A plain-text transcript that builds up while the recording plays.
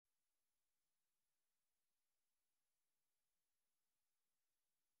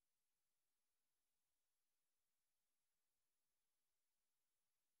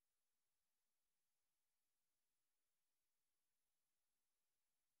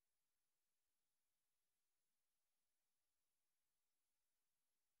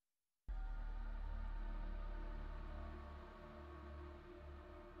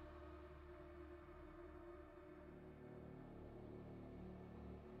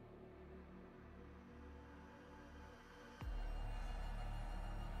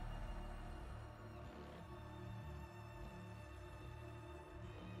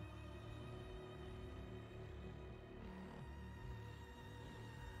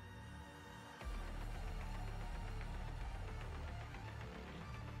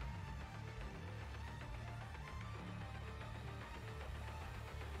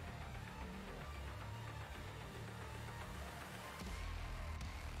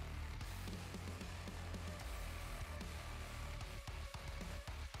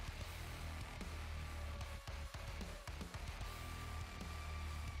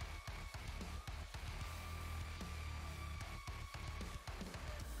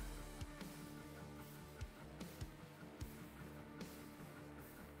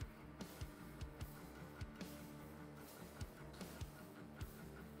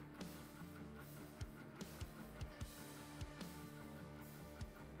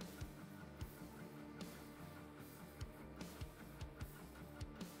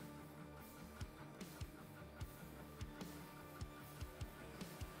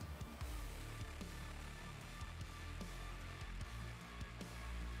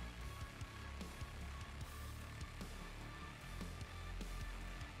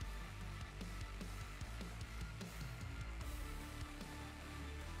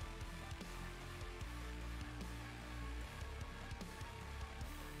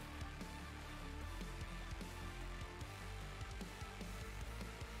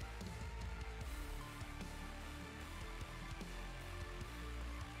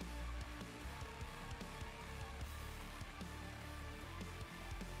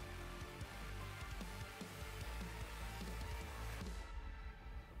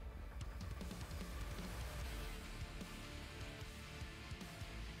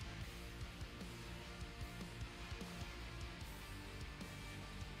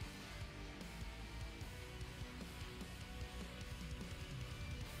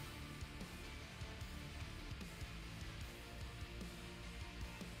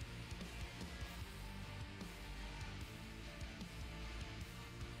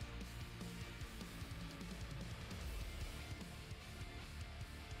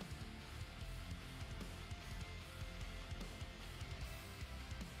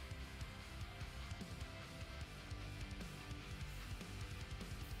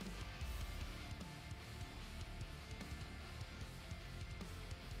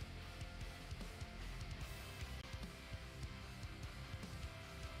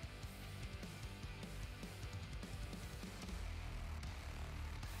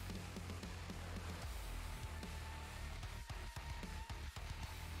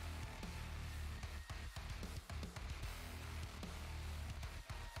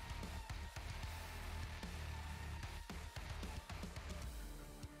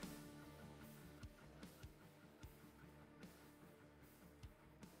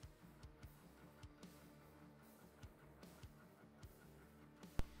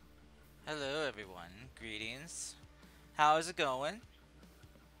Hello everyone, greetings. How's it going?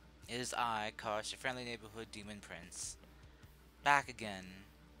 It is I, Kosh, your friendly neighborhood demon prince, back again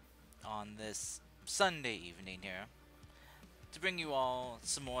on this Sunday evening here to bring you all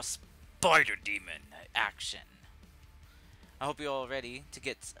some more spider demon action. I hope you're all ready to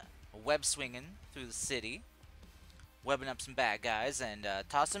get web swinging through the city, webbing up some bad guys, and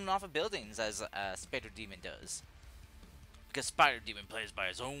tossing them off of buildings as Spider Demon does. Because Spider Demon plays by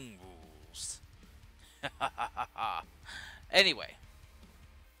his own rules. Anyway,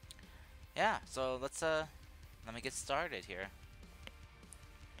 yeah, so let me get started here.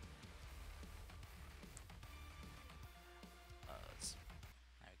 Let's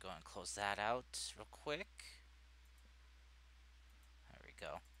go and close that out real quick. There we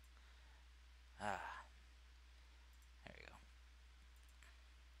go. Ah, there we go.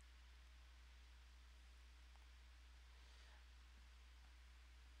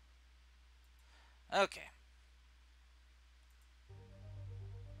 Okay.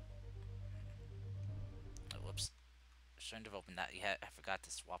 Oh, whoops. Shouldn't have opened that yet. I forgot to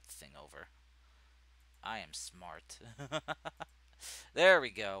swap the thing over. I am smart. There we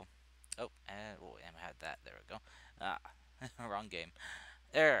go. Oh, and I had that. There we go. Ah, wrong game.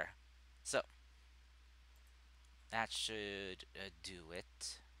 There. So that should do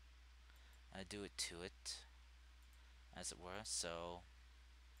it. Do it to it, as it were. So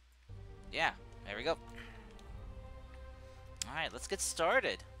yeah, there we go. All right, let's get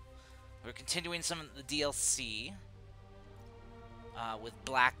started. We're continuing some of the DLC with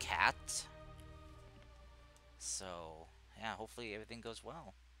Black Cat. So yeah, hopefully everything goes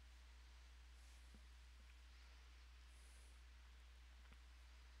well.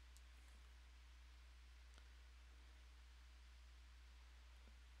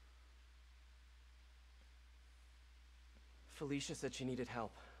 Felicia said she needed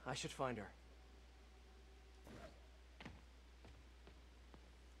help. I should find her.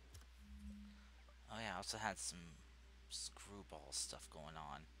 Oh yeah, I also had some screwball stuff going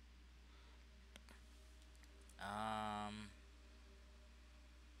on.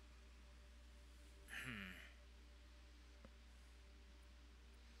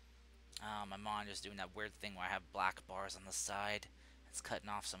 My monitor's doing that weird thing where I have black bars on the side. It's cutting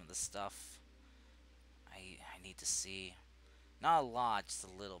off some of the stuff. I need to see. Not a lot, just a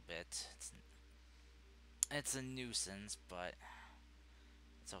little bit. It's a nuisance, but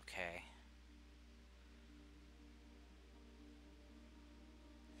it's okay.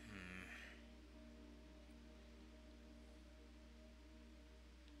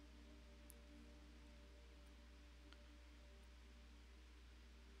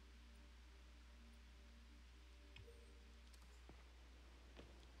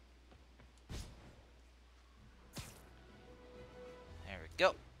 There we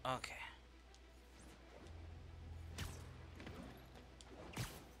go. Okay.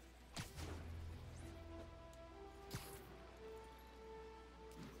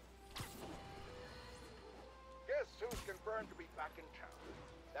 Guess who's confirmed to be back in town?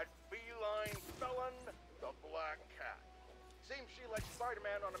 That feline felon, the Black Cat. Seems she let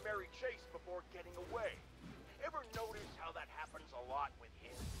Spider-Man on a merry chase before getting away. Ever notice how that happens a lot with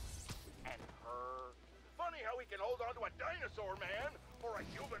him? And her? Funny how he can hold on to a dinosaur man or a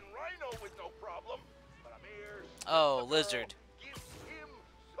human rhino with no problem. But a mere Oh, lizard. gives him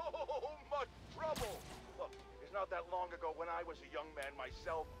so much trouble. Look, it's not that long ago when I was a young man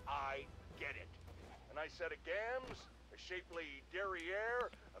myself. I get it. A nice set of gams, a shapely derriere,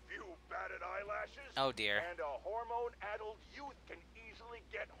 a few batted eyelashes. Oh dear. And a hormone-addled youth can easily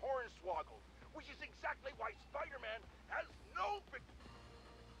get hornswoggled, which is exactly why Spider-Man has no...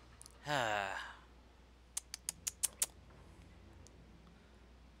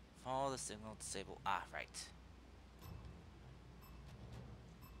 Follow the signal, disable. Ah, right.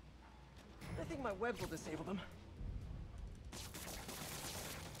 I think my web will disable them.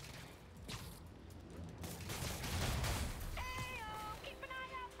 Keep an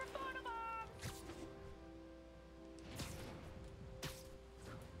eye out for photobombs!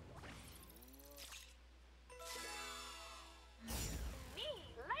 Me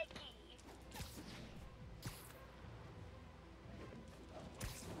likey!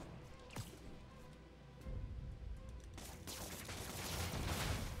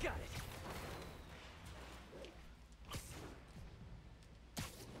 Got it.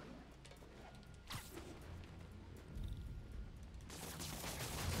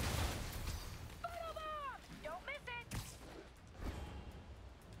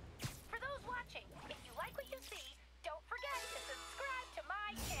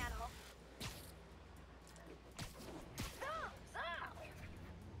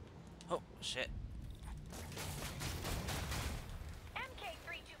 shit.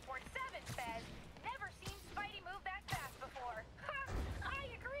 MK3247 says, never seen Spidey move that fast before. Ha! I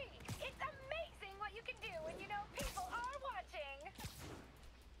agree. It's amazing what you can do when you know people are watching.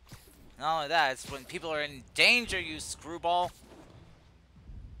 Not only that, it's when people are in danger, you screwball.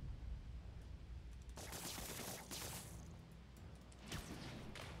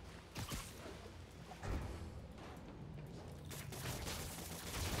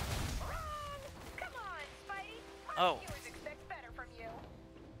 Wrong! Come on, Spidey. My Oh. viewers expect better from you.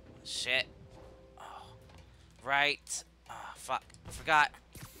 Shit. Oh. Right. Oh, fuck. I forgot.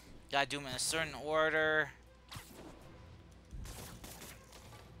 Gotta do them in a certain order.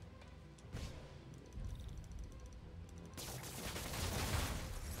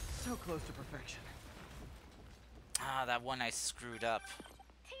 So close to perfection. Ah, that one I screwed up.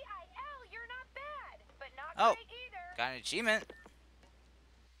 TIL, you're not bad, but not Oh. great either. Got an achievement.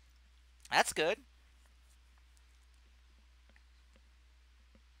 That's good.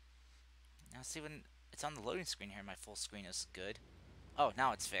 Now see when it's on the loading screen here, my full screen is good. Oh,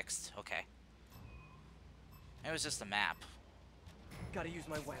 now it's fixed. Okay. It was just a map. Gotta use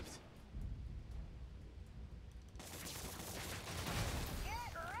my webs.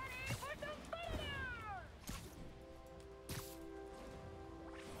 Get ready for some fun!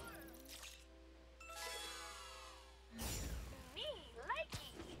 Me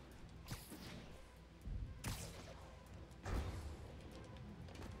likey.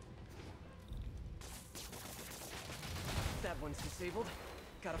 That one's disabled.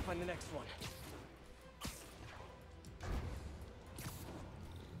 Gotta find the next one.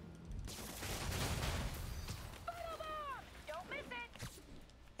 Photobomb! Don't miss it.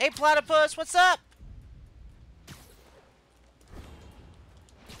 Hey, Platypus, what's up?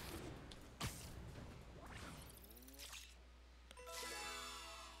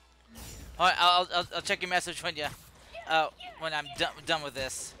 Alright, I'll check your message when you when I'm done with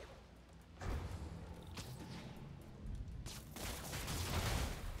this.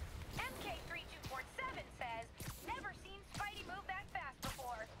 MK3247 says, never seen Spidey move that fast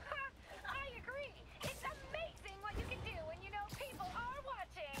before. Ha! I agree. It's amazing what you can do when you know people are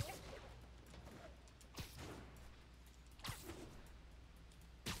watching.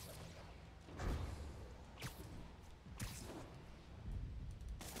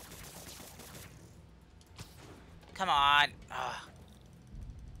 Come on. Ugh.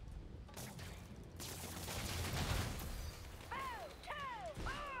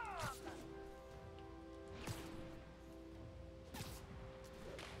 Photobomb!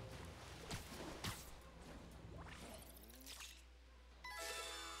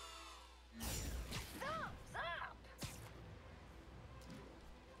 Thumbs up!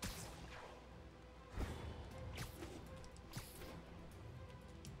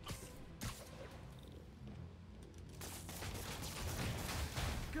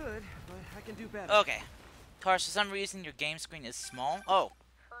 Good, but I can do better. Okay. Cars, for some reason your game screen is small. Oh.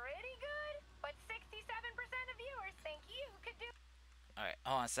 Pretty good, but 67% of viewers think you could do. Alright,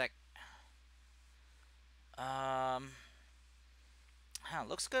 hold on a sec.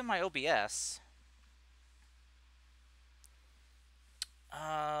 Looks good in my OBS.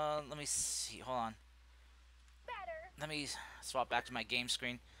 Let me see. Hold on. Better. Let me swap back to my game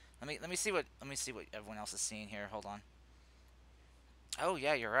screen. Let me see what everyone else is seeing here. Hold on. Oh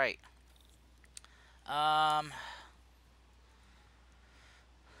yeah, you're right. I'm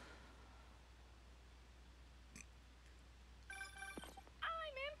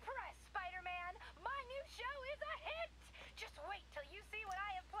impressed, Spider-Man. My new show is a hit. Just wait till you see what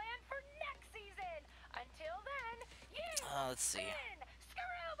I have planned for next season. Until then, you Let's see. spin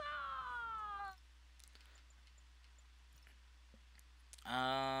Screwball!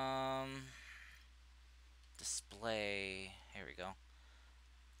 Display. Here we go.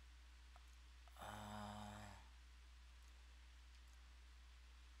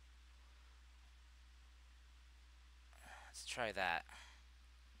 Let's try that.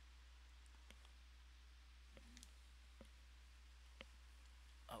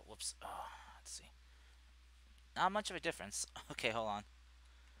 Oh, whoops. Oh, let's see. Not much of a difference. Okay, hold on.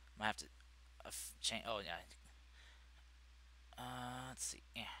 Might have to change. Oh, yeah. Let's see.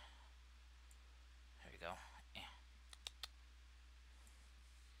 Yeah. Here we go. Yeah.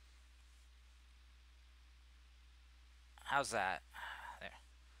 How's that? There.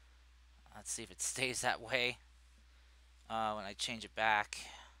 Let's see if it stays that way. When I change it back.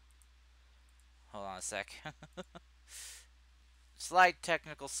 Hold on a sec. Slight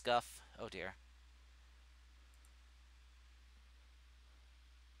technical scuff. Oh dear.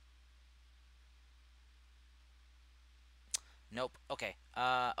 Nope. Okay.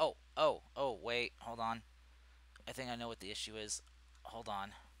 Oh, Oh, wait, hold on. I think I know what the issue is. Hold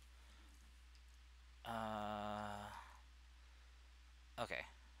on. Okay.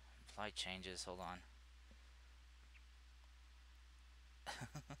 Apply changes, hold on.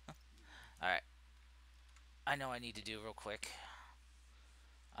 Alright. I know what I need to do real quick.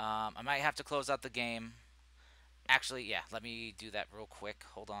 I might have to close out the game. Actually, yeah, let me do that real quick.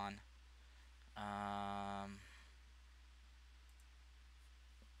 Hold on.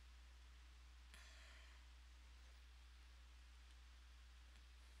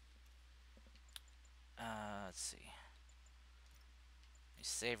 Let's see. Let me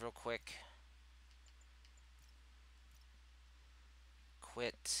save real quick.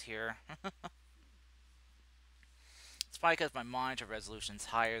 Quit here. It's probably because my monitor resolution's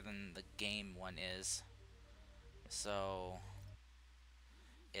higher than the game one is. So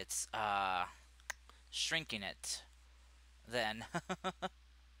it's shrinking it then.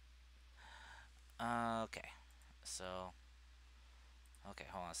 Okay. So okay,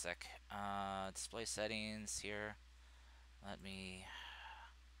 hold on a sec. Display settings here. Let me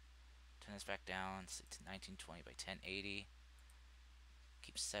turn this back down to 1920 by 1080.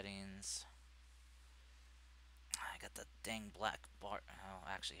 Keep settings. I got the dang black bar. Oh,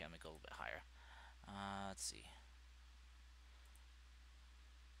 actually, here, let me go a little bit higher. Let's see.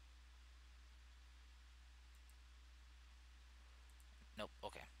 Nope.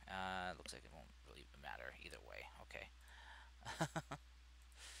 Okay. Looks like it won't really matter either way. Okay.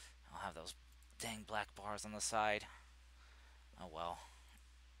 I'll have those dang black bars on the side. Oh well.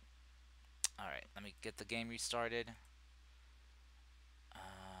 Alright, let me get the game restarted.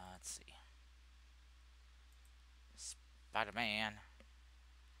 Let's see. Spider-Man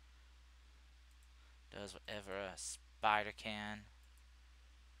does whatever a spider can.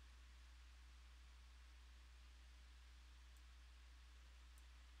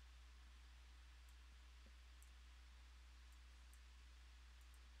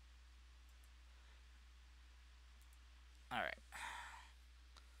 Alright.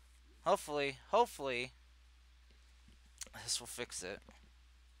 Hopefully, this will fix it.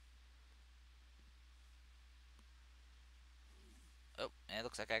 Oh, and it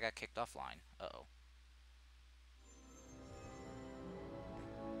looks like I got kicked offline. Uh-oh.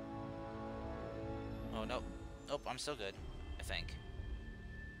 Oh, no. Nope, I'm still good, I think.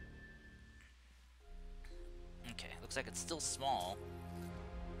 Okay, looks like it's still small.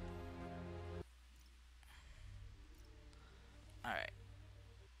 Alright.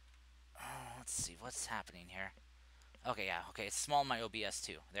 Let's see, what's happening here? Okay, yeah, okay, it's small in my OBS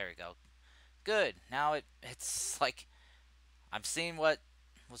too. There we go. Good. Now it's like I'm seeing what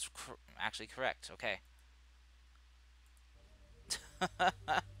was actually correct. Okay.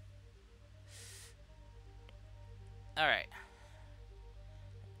 Alright.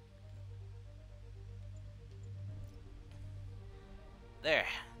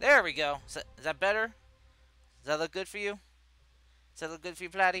 There we go. Is that better? Does that look good for you? Does that look good for you,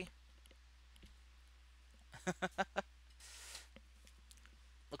 Platty?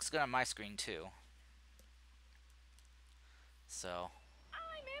 Looks good on my screen too. So.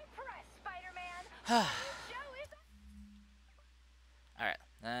 I'm impressed, Spider-Man. Alright,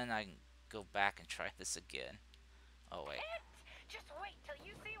 then I can go back and try this again. Oh wait. Just wait till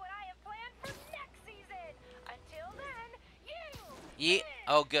you see what I have planned for next season. Until then, you. Yeah.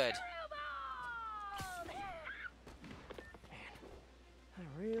 Oh, good. I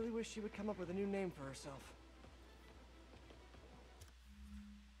really wish she would come up with a new name for herself.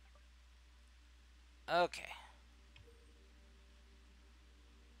 Okay.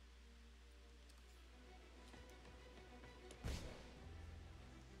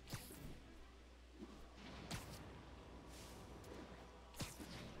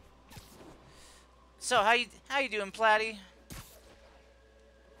 So how you doing, Platty?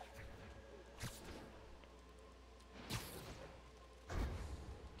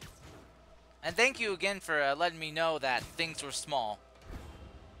 And thank you again for letting me know that things were small.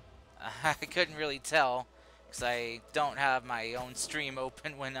 I couldn't really tell because I don't have my own stream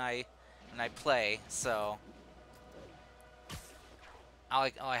open when I play, so all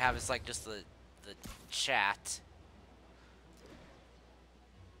I have is like just the chat.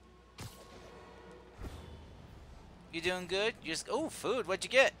 You doing good? You just oh, food. What'd you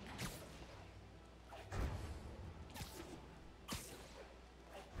get?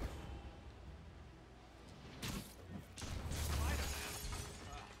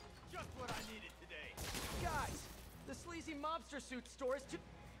 Just what I needed today. Guys, the sleazy mobster suit store is too.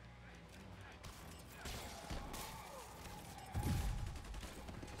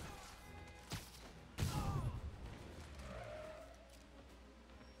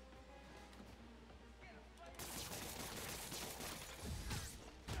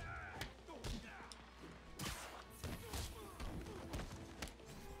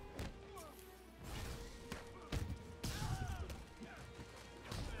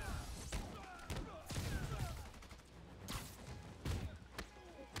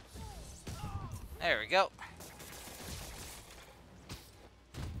 There we go.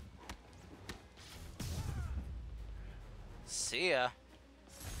 See ya.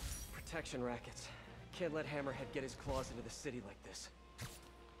 Protection rackets. Can't let Hammerhead get his claws into the city like this.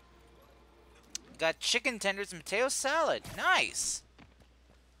 Got chicken tenders and potato salad. Nice.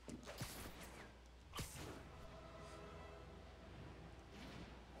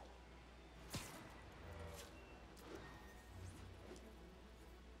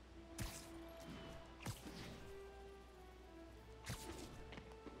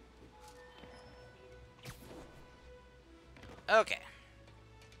 Okay.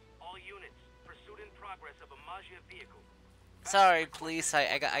 All units, pursuit in progress of a Maggia vehicle. Sorry, police.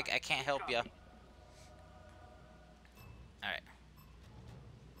 I can't help you. All right.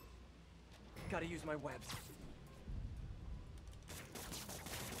 Gotta use my webs.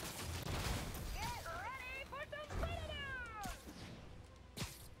 Get ready for some beatdown!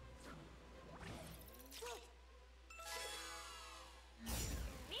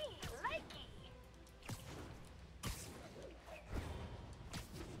 Me likey.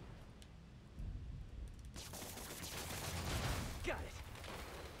 Got it.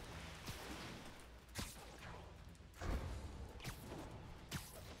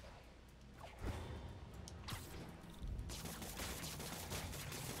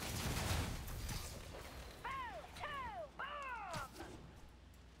 Bomb!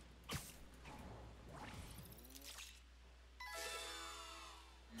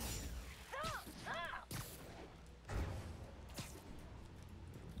 Thumbs up!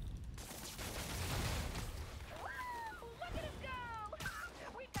 Woo! Look at us go!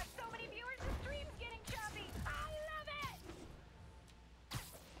 We've got so many viewers, the stream's getting choppy. I love it!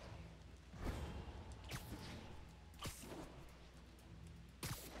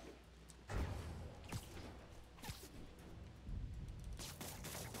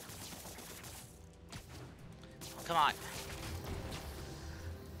 Come on.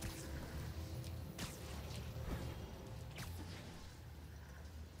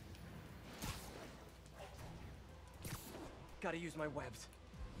 Gotta use my webs.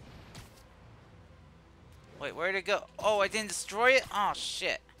 Wait, where'd it go? Oh, I didn't destroy it? Oh,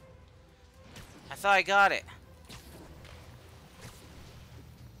 shit. I thought I got it.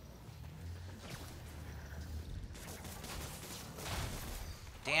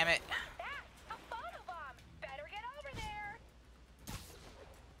 Damn it. That's a photobomb! Better get over there!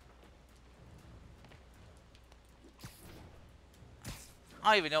 I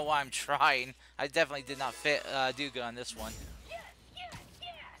don't even know why I'm trying. I definitely did not fit Duga on this one. Yes, yes,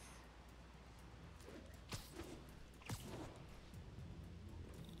 yes!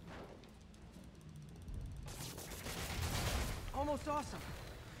 Almost awesome.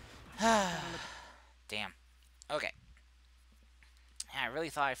 Damn. Okay. Yeah, I really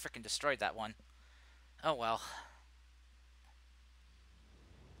thought I freaking destroyed that one. Oh well.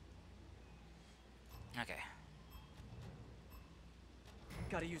 Okay.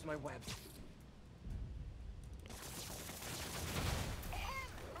 Gotta use my webs.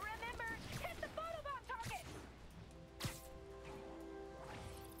 Remember, hit the photobomb target!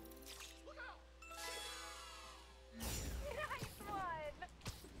 Nice one!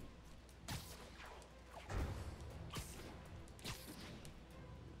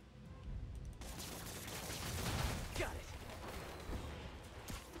 Got it.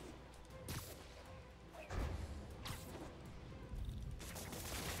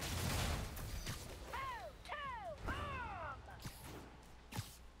 Bomb!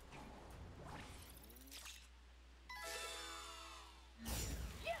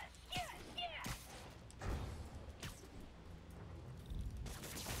 Yes, yes, yes!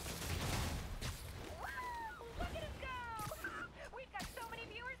 Woo! Look at us go! We've got so many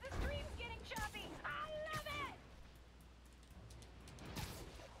viewers, the stream's getting choppy. I love it!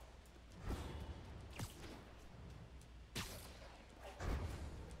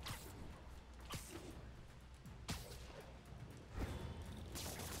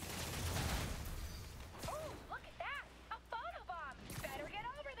 Oh, look at that! A photobomb! Better get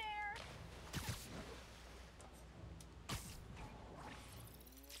over there!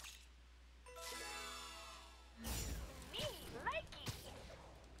 Me likey!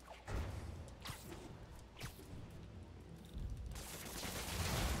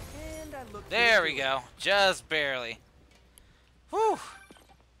 And I look. There we go. Just barely. Whew.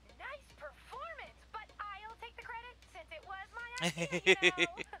 Nice performance, but I'll take the credit since it was my idea, you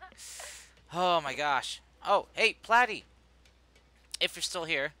know. Oh my gosh. Oh, hey, Platty. If you're still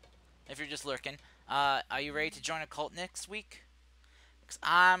here, if you're just lurking, are you ready to join a cult next week? Because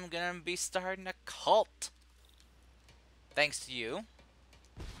I'm going to be starting a cult. Thanks to you.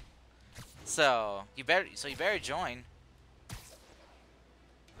 So you better join.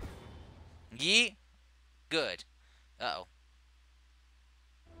 Ye, good. Uh-oh.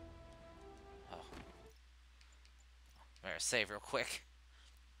 Oh. Better save real quick.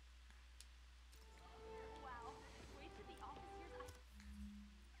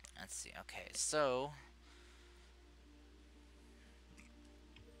 Let's see. Okay, so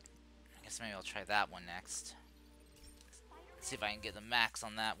I guess maybe I'll try that one next. See if I can get the max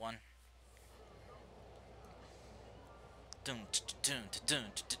on that one.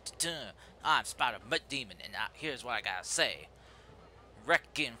 I'm Spider Mud Demon, and here's what I gotta say.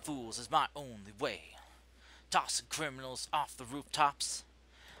 Wrecking fools is my only way. Tossing criminals off the rooftops.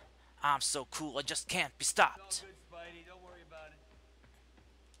 I'm so cool, I just can't be stopped. It's all good, Spidey. Don't worry about it.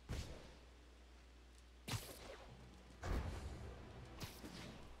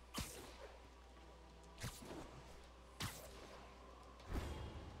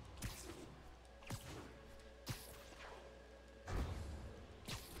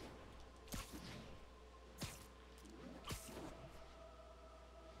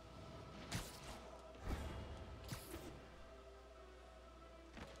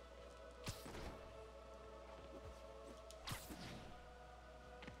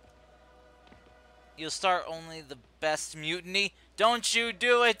 You'll start only the best mutiny. Don't you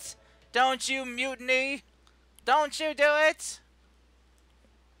do it! Don't you mutiny! Don't you do it!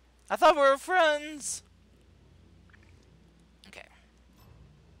 I thought we were friends! Okay.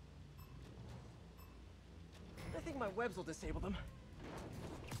 I think my webs will disable them.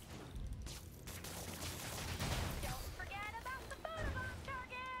 Don't forget about the photobomb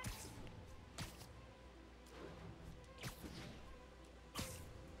targets!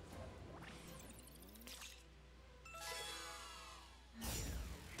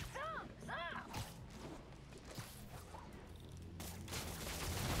 Thumbs up!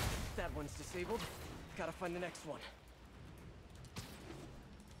 That one's disabled. Gotta find the next one.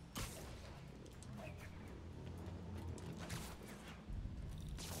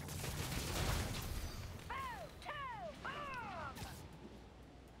 Photobomb!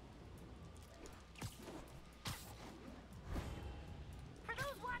 For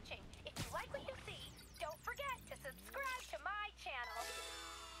those watching, if you like what you see, don't forget to subscribe to my channel.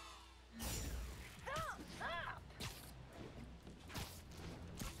 Thumbs up!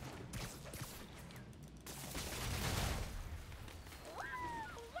 Woo!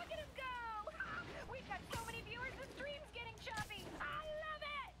 Look at him go! We've got so many viewers, the stream's getting choppy. I love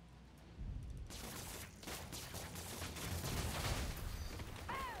it!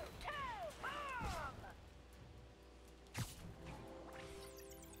 Photobomb!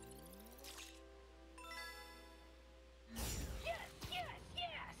 Yes, yes,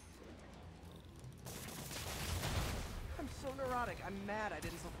 yes! I'm so neurotic. I'm mad I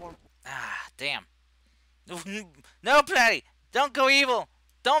didn't perform. Ah, damn. No, Patty! Don't go evil!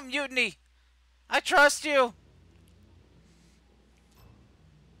 Don't mutiny! I trust you!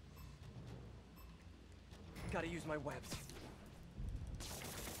 Gotta use my webs.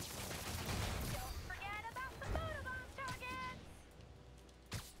 Don't forget about the photobomb targets!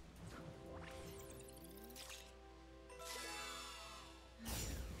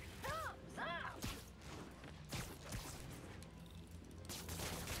 Thumbs up!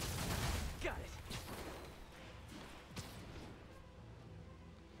 Got it.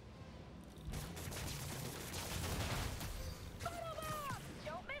 Photobomb!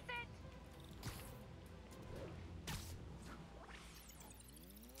 Don't miss it!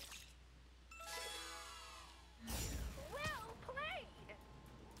 Well played!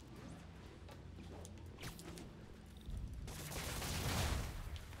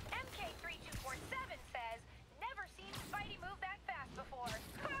 MK3247 says, never seen Spidey move that fast before.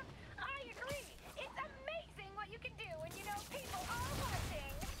 I agree! It's amazing what you can do when you know people are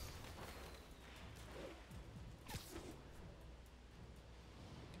watching!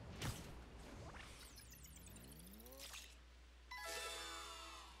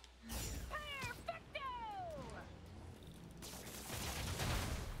 Perfecto!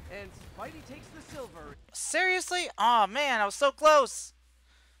 And Spidey takes the silver. Seriously? Aw, man, I was so close!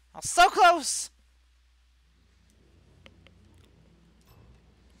 I was so close!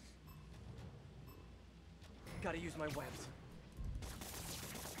 Gotta use my webs.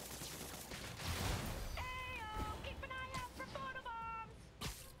 Ayo! Keep an eye out for photobombs!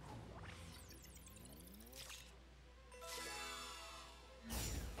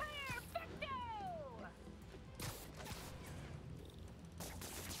 Perfecto!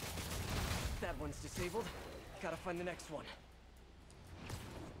 That one's disabled. Gotta find the next one.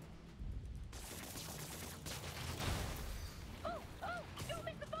 Oh, don't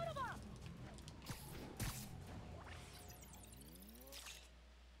miss the photobomb!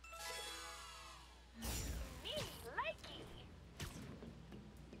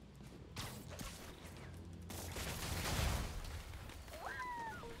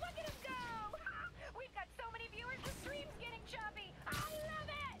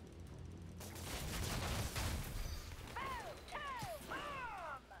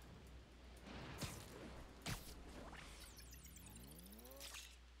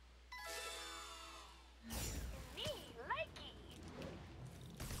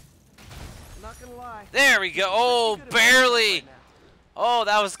 gonna lie. There we go. Oh, Pretty good at barely. right now. Oh,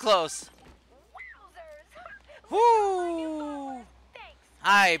 that was close. Wowzers! Woo! Thanks.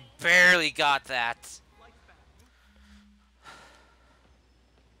 I barely got that.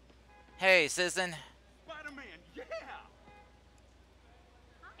 Hey, citizen. Spider-Man, yeah!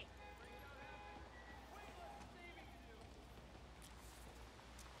 Hi.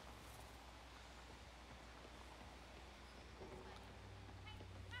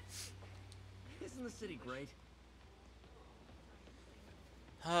 Isn't the city great?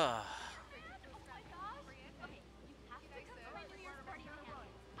 Ah. The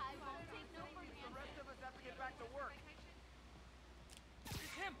rest of us have to get back to work. It's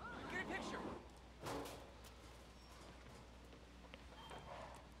him! Get a picture!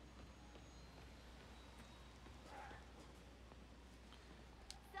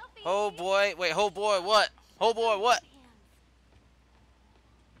 Oh boy. Wait, oh boy, what? Oh boy, what?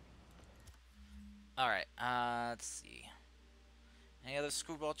 Alright, let's see. Any other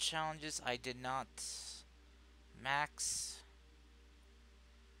screwball challenges? I did not. Max.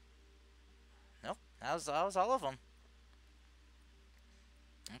 Nope, that was all of them.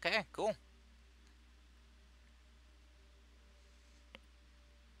 Okay, cool.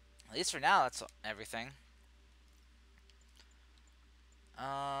 At least for now, that's everything.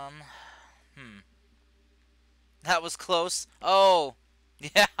 That was close. Oh,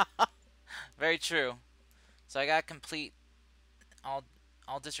 yeah. Very true. So I gotta complete all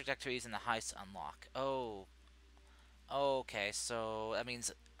district activities in the heist unlock. Oh. Okay, so that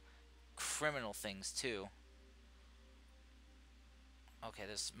means criminal things too. Okay,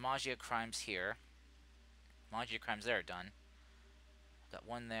 there's Magia crimes here. Magia crimes there are done. Got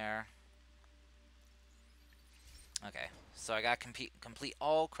one there. Okay, so I gotta complete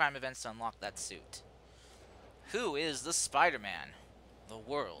all crime events to unlock that suit. Who is the Spider-Man? The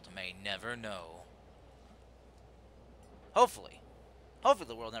world may never know. Hopefully. Hopefully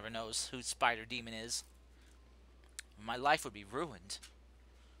the world never knows who Spider-Demon is. My life would be ruined.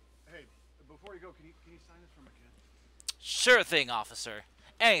 Hey, before you go, can you sign this for my kid? Sure thing, officer.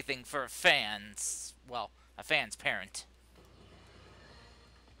 Anything for fans. Well, a fan's parent.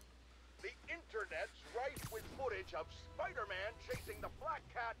 The internet's rife with footage of Spider-Man chasing the Black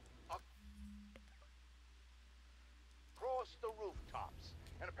Cat across the rooftops.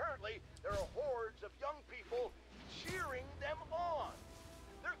 And apparently, there are hordes of young people cheering them on.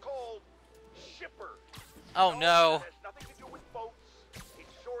 They're called shippers. Oh no. That has nothing to do with boats.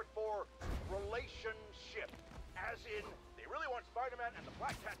 It's short for relationship. As in, they really want Spider-Man and the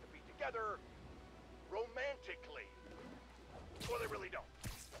Black Cat to be together romantically. Well, they really don't.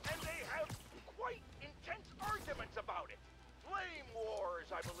 And they have quite intense arguments about it. Flame wars,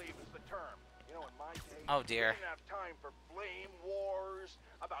 I believe is the term. You know, in my day, Oh dear. we didn't have time for flame wars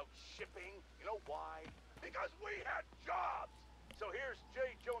about shipping. You know why? Because we had jobs. So here's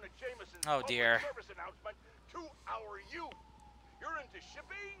J. Jonah Jameson's Oh dear. public service announcement to our youth. You're into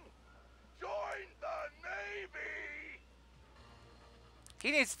shipping? Join the Navy!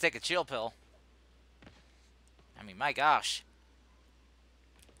 He needs to take a chill pill. I mean, my gosh.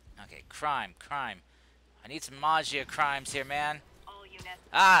 Okay, crime. I need some Magia crimes here, man. All units.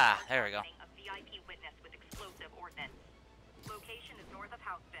 Ah, there we go. A VIP witness with explosive ordnance. Location is north of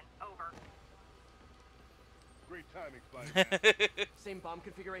Houston. Over. Great timing, Spider-Man. Same bomb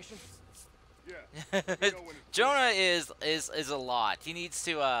configuration? Yeah. Jonah is a lot. He needs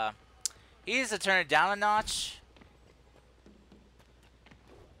to turn it down a notch.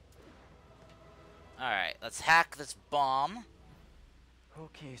 Alright, let's hack this bomb.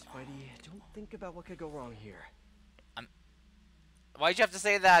 Okay, Spidey, don't think about what could go wrong here. Why'd you have to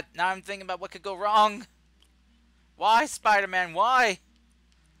say that? Now I'm thinking about what could go wrong. Why, Spider-Man? Why?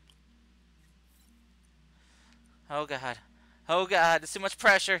 Oh god. Oh god, there's too much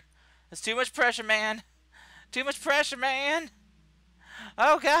pressure. There's too much pressure, man. Too much pressure, man.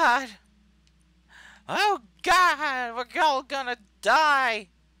 Oh god. Oh god, we're all gonna die.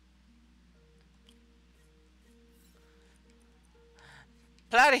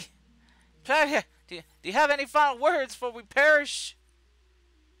 Platty, do you have any final words before we perish?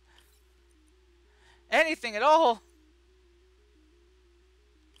 Anything at all?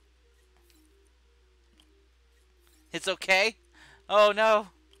 It's okay? Oh no.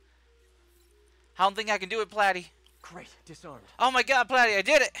 I don't think I can do it, Platty. Great, disarmed. Oh my god, Platty, I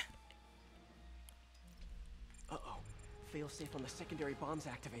did it! Uh-oh. Failsafe on the secondary bomb's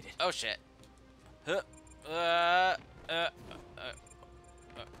activated. Oh shit. Spider-Man,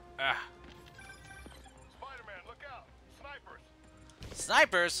 look out! Snipers!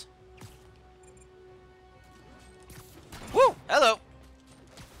 Snipers? Woo! Hello!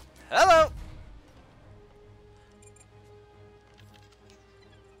 Hello!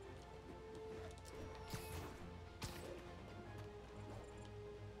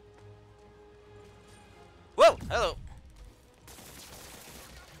 Hello.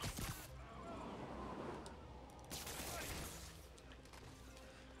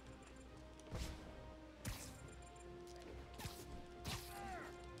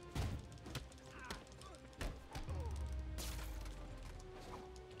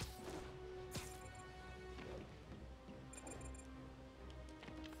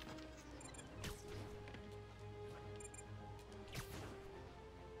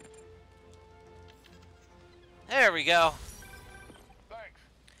 There we go. Thanks.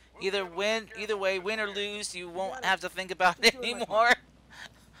 Either way, win or lose, you won't have to think about it anymore.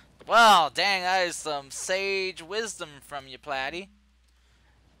 Well, dang, that is some sage wisdom from you, Platty.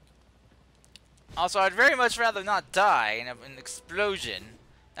 Also, I'd very much rather not die in an explosion.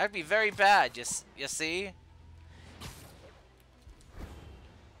 That'd be very bad, you see?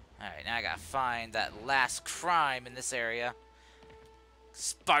 Alright, now I gotta find that last crime in this area.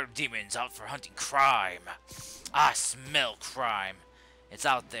 Spider demons out for hunting crime. I smell crime. It's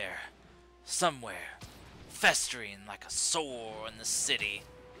out there. Somewhere. Festering like a sore in the city.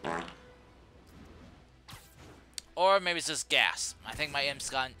 Or maybe it's just gas. I think my imp's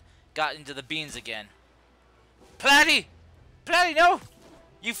got into the beans again. Platty! Platty, no!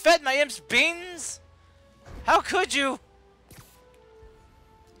 You fed my imp's beans? How could you?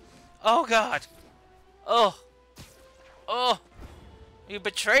 Oh god. Oh. Oh. You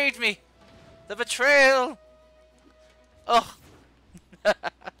betrayed me. The betrayal. Oh.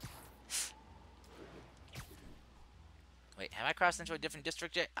 Wait, have I crossed into a different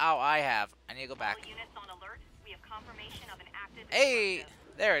district yet? Oh, I have. I need to go back. All units on alert. We have confirmation of an active Hey,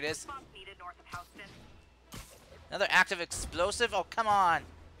 explosive. there it is. Response needed north of Houston. Another active explosive? Oh, come on.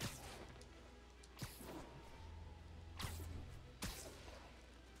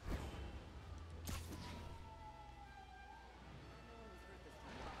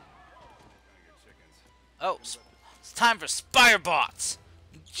 Oh, it's time for Spire Bots.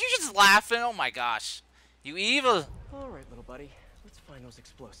 You just laughing? Oh my gosh. You evil. Alright, little buddy. Let's find those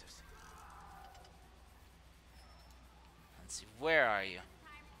explosives. Let's see, where are you?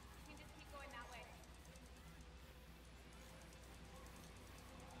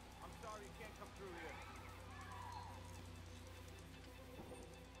 I'm sorry you can't come through here.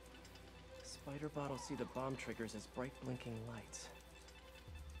 Spider bottles see the bomb triggers as bright blinking lights.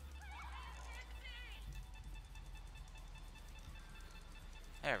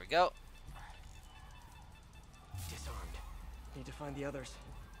 There we go. Disarmed. Need to find the others.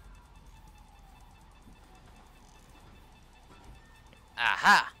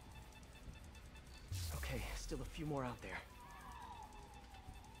 Aha! Okay, still a few more out there.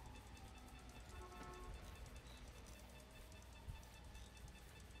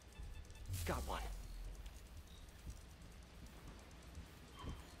 Got one.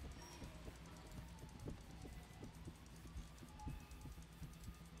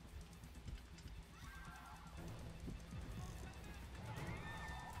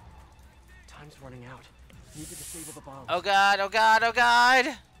 Time's running out. Need to disable the bomb. Oh god, oh god, oh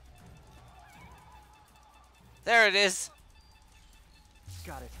god! There it is.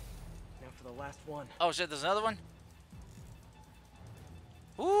 Got it. Now for the last one. Oh shit, there's another one?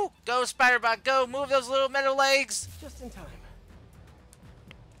 Ooh, go Spider-Bot, go! Move those little metal legs! Just in time.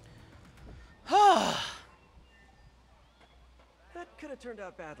 That could have turned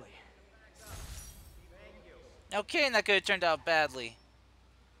out badly. Okay, that could have turned out badly.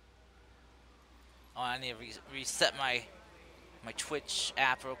 Oh, I need to reset my Twitch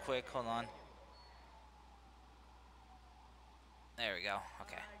app real quick. Hold on. There we go.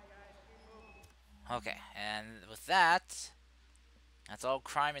 Okay. Okay, and with that, that's all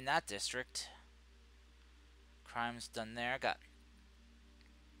crime in that district. Crime's done there. Got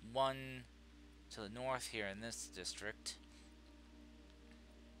one to the north here in this district.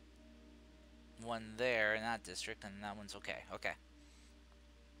 One there in that district, and that one's okay. Okay.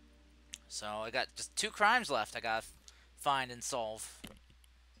 So I got just 2 crimes left I gotta find and solve.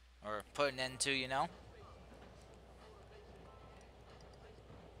 Or put an end to, you know?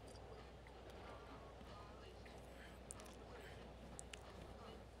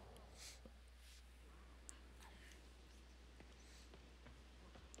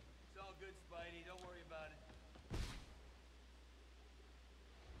 It's all good, Spidey. Don't worry about it.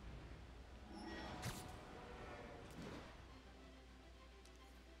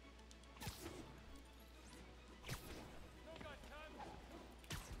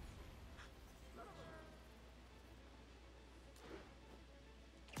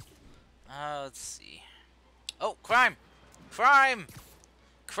 Let's see. Oh, crime! Crime!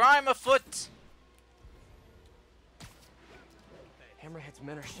 Crime afoot! Hammerhead's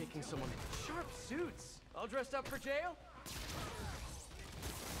men are shaking someone. Sharp suits. All dressed up for jail?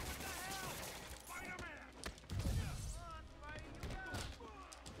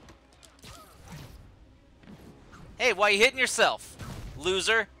 Hey, why you hitting yourself,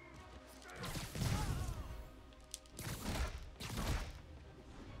 loser?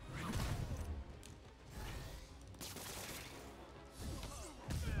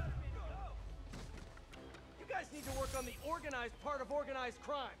 You guys need to work on the organized part of organized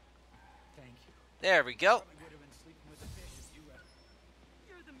crime. Thank you. There we go. Probably would have been sleeping with a fish if you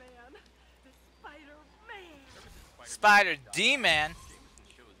You're the man. The Spider-Man. Spider D-Man.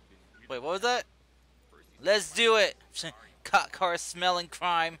 Wait, what was that? Let's do it. Cop car smelling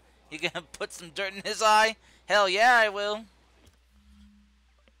crime. You gonna put some dirt in his eye? Hell yeah, I will.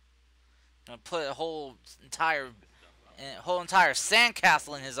 Gonna put a whole entire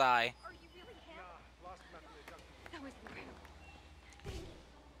sandcastle in his eye. Are you really him? That was incredible.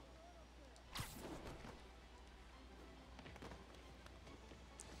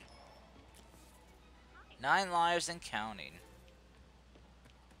 9 lives and counting.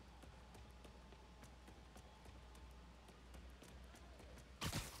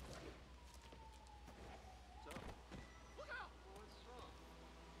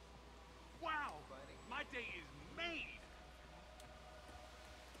 Wow, my day is made.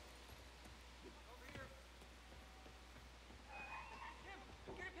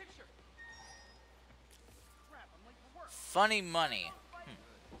 Get a picture. Funny money.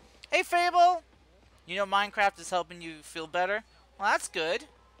 Hey, Fable! You know Minecraft is helping you feel better? Well, that's good.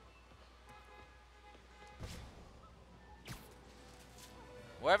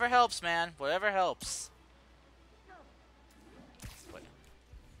 Whatever helps, man. Whatever helps. Wait.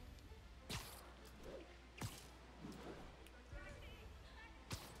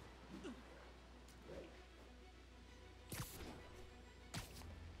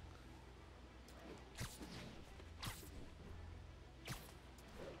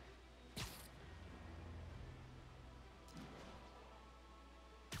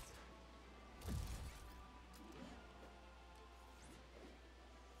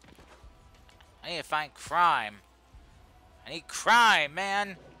 I need to find crime. I need crime,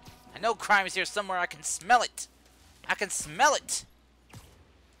 man. I know crime is here somewhere. I can smell it. I can smell it.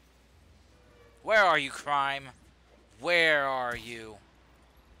 Where are you, crime? Where are you?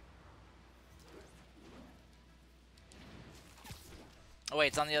 Oh wait,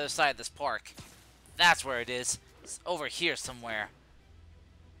 it's on the other side of this park. That's where it is. It's over here somewhere.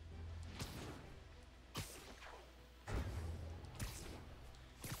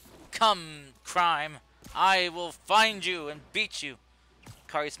 Come, crime. I will find you and beat you.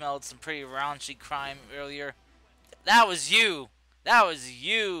 Kari smelled some pretty raunchy crime earlier. That was you. That was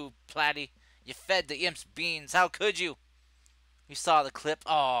you, Platty. You fed the imps beans. How could you? You saw the clip.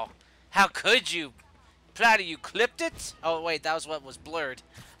 Oh, how could you? Platty, you clipped it? Oh, wait, that was what was blurred.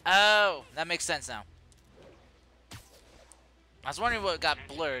 Oh, that makes sense now. I was wondering what got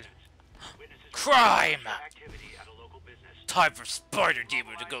blurred. Crime! Time for Spider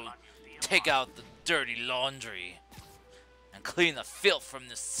Demon to go take out the dirty laundry and clean the filth from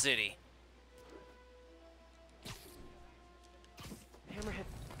this city. Hammerhead.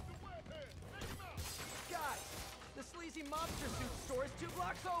 Guys, the sleazy mobster suit store is 2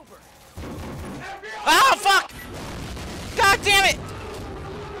 blocks over. Oh, fuck! God damn it!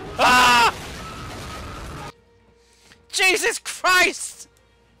 Ah! Jesus Christ!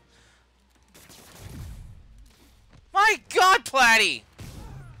 My God, Platty!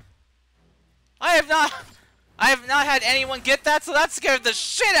 I have not had anyone get that, so that scared the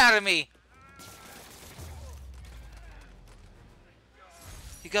shit out of me.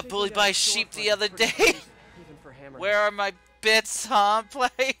 You got bullied by sheep the other day. Even for Hammerhead. Where are my bits, huh,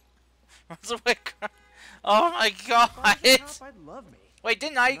 Play? Runs away. Oh my God! I'd love me. Wait,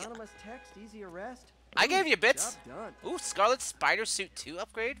 didn't I? Anonymous text, easy arrest. I gave you bits. Job done. Ooh, Scarlet Spider Suit 2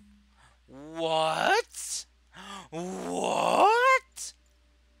 upgrade? What? What?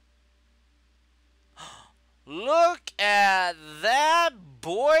 Look at that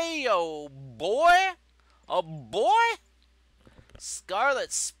boy, oh boy. Oh boy.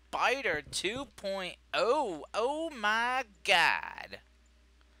 Scarlet Spider 2.0. Oh my God.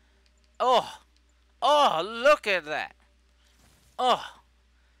 Oh. Oh, look at that. Oh.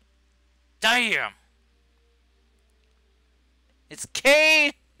 Damn. It's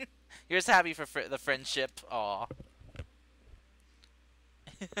Kane! You're just happy for the friendship. Aw.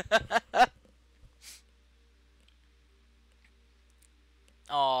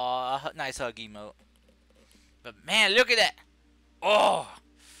 Aw, nice hug emote. But man, look at that! Oh!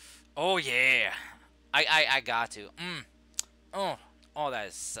 Oh yeah! I got to. Oh. Oh, that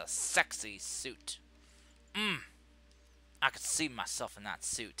is a sexy suit. I could see myself in that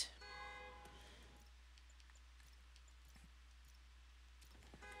suit.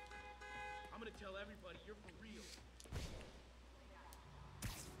 I'm gonna tell everybody you're for real.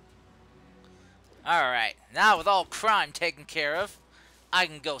 Alright, now with all crime taken care of, I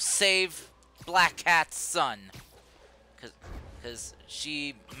can go save Black Cat's son. Because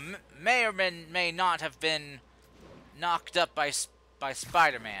she may or may not have been knocked up by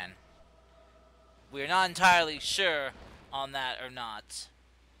Spider-Man. We're not entirely sure on that or not.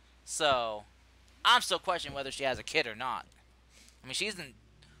 So, I'm still questioning whether she has a kid or not. I mean, she's in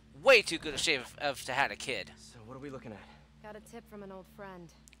way too good a shape of to have a kid. So what are we looking at? Got a tip from an old friend.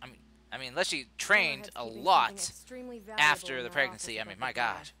 I mean, unless she trained a Hammerhead's keeping lot something extremely valuable after in the their pregnancy. I office mean, above my the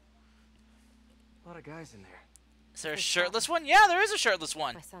bar. God. A lot of guys in there. Is there a They shirtless shot one? Yeah, there is a shirtless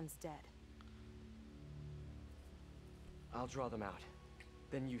one. My son's dead. I'll draw them out.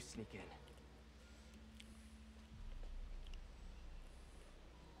 Then you sneak in.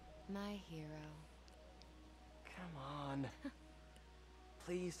 My hero. Come on.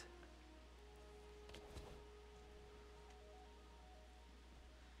 Please.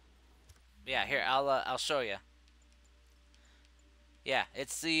 Yeah, here, I'll show you. Yeah,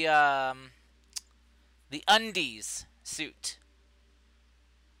 it's the undies suit.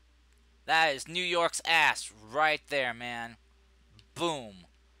 That is New York's ass right there, man. Boom.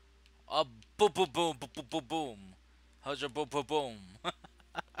 A boom boom boom boom boom boom boom. How's your boom boom boom?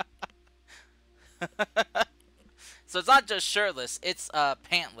 So it's not just shirtless, it's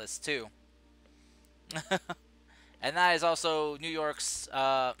pantless too. And that is also New York's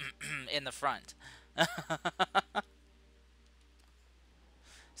in the front.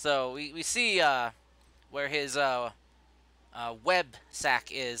 So we see where his web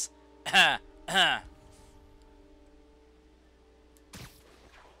sack is. So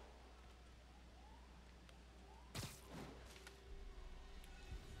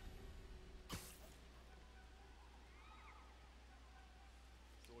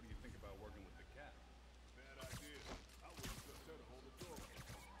what do you think about working with the cat? Bad idea. I wouldn't trust her to hold the door open.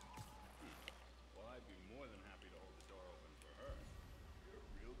 Well, I'd be more than happy to hold the door open for her. You're a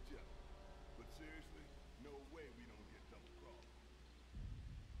real gentleman. But seriously, no way we don't get double crossed.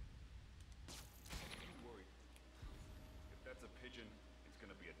 You worry. If that's a pigeon, it's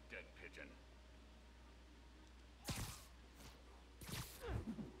gonna be a dead pigeon.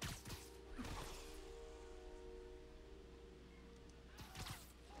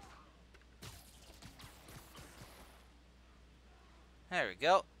 There we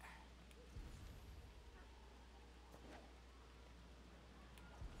go.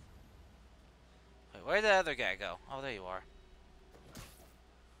 Wait, where'd the other guy go? Oh, there you are.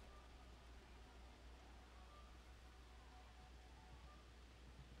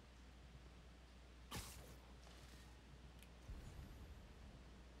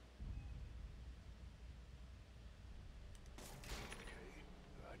 Okay,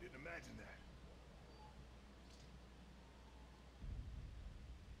 I didn't imagine that.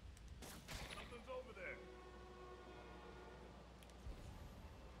 Something's over there.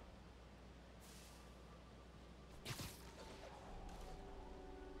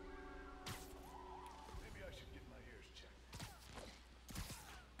 Maybe I should get my ears checked.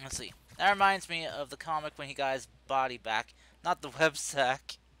 Let's see. That reminds me of the comic when he got his body back. Not the web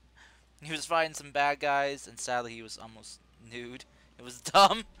sack. He was fighting some bad guys, and sadly he was almost nude. It was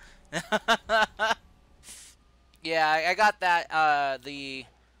dumb. Yeah, I got that, the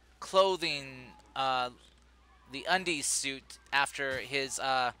clothing, the undies suit after his,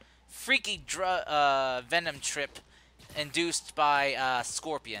 freaky venom trip induced by,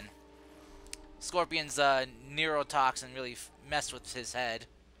 Scorpion. Scorpion's, neurotoxin really messed with his head.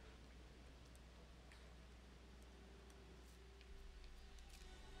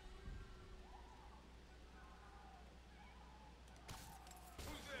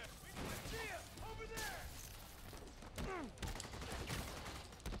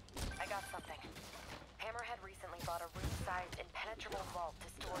 I got something. Hammerhead recently bought a room-sized, impenetrable vault to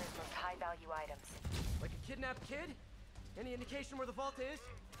store his most high-value items. Like a kidnapped kid? Any indication where the vault is?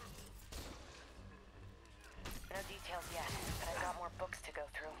 No details yet, but I've got more books to go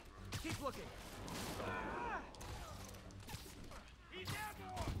through. Keep looking.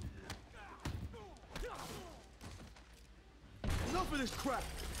 Enough of this crap!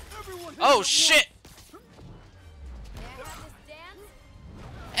 Everyone Oh, shit! May I have this dance?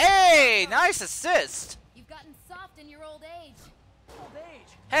 Hey! Nice assist! You've gotten soft in your old age. Old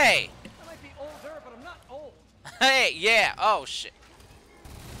age. Hey! I might be older, but I'm not old. Hey, yeah! Oh, shit.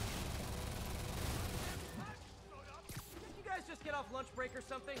 Did you guys just get off off lunch break or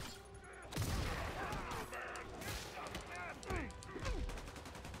something?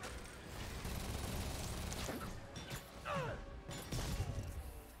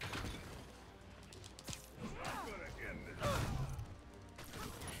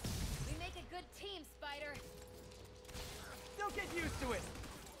 We make a good team, Spider. Don't get used to it.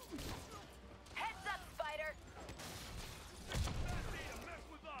 Heads up, Spider.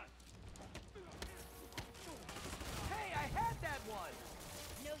 Hey, I had that one.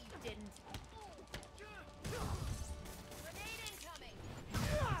 No, you didn't. Grenade incoming.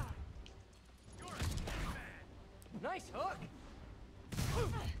 Nice hook.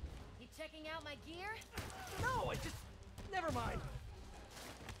 You checking out my gear? No, I just... Never mind.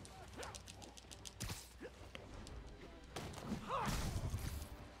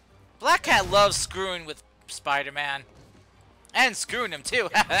 Black Cat loves screwing with Spider-Man. And screwing him too.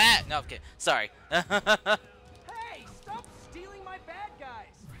 No, okay. Sorry. Hey, stop stealing my bad guys.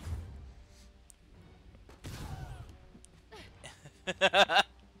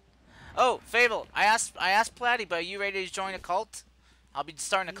 Oh, Fable. I asked Platty, but are you ready to join a cult? I'll be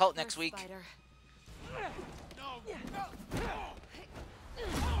starting a You cult first, next week. Spider.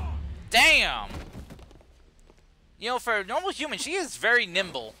 Damn! You know, for a normal human, she is very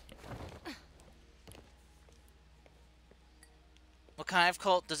nimble. What kind of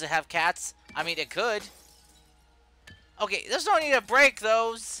cult? Does it have cats? I mean, it could. Okay, there's no need to break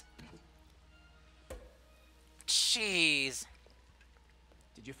those. Jeez.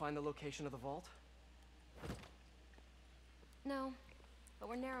 Did you find the location of the vault? No, but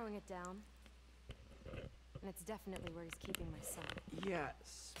we're narrowing it down. And it's definitely where he's keeping my son. Yeah,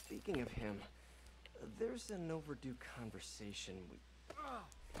 speaking of him, there's an overdue conversation we...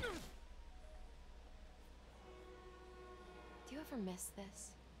 Do you ever miss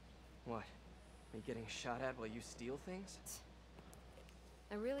this? What? Me getting shot at while you steal things?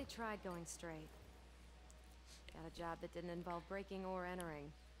 I really tried going straight. Got a job that didn't involve breaking or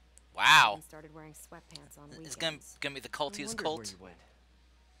entering. Wow. And started wearing sweatpants on weekends. It's gonna be the I cultiest wondered cult. where you went.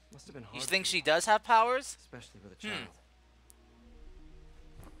 Must have been hard You for think she does have powers? especially with a child.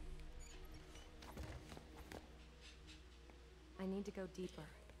 I need to go deeper.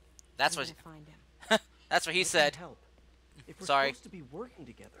 That's I what. need to find him. That's what he What can said. help? If we're Sorry. supposed to be working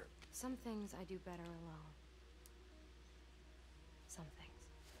together, Some things I do better alone. Some things.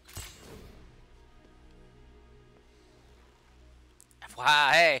 Wow.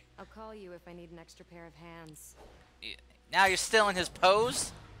 Hey. I'll call you if I need an extra pair of hands. Now you're still in his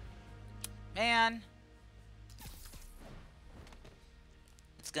pose, man.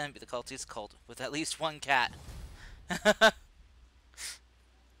 It's gonna be the cultiest cult with at least one cat.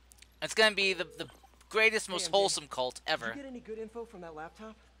 It's gonna be the greatest, most MJ, wholesome cult did ever. you get any good info from that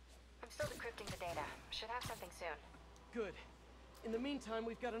laptop? I'm still decrypting the data. Should have something soon. Good. In the meantime,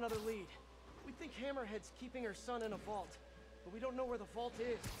 we've got another lead. We think Hammerhead's keeping her son in a vault, but we don't know where the vault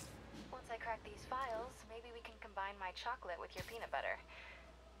is. Once I crack these files, maybe we can combine my chocolate with your peanut butter.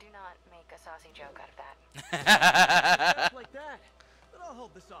 Do not make a saucy joke out of that. Stuff like that. But I'll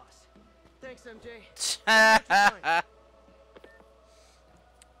hold the sauce. Thanks, MJ.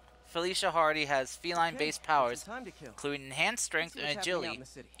 Felicia Hardy has feline-based powers, Time to kill. including enhanced strength Let's and see what's happening out agility, in the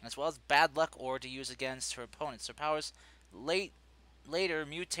city. as well as bad luck or to use against her opponents. Her powers later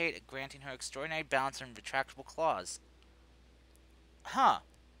mutate, granting her extraordinary balance and retractable claws. Huh.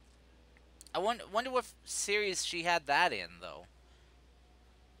 I wonder what series she had that in, though.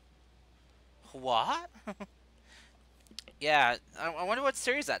 What? Yeah, I wonder what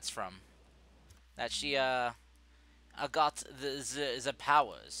series that's from. That she, got the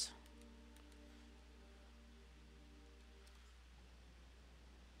powers.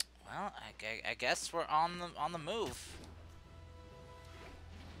 Well, I guess we're on the move.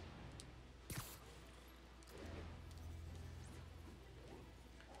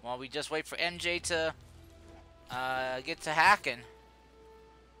 While we just wait for MJ to get to hacking.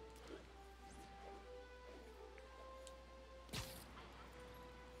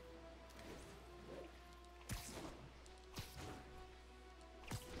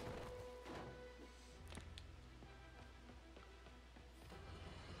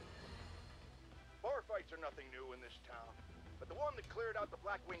 Bar fights are nothing new in this town, but the one that cleared out the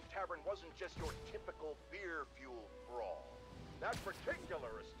Blackwing Tavern wasn't just your typical beer-fueled brawl. That particular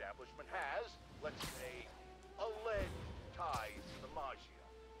establishment has, let's say, alleged ties to the Magia.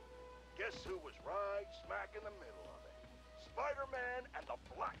 Guess who was right smack in the middle of it? Spider-Man and the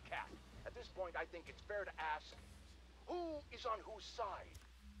Black Cat. At this point, I think it's fair to ask, who is on whose side?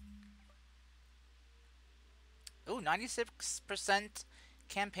 Ooh, 96%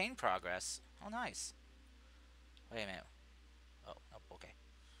 campaign progress. Oh, nice. Wait a minute. Oh.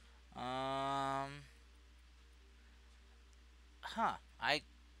 Huh. I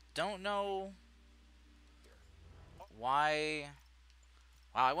don't know why.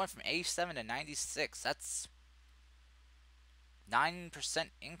 Wow, I went from 87 to 96. That's 9%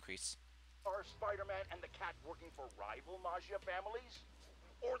 increase. Are Spider-Man and the Cat working for rival Mafia families?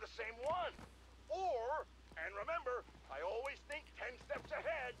 Or the same one? Or, and remember, I always think 10 steps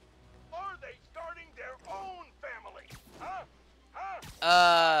ahead, are they starting their own family? Huh? Huh?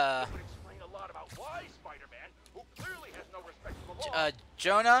 That would explain a lot about why Spider-Man, who clearly has no respect for the law,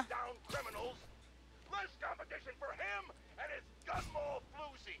 Jonah? down criminals. Less competition for him and his gunball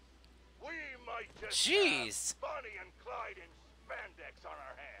floozy. We might just have Bonnie and Clyde in spandex on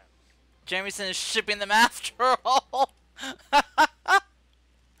our hands. Jameson is shipping them after all.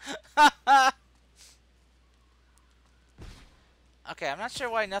 Okay, I'm not sure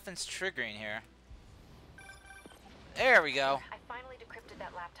why nothing's triggering here. There we go. I finally decrypted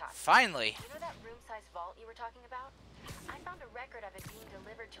that laptop. Finally. You know that room-sized vault you were talking about? I found a record of it being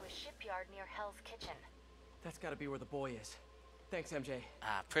delivered to a shipyard near Hell's Kitchen. That's gotta be where the boy is. Thanks, MJ.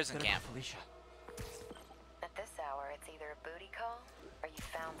 Prison camp. Felicia. At this hour, it's either a booty call or you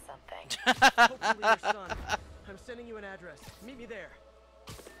found something. Hopefully your son. I'm sending you an address. Meet me there.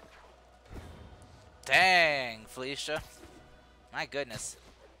 Dang, Felicia. My goodness.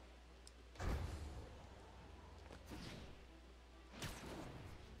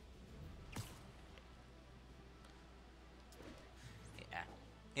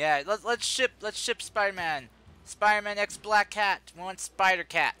 Yeah, let's ship Spider-Man. Spider-Man X Black Cat. We want Spider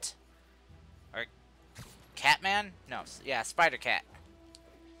Cat. Or Catman? No, yeah, Spider Cat.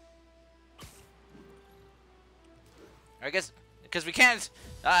 Or I guess because we can't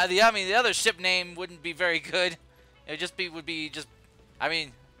the other ship name wouldn't be very good. It would be just I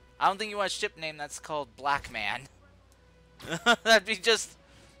mean, I don't think you want a ship name that's called Black Man. That'd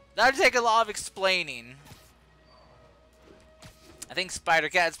take a lot of explaining. I think Spider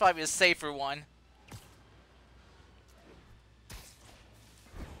Cat is probably a safer one.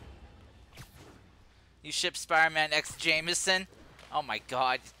 You ship Spider-Man X Jameson? Oh my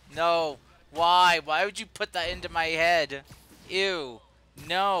god. No. Why? Why would you put that into my head? Ew.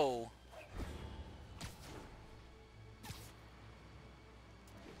 No.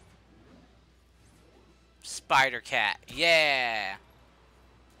 Spider Cat. Yeah.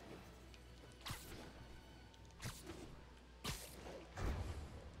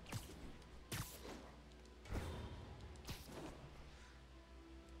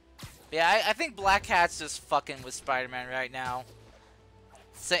 Yeah, I think Black Cat's just fucking with Spider-Man right now.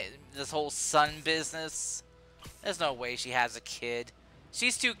 This whole son business. There's no way she has a kid.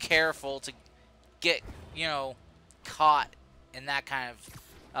 She's too careful to get, you know, caught in that kind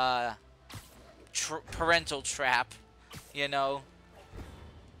of parental trap, you know.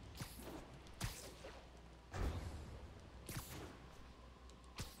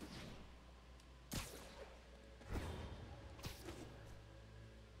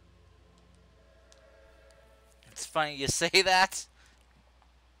 It's funny you say that.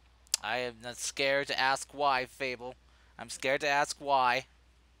 I am not scared to ask why, Fable. I'm scared to ask why.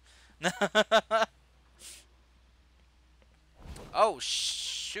 Oh,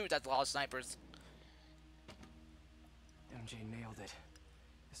 shoot, that's a lot of snipers. MJ nailed it.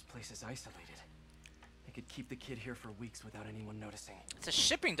 This place is isolated. They could keep the kid here for weeks without anyone noticing. It's a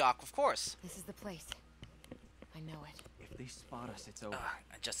shipping dock, of course. This is the place. I know it. If they spot us, it's over.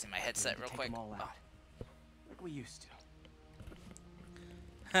 Adjusting my headset real quick. Them all out, like we used to.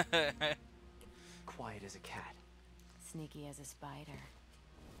 Quiet as a cat. Sneaky as a spider.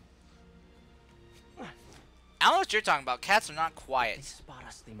 I don't know what you're talking about. Cats are not quiet. If they spot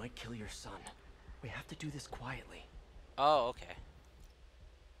us, they might kill your son. We have to do this quietly. Oh, okay.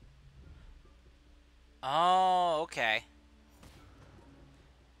 Oh, okay.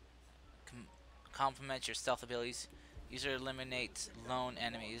 Complement your stealth abilities. User eliminates lone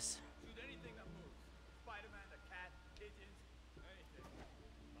enemies. Shoot anything that moves. Spider-Man, the cat, pigeons, anything.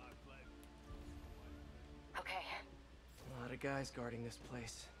 My pleasure. Okay. A lot of guys guarding this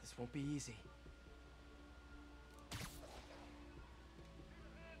place. This won't be easy.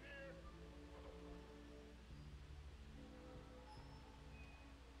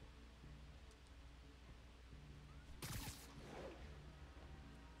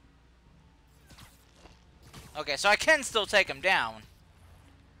 Okay, so I can still take him down.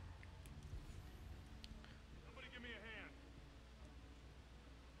 Somebody give me a hand.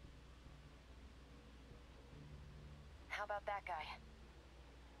 How about that guy?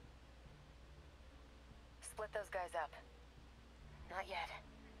 Split those guys up. Not yet.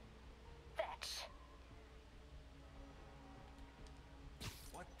 Fetch.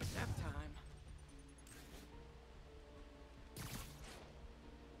 What? Nap time.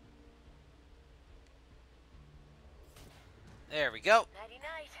 There we go. Nighty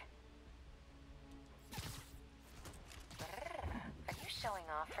night. Are you showing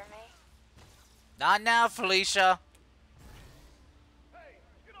off for me? Not now, Felicia. Hey,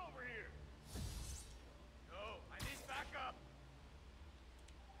 get over here! No, I need backup!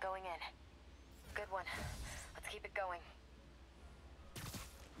 Going in. Good one. Let's keep it going.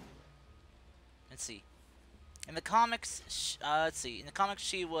 Let's see. In the comics, In the comics,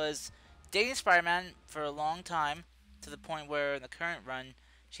 she was dating Spider-Man for a long time, to the point where in the current run,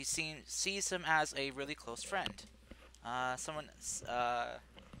 she sees him as a really close friend.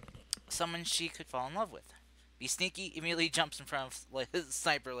 Someone she could fall in love with. Be sneaky, immediately jumps in front of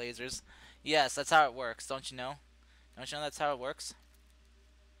sniper lasers. Yes, that's how it works. Don't you know? Don't you know that's how it works?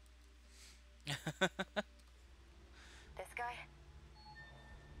 This guy?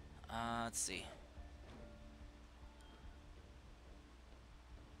 Let's see.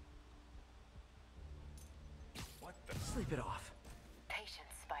 What the? Sleep it off.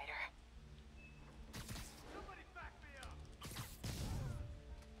 Patience, Spider. Somebody back me up!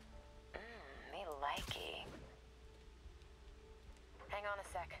 Me likey. Hang on a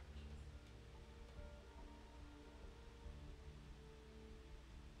sec.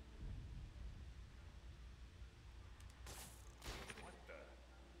 What the?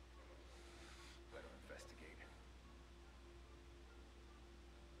 Better investigate.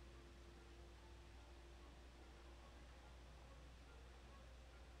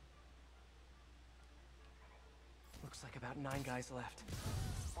 Looks like about 9 guys left.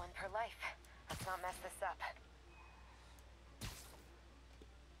 One per life. Let's not mess this up.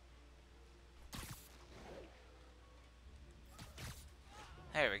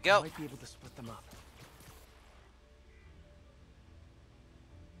 There we go. Might be able to split them up.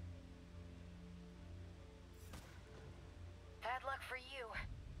 Bad luck for you.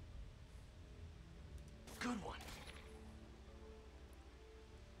 Good one.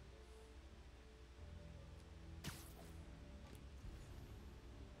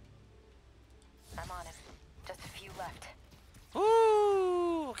 I'm on him. Just a few left.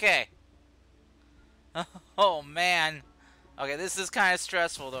 Ooh, okay. Oh man. Okay, this is kind of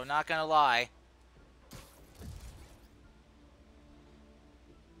stressful though, not gonna lie.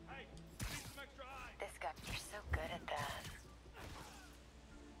 Hey, need some extra eyes! This guy, you're so good at that.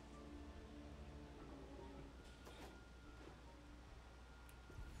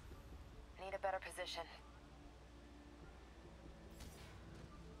 Need a better position.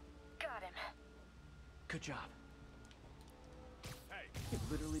 Got him. Good job. Hey, You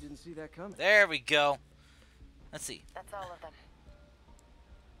literally didn't see that coming. There we go. Let's see. That's all of them.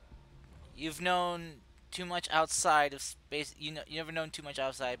 You've known too much outside of space. You never known too much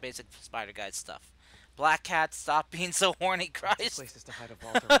outside basic Spider Guide stuff. Black Cat, stop being so horny, Christ. Places to hide a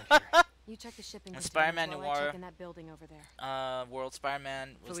vault around here. You check the shipping And containers Spider-Man while I Noir. check in that building over there. World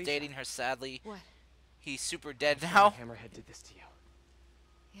Spider-Man was Felicia. dating her. Sadly, What? he's super dead Sorry now. Hammerhead did this to you.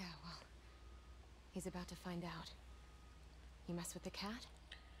 Yeah, well, he's about to find out. You mess with the cat,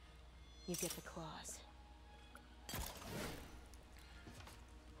 you get the claws.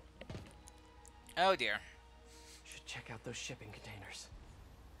 Oh dear. Should check out those shipping containers.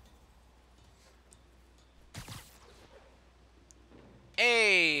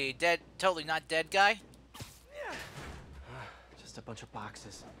 Hey, dead, totally not dead guy. Just a bunch of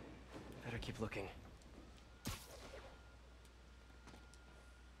boxes. Better keep looking.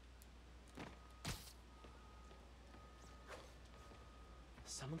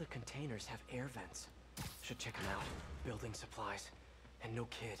 Some of the containers have air vents. Should check them out. Building supplies. And no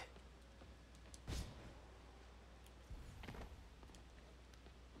kid.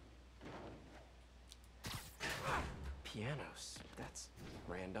 Pianos. That's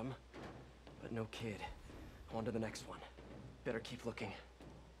random. But no kid. On to the next one. Better keep looking.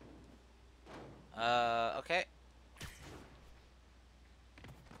 Okay.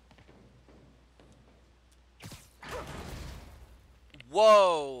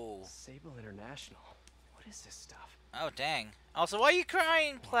 Whoa. Sable International. What is this stuff? Oh dang. Also, why are you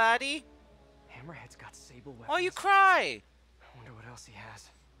crying, Platy? Hammerhead's got Sable weapons. Why you cry? I wonder what else he has.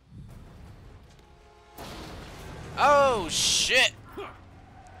 Oh shit!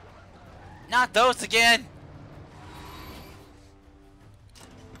 Not those again!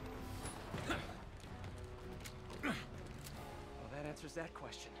 Well, that answers that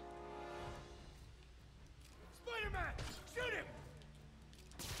question. Spider-Man! Shoot him!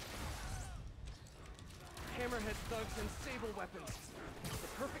 Hammerhead thugs and Sable weapons. The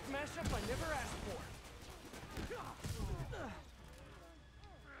perfect mashup I never asked for.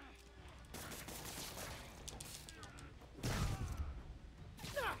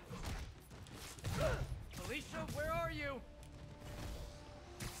 Alicia, where are you?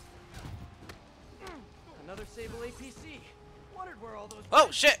 Sable APC. Wondered where all those.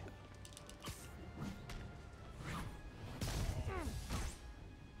 Oh shit!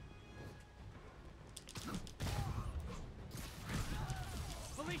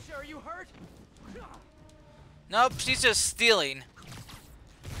 Felicia, are you hurt? Nope, she's just stealing.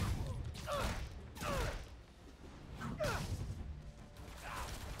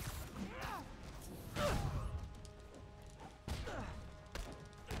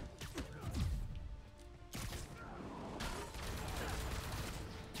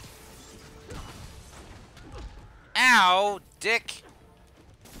 Ow, dick.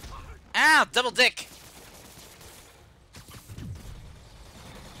 Ow, double dick.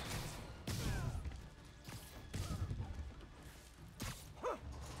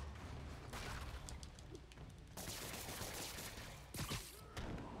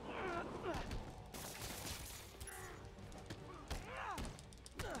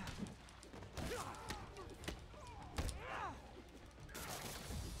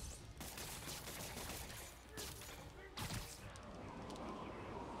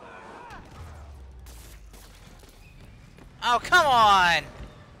 Oh, come on!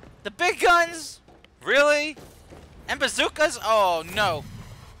 The big guns? Really? And bazookas? Oh, no.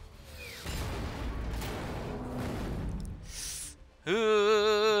 These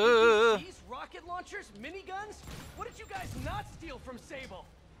rocket launchers, miniguns? What did you guys not steal from Sable?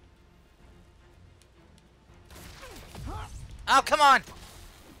 Oh, come on!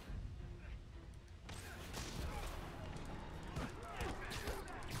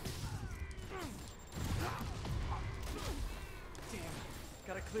 Damn.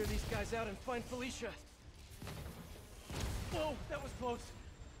 Gotta clear these guys out and find Felicia. Whoa, that was close.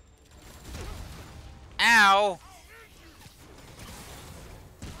 Ow! Are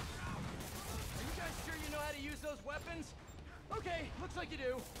you guys sure you know how to use those weapons? Okay, looks like you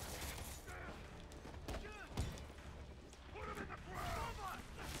do.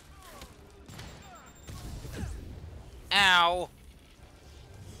 Ow!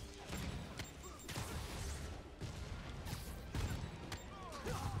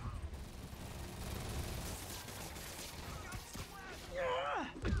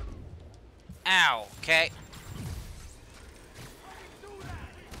 Ow, okay.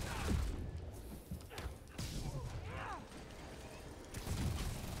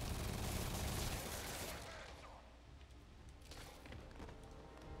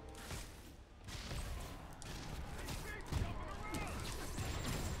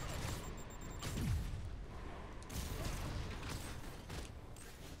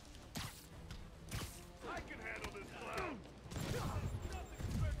 I can handle this clown. Nothing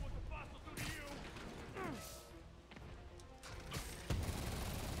compared to what the boss will do to you.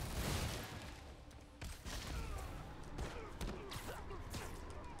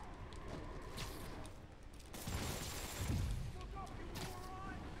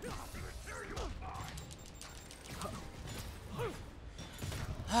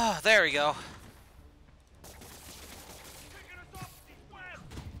 Ah, there we go. Taking us off east-west.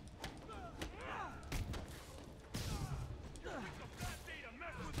 It's a bad day to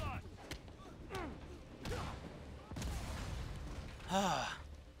mess with us. Ah.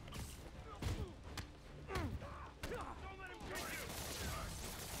 Don't let him kill you.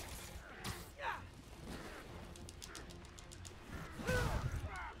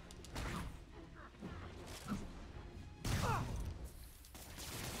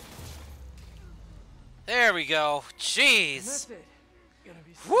 There we go. And Jeez. that's it. Gonna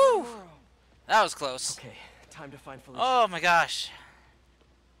be Woo! tomorrow. That was close. Okay, time to find Felicia. Oh my gosh.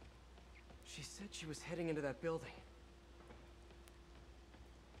 She said she was heading into that building.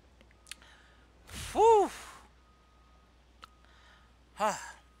 Whew. Huh.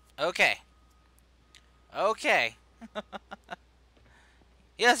 Okay. Okay.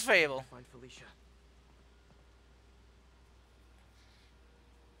 Yes, Fable. Find Felicia.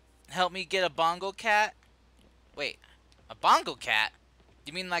 Help me get a bongo cat? Wait, a bongo cat?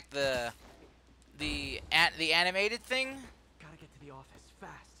 You mean like the animated thing? Gotta get to the office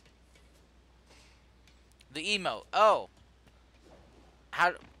fast. The emote. Oh.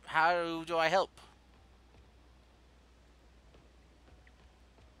 How do I help?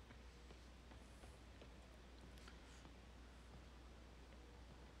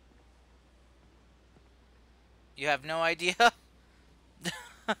 You have no idea?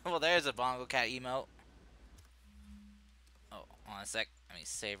 Well, there's a bongo cat emote. Oh, hold on a sec. Let me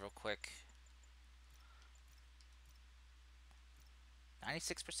save real quick.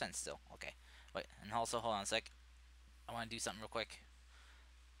 96% still. Okay. Wait, and also, hold on a sec. I want to do something real quick.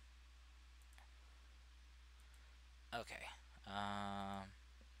 Okay.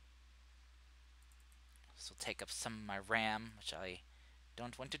 This will take up some of my RAM, which I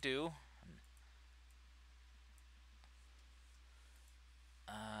don't want to do.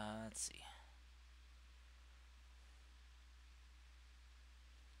 Let's see.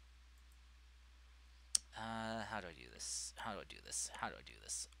 How do I do this? How do I do this? How do I do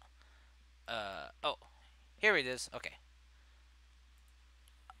this? Oh, here it is. Okay.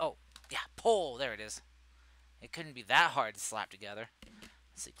 Oh, yeah, pull. There it is. It couldn't be that hard to slap together.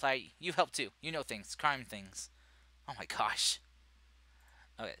 Let's see, Clyde, you help too. You know things, crime things. Oh my gosh.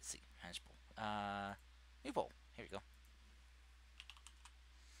 Okay, let's see. Manage pull. New pull. Here we go.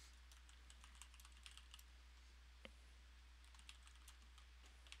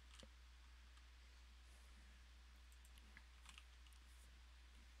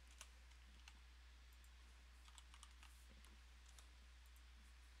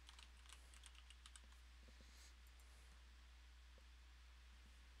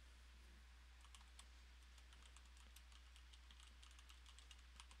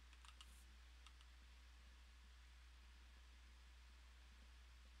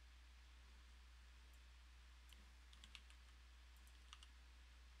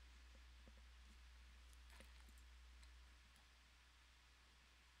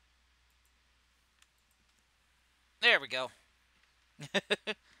 There we go.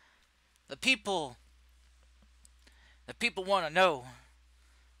 The people want to know.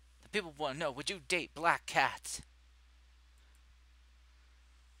 The people want to know, would you date Black Cat?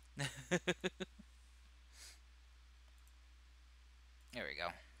 There we go.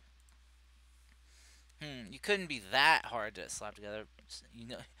 You couldn't be that hard to slap together.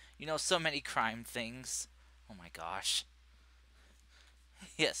 You know so many crime things. Oh my gosh.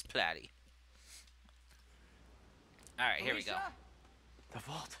 Yes, Platty. Alright, here we go. The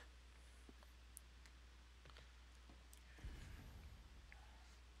vault.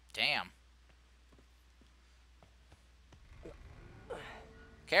 Damn.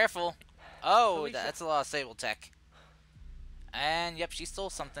 Careful. Oh, Felicia. that's a lot of Sable tech. And, yep, she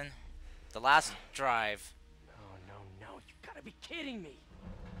stole something. The last drive. Oh, no. You gotta be kidding me.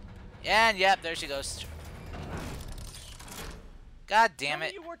 And, yep, there she goes. God damn Tell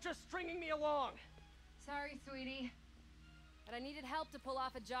it. me you weren't just stringing me along. Sorry, sweetie. But I needed help to pull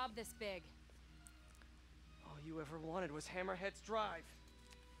off a job this big. All you ever wanted was Hammerhead's drive.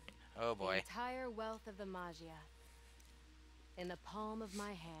 Oh, The boy. entire wealth of the Magia. In the palm of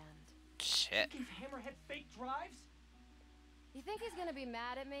my hand. Shit. You gave Hammerhead fake drives? You think he's gonna be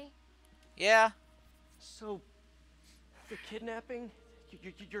mad at me? Yeah. So, the kidnapping,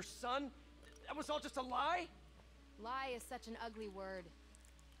 your son, that was all just a lie? Lie is such an ugly word.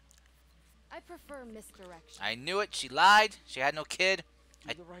 I prefer misdirection. I knew it. She lied. She had no kid.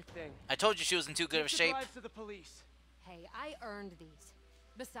 Do the right thing. I told you she was in too good of a Take the shape. drives to the police. Hey, I earned these.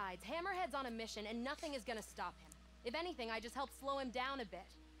 Besides, Hammerhead's on a mission and nothing is gonna stop him. If anything, I just helped slow him down a bit.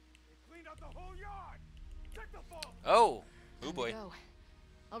 They cleaned out the whole yard. Check the vault. Oh. Oh, Time to boy. go.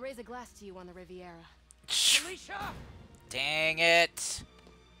 I'll raise a glass to you on the Riviera. Felicia! Dang it.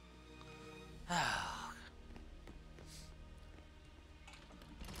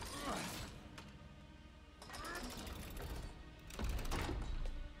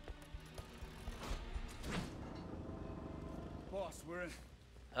 Boss, we're in.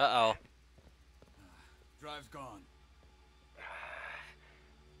 Uh-oh. Drive's gone.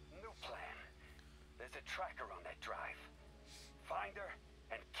 New plan. There's a tracker on that drive. Find her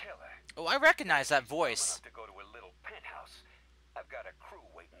and kill her. Oh, I recognize that voice. To go to a little penthouse. I've got a crew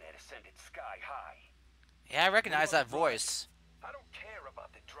waiting there to send it sky high. Yeah, I recognize that voice. I don't care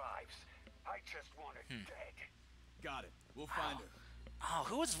about the drives. I just want her dead. Got it. We'll find her. Oh,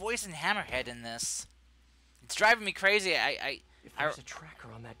 who was voicing Hammerhead in this? It's driving me crazy. If there's a tracker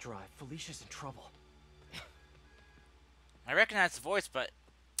on that drive, Felicia's in trouble. I recognize the voice, but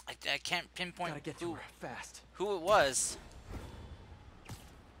I can't pinpoint Gotta get to her fast. who it was.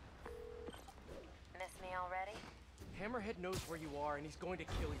 Miss me already? Hammerhead knows where you are and he's going to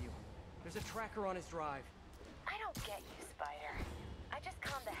kill you. There's a tracker on his drive. I don't get you, Spider. I just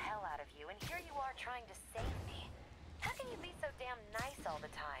calmed the hell out of you, and here you are trying to save me. How can you be so damn nice all the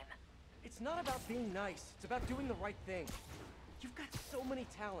time? It's not about being nice. It's about doing the right thing. You've got so many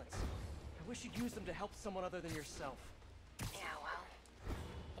talents. I wish you'd use them to help someone other than yourself. Yeah, well,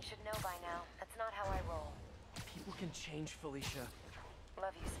 you should know by now. That's not how I roll. People can change, Felicia.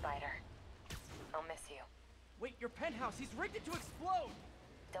 Love you, Spider. I'll miss you. Wait, your penthouse, he's rigged it to explode!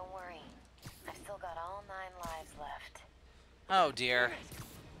 Don't worry. I've still got all 9 lives left. Oh, dear.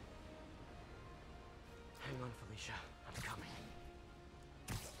 Hang on, Felicia. I'm coming.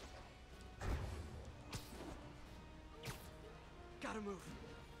 Gotta move.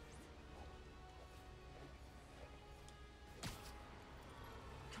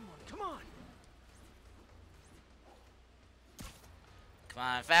 Come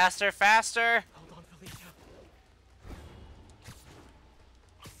on, faster, faster! Hold on, Felicia.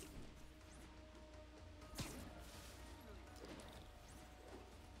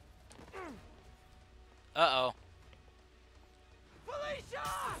 Uh-oh. Felicia!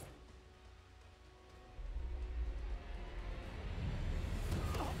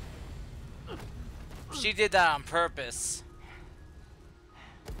 She did that on purpose.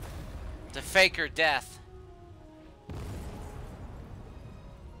 To fake her death.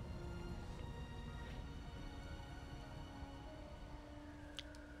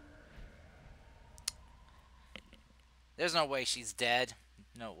 There's no way she's dead.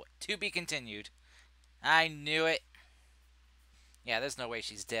 No way. To be continued. I knew it. Yeah, there's no way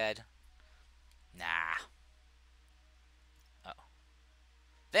she's dead. Nah. Oh.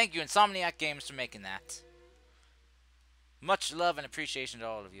 Thank you, Insomniac Games, for making that. Much love and appreciation to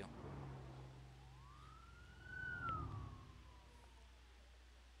all of you.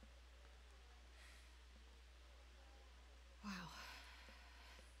 Wow.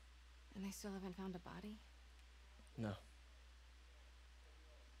 And they still haven't found a body? No.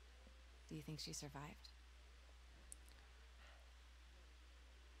 Do you think she survived?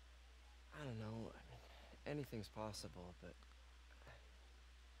 I don't know. I mean, anything's possible, but...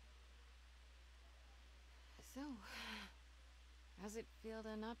 So, how's it feel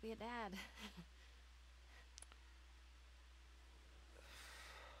to not be a dad?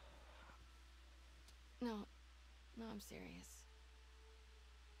 No, I'm serious.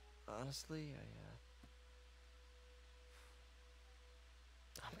 Honestly,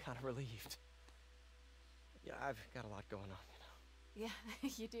 I'm kind of relieved. Yeah, I've got a lot going on, you know. Yeah,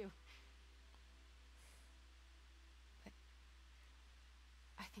 you do. But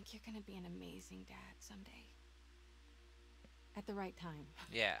I think you're gonna be an amazing dad someday. At the right time.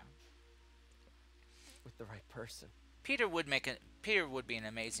 Yeah. With the right person. Peter would be an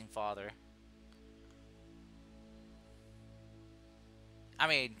amazing father. I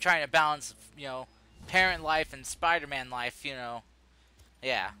mean, trying to balance, you know, parent life and Spider-Man life, you know.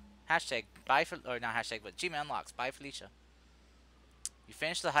 Yeah. Hashtag bye for, or not hashtag, but Gmail unlocks. Bye Felicia. You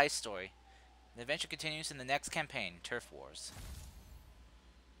finished the heist story. The adventure continues in the next campaign, Turf Wars.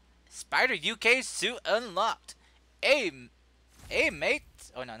 Spider UK suit unlocked. Hey mate.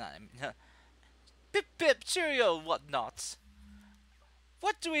 Oh no, not pip pip cheerio whatnot.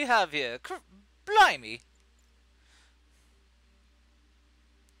 What do we have here? Blimey.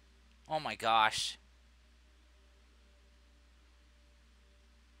 Oh my gosh.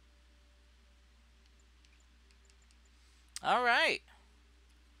 Alright.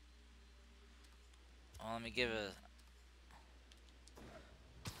 Well, let me give a...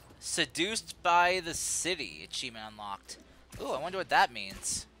 Seduced by the City achievement unlocked. Ooh, I wonder what that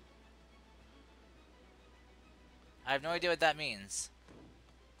means. I have no idea what that means.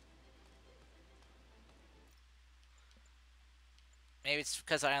 Maybe it's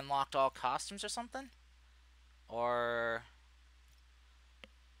because I unlocked all costumes or something? Or...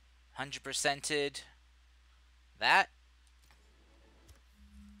 100%ed that?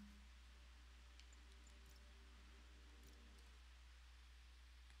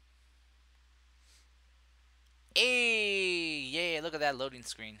 Hey! Yeah, look at that loading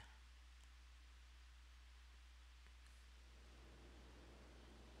screen.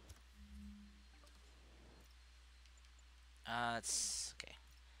 It's okay.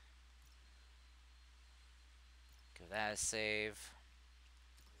 Give that a save.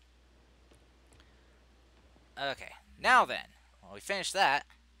 Okay, now then. Well, we finished that.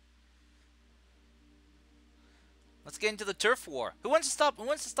 Let's get into the turf war. Who wants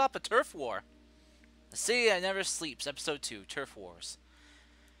to stop a turf war? The City That Never Sleeps, Episode 2, Turf Wars.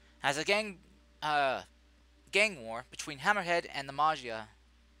 As a gang war between Hammerhead and the Magia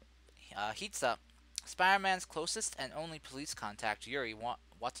heats up, Spider-Man's closest and only police contact, Yuri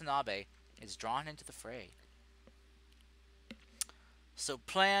Watanabe, is drawn into the fray. So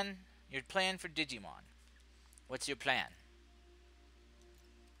your plan for Digimon. What's your plan?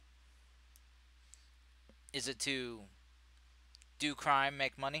 Is it to do crime,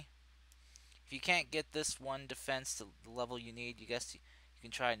 make money? If you can't get this one defense to the level you need, you guess you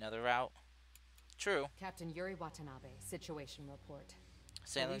can try another route. True. Captain Yuri Watanabe, situation report.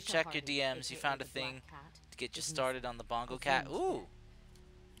 Salem, Alicia check your Hardy, DMs. You aka found a the thing Black Cat, to get you is started missing. on the Bongo The Cat. Fiend's Ooh. dead.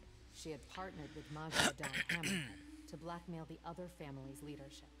 She had partnered with Magia Don Hammerhead to blackmail the other family's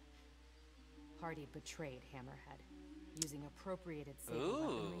leadership. Hardy betrayed Hammerhead. Using appropriated Satan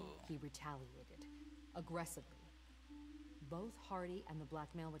weaponry, he retaliated. Aggressively. Both Hardy and the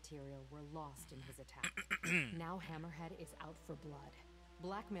blackmail material were lost in his attack. Now Hammerhead is out for blood.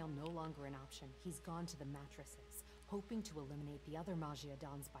 Blackmail no longer an option. He's gone to the mattresses. hoping to eliminate the other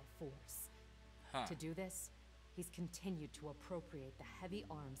Magiadons by force. Huh. To do this, he's continued to appropriate the heavy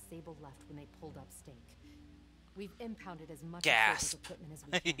arms Sable left when they pulled up stake. We've impounded as much of Sable's Gasp. equipment as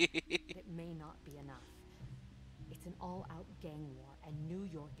we can, but it may not be enough. It's an all-out gang war, and New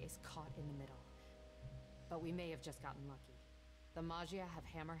York is caught in the middle. But we may have just gotten lucky. The Magia have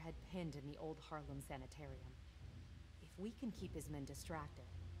Hammerhead pinned in the old Harlem sanitarium. If we can keep his men distracted,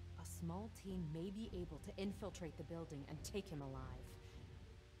 a small team may be able to infiltrate the building and take him alive.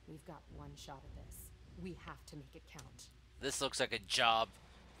 We've got one shot at this. We have to make it count. This looks like a job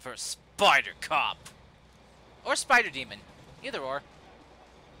for a spider cop. Or spider demon. Either or.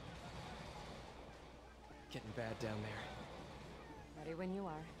 Getting bad down there. Ready when you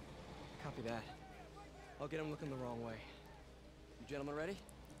are. Copy that. I'll get him looking the wrong way. You gentlemen ready?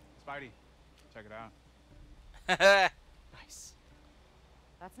 Spidey, check it out. Nice.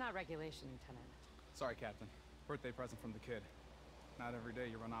 That's not regulation, Lieutenant. Sorry, Captain. Birthday present from the kid. Not every day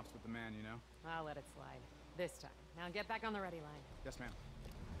you run ops with the man, you know? I'll let it slide. This time. Now get back on the ready line. Yes, ma'am.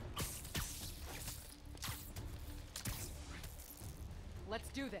 Let's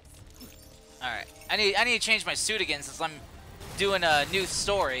do this. Alright. I need to change my suit again since I'm doing a new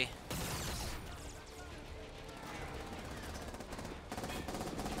story.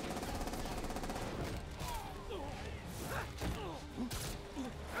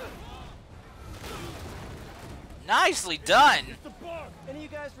 Nicely done! Any of you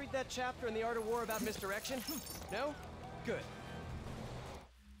guys read that chapter in The Art of War about misdirection? No? Good.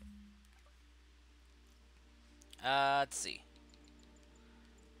 Let's see.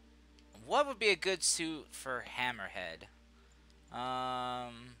 What would be a good suit for Hammerhead?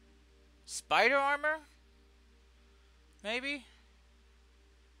 Spider armor? Maybe?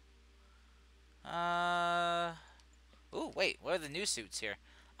 Ooh, wait, what are the new suits here?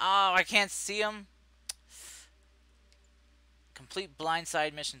 Oh, I can't see them. Complete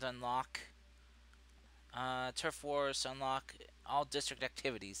blindside missions unlock. Turf wars to unlock. All district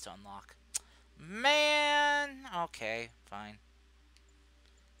activities to unlock. Man! Okay, fine.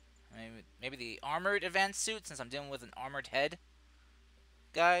 Maybe the armored advanced suit, since I'm dealing with an armored head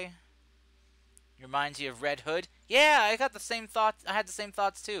guy. Reminds you of Red Hood. Yeah, I got the same thoughts. I had the same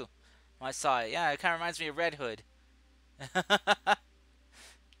thoughts too when I saw it. Yeah, it kind of reminds me of Red Hood.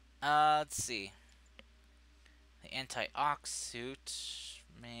 Let's see. The anti-ox suit.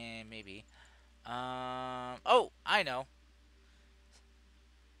 Maybe. Oh, I know.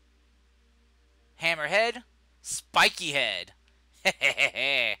 Hammerhead, Spiky Head.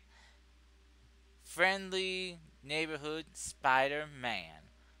 Friendly neighborhood Spider-Man.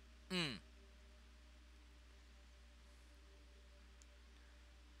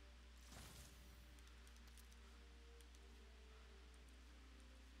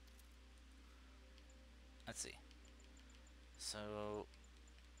 Let's see. So,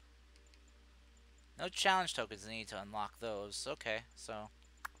 no challenge tokens need to unlock those. Okay, so,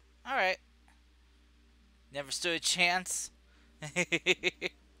 alright. Never stood a chance.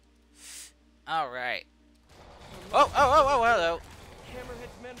 Alright. Oh, hello.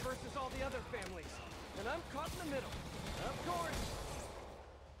 Hammerhead's men versus all the other families. And I'm caught in the middle. Of course.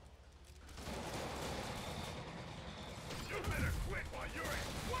 You better quit while you're at.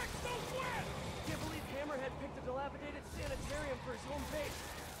 What's so wet? Can't believe Hammerhead picked a dilapidated sanitarium for his home base.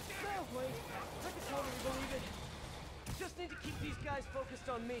 No, wait. I can totally believe it. Just need to keep these guys focused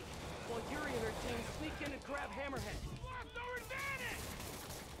on me, while Yuri and her team sneak in and grab Hammerhead. Lost our advantage!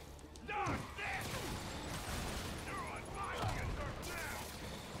 Done this! You're on my turf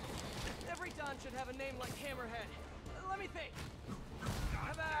now! Every Don should have a name like Hammerhead. Let me think.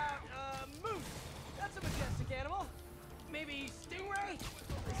 How about, Moose? That's a majestic animal. Maybe Stingray?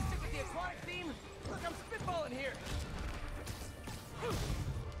 Stick with the aquatic theme? Look, I'm spitballing here.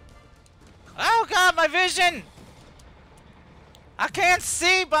 Oh god, my vision! I can't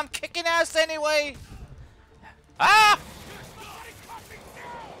see, but I'm kicking ass anyway. Ah!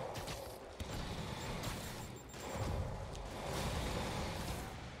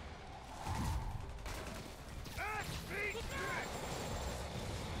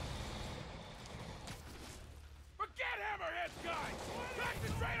 Forget Hammerhead, guys!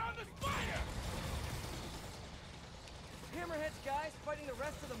 Concentrate on the spider! Hammerhead's guys fighting the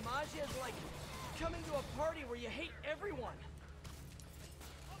rest of the Magia is like coming to a party where you hate everyone.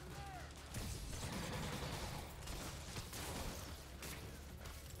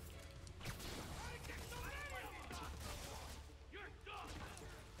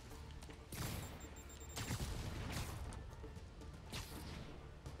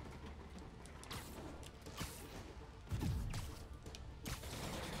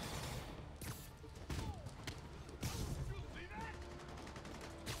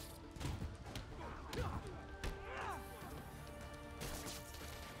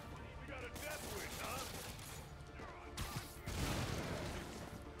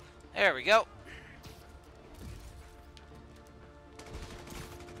 There we go.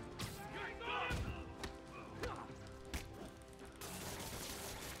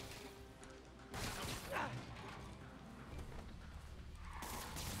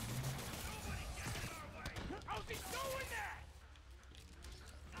 How's he doing that?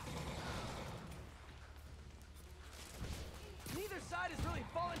 Neither side is really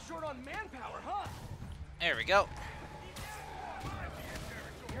falling short on manpower, huh? There we go.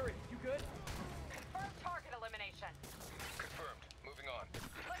 Yuri, you good? Confirmed target elimination. Confirmed. Moving on.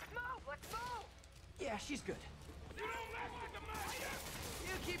 Let's move! Let's move! Yeah, she's good. You don't mess with the master!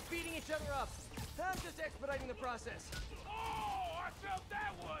 You keep beating each other up. I'm just expediting the process. Oh, I felt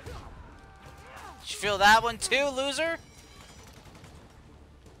that one! Did you feel that one too, loser?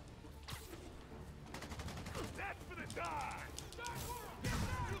 That's for the die!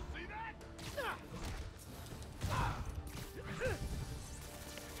 You see that?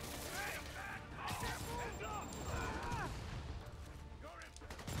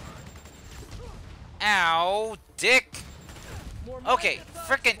 Ow, dick. More Okay, magnet thugs,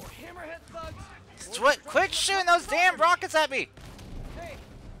 frickin'. more hammerhead thugs. What? Quit shooting those damn rockets at me. Hey,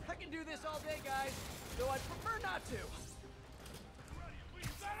 I can do this all day, guys. Though I'd prefer not to. You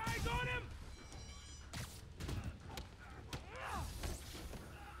got eyes on him?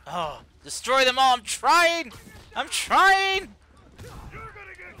 Oh, destroy them all. I'm trying. I'm trying. You're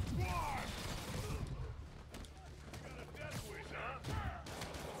gonna get squashed! Got a death wish, huh?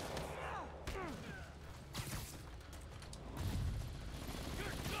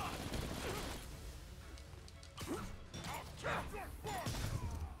 You're done! I'll catch your force!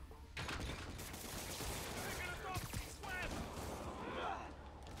 Taking us off west!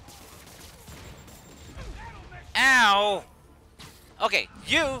 That'll make Ow. Okay,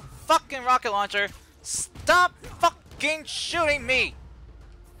 you fucking rocket launcher. Stop fucking shooting me.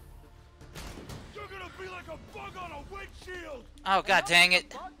 You're gonna be like a bug on a windshield! Oh, god dang it.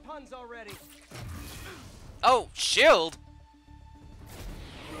 Bug puns already. Oh, shield.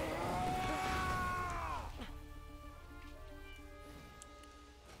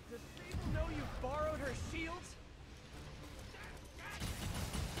 Does Sable know you borrowed her shields?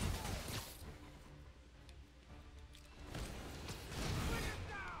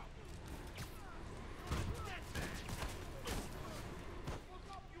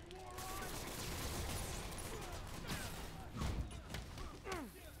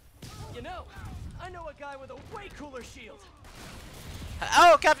 You know, I know a guy with a way cooler shield.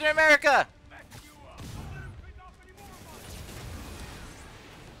 Oh, Captain America.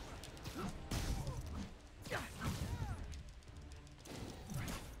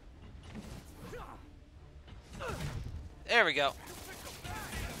 There we go.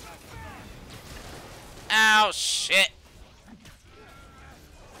 Ow, shit.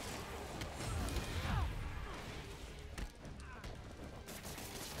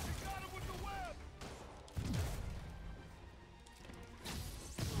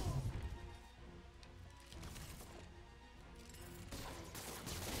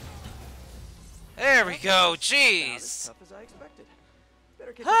 There we go. Not as Jeez. tough as I expected.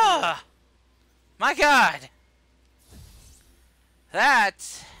 Better catch up to you. Ah, my God.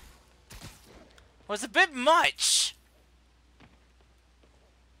 That was a bit much.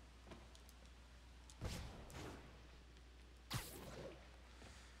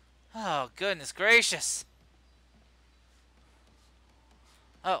 Oh, goodness gracious.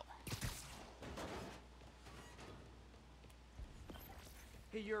 Oh.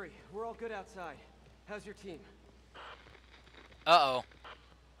 Hey Yuri, we're all good outside. How's your team? Uh-oh.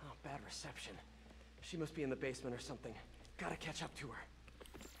 Oh, bad reception. She must be in the basement or something. Gotta catch up to her.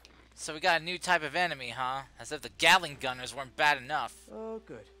 So we got a new type of enemy, huh? As if the Gatling gunners weren't bad enough. Oh,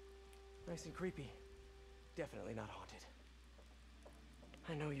 good. Nice and creepy. Definitely not haunted.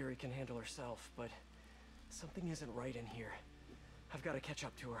 I know Yuri can handle herself, but something isn't right in here. I've got to catch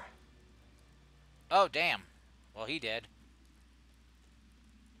up to her. Oh, damn. Well, he did.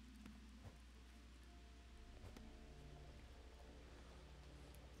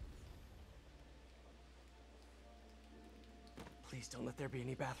 Please don't let there be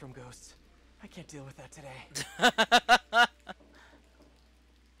any bathroom ghosts. I can't deal with that today.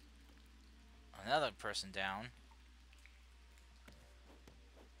 Another person down.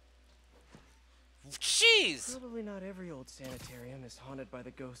 Jeez! Probably not every old sanitarium is haunted by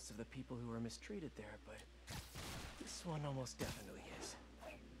the ghosts of the people who were mistreated there, but this one almost definitely is.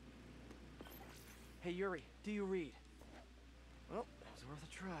 Hey Yuri, do you read? Well, it was worth a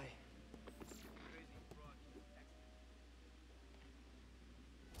try.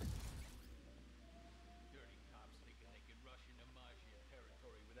 Dirty cops thinking they can rush into Maggia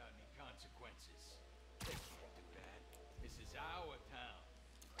territory without any It's our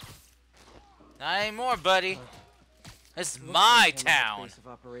town. Not anymore, buddy. This is Looks my like Hammerhead's town. Base of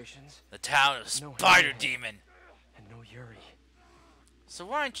operations. The town of No Spider Hammerhead. Demon. And no Yuri. So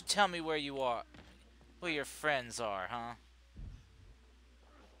why don't you tell me where you are, where your friends are, huh?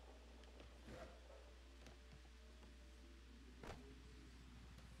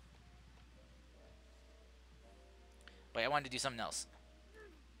 Wait, I wanted to do something else.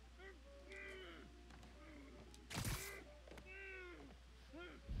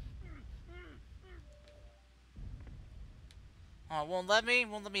 Oh, won't let me?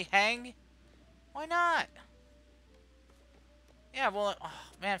 Won't let me hang? Why not? Yeah, well, oh,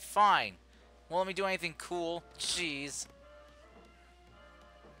 man, fine. Won't let me do anything cool. Jeez.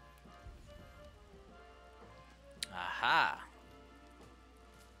 Aha.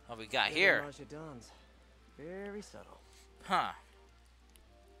 What we got here? Very subtle. Huh.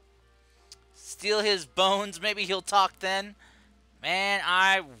 Steal his bones, maybe he'll talk then? Man,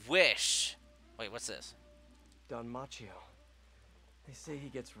 I wish. Wait, what's this? Don Machio. They say he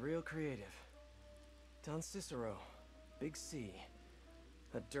gets real creative. Don Cicero. Big C.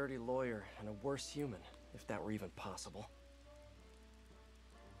 A dirty lawyer and a worse human, if that were even possible.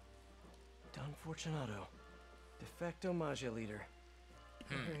 Don Fortunato. De facto Magia leader.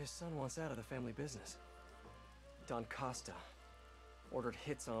 I hear his son wants out of the family business. Don Costa. Ordered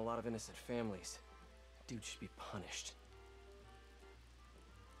hits on a lot of innocent families. Dude should be punished.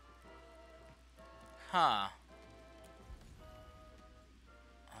 Huh.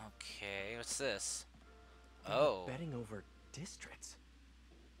 Okay, what's this? Oh. Betting over districts.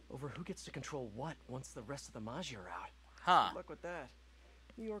 Over who gets to control what once the rest of the Magia are out. Huh. Good luck with that.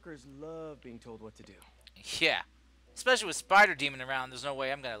 New Yorkers love being told what to do. Yeah. Especially with Spider Demon around, there's no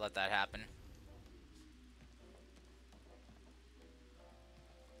way I'm gonna let that happen.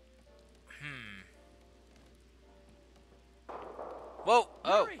 Whoa!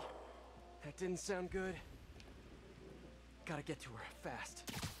 Oh! Yuri! That didn't sound good. Gotta get to her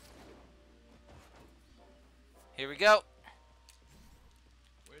fast. Here we go.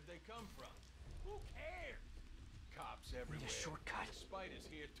 Where'd they come from? Who cares? Cops everywhere. Need a shortcut. The Spider's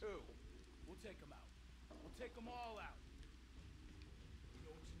here too. We'll take them out. We'll take them all out. You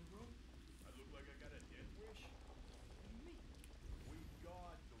know what's in the room? I look like I got a death wish? Me. We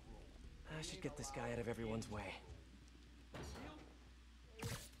guard the room. I should get this guy out of everyone's way.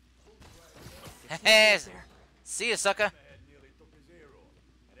 Hey, see ya, sucker. Hammerhead nearly took his ear off,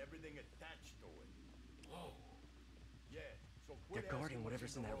 and everything attached to it. Whoa. Yeah, so They're quit guarding asking whatever's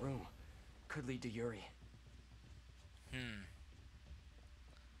what's in the that room. room. Could lead to Yuri.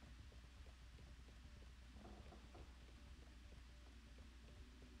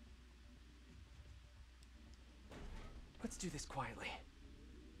 Let's do this quietly.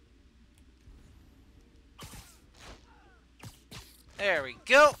 There we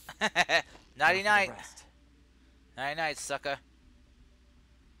go. Nighty Now for the night. rest. Nighty night, sucker.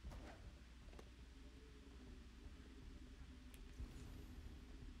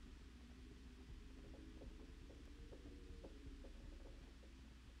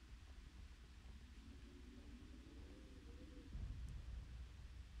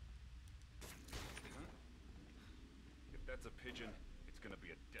 If that's a pigeon, it's gonna be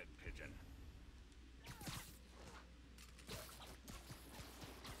a dead pigeon.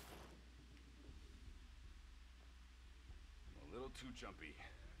 A little too jumpy.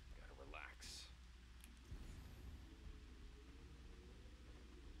 Gotta relax.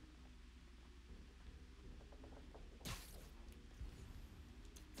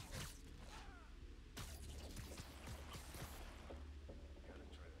 Gotta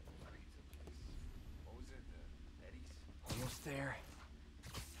try that pizza place. What was it? Eddie's? Almost there.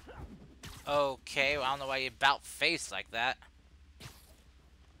 Okay, well, I don't know why you about face like that.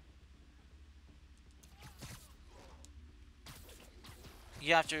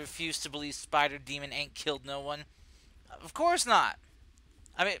 You have to refuse to believe Spider Demon ain't killed no one. Of course not.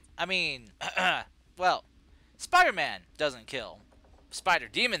 I mean, well, Spider-Man doesn't kill. Spider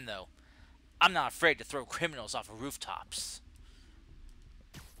Demon, though, I'm not afraid to throw criminals off of rooftops.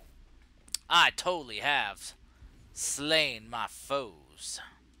 I totally have slain my foes.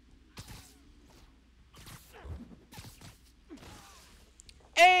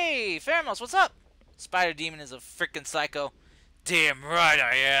 Hey, Pheromos, what's up? Spider Demon is a freaking psycho. Damn right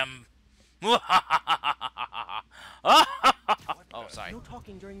I am. Oh, sorry. No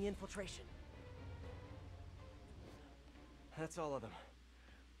talking during the infiltration. That's all of them.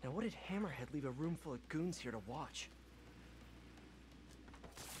 Now what did Hammerhead leave a room full of goons here to watch?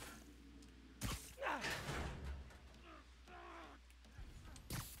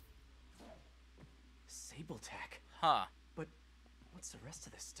 Sable tech. Huh. But What's the rest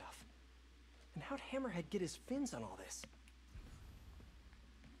of this stuff? And how'd Hammerhead get his fins on all this?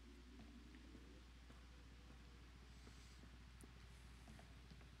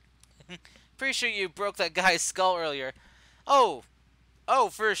 Pretty sure you broke that guy's skull earlier. Oh,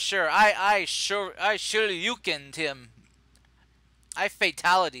 for sure. I surely you can him. I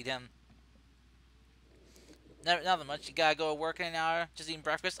fatality'd him. Nothing much. You gotta go to work in an hour. Just eating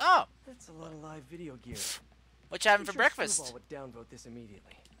breakfast. Oh, That's a lot of live video gear. what you having for Sure breakfast? Snowball would downvote this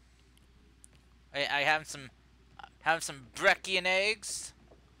immediately. I having some brekkie and eggs.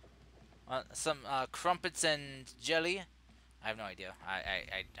 Some crumpets and jelly. I have no idea. I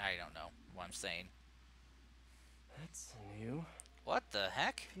don't know what I'm saying. That's new. What the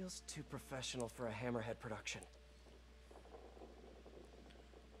heck? Feels too professional for a Hammerhead production.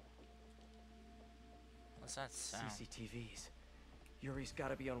 What's that sound? CCTVs. Yuri's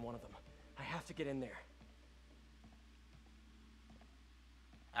gotta be on one of them. I have to get in there.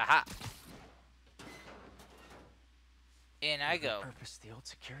 Aha! In I go. Repurpose the old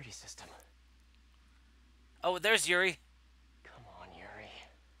security system. Oh, there's Yuri. Come on, Yuri.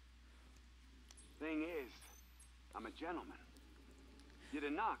 Thing is, I'm a gentleman. You'd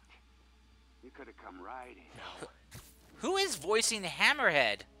have knocked. You could have come right in. No. Who is voicing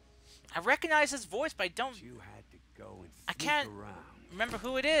Hammerhead? I recognize his voice, but I don't. You had to go and I sneak can't around. remember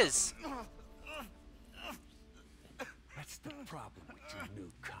who it is. That's the problem with you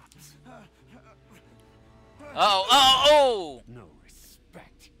new cops. Oh! No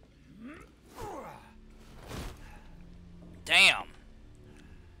respect. Damn.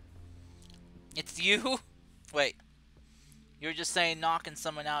 It's you? Wait. You're just saying knocking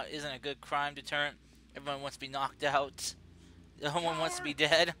someone out isn't a good crime deterrent? Everyone wants to be knocked out. No one wants to be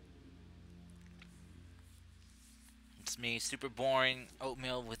dead. It's me, super boring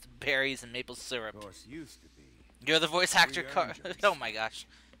oatmeal with berries and maple syrup. Of course, used to be. You're the voice actor. We earned yours. Oh my gosh.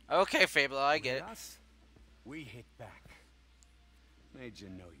 Okay, Fable, I get it. With us, we hit back. Made you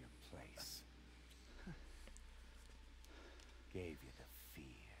know your place. Gave you the fear.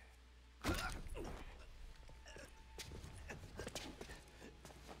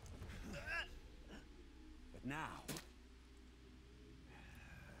 But now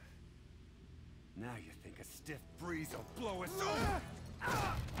you think a stiff breeze will blow us over?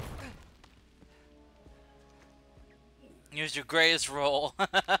 Here's your greatest role. Time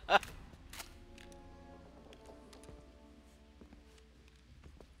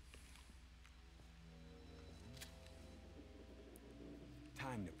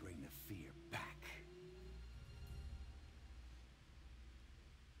to bring the fear back.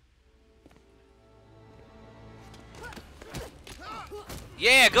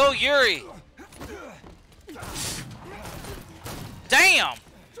 Yeah, go Yuri! Damn!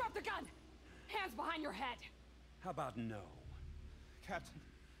 Drop the gun! Hands behind your head! How about no? Captain,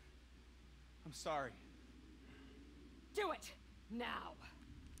 I'm sorry. Do it! Now!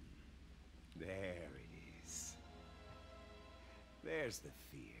 There it is. There's the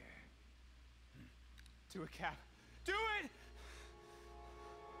fear. Do it, Cap. Do it!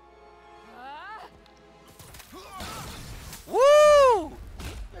 Woo!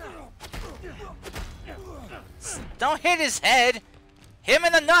 Don't hit his head! Him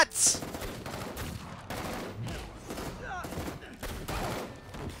in the nuts!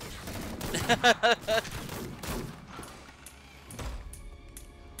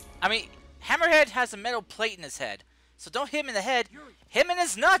 I mean, Hammerhead has a metal plate in his head, so don't hit him in the head. Him in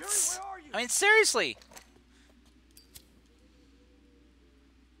his nuts! I mean, seriously!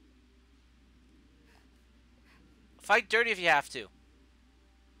 Fight dirty if you have to.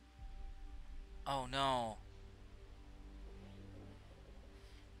 Oh no.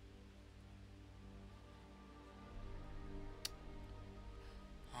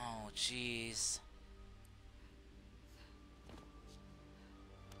 Oh jeez.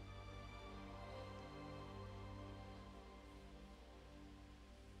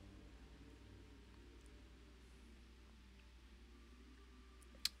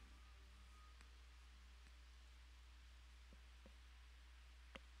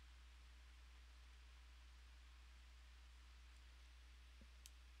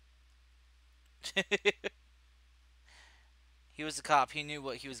 He was a cop. He knew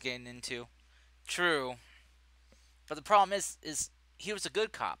what he was getting into. True. But the problem is he was a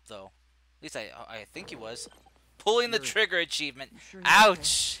good cop, though. At least I think he was. Pulling the trigger achievement. sure you're okay?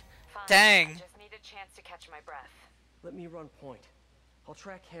 Ouch. Fine. I Dang. just need a chance to catch my breath. Let me run point. I'll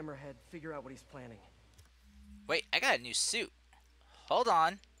track Hammerhead, figure out what he's planning. Wait, I got a new suit. Hold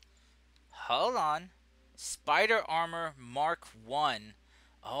on. Hold on. Spider Armor Mark 1.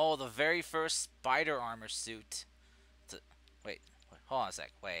 Oh, the very first Spider Armor suit. Wait, what? Hold on a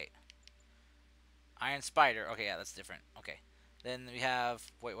sec. Wait. Iron Spider. Okay, yeah, that's different. Okay. Then we have...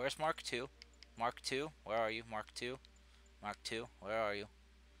 Wait, where's Mark 2? Mark 2? Where are you? Mark 2? Mark 2? Where are you?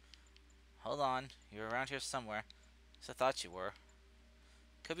 Hold on. You're around here somewhere. So I thought you were.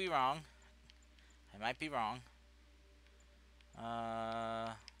 Could be wrong. I might be wrong.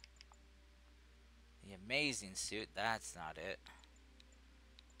 The amazing suit. That's not it.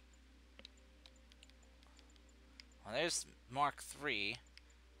 Well, there's Mark 3.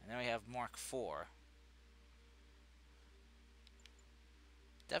 And then we have Mark 4.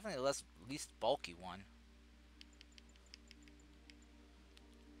 Definitely the least bulky one.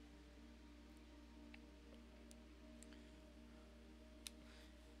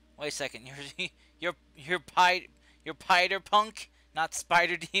 Wait a second, you're Spider Punk, not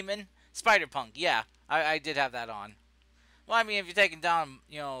Spider Demon. Spider Punk, yeah, I did have that on. Well, I mean, if you're taking down,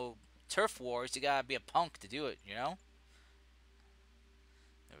 turf wars, you gotta be a punk to do it, you know.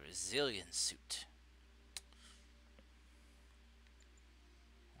 The Resilience suit.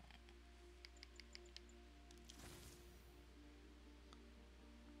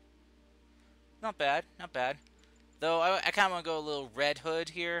 Not bad, not bad. Though I kind of want to go a little Red Hood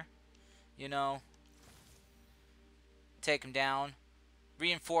here, you know. Take him down.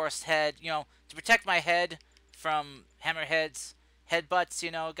 Reinforced head, to protect my head from Hammerhead's headbutts,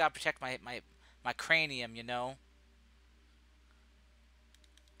 gotta protect my cranium,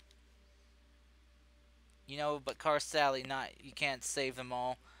 but Car Sally, you can't save them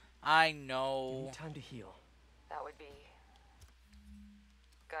all. I know. You need time to heal. That would be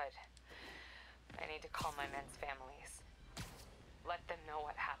good. I need to call my men's families. Let them know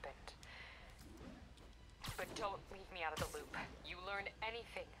what happened. But don't leave me out of the loop. You learn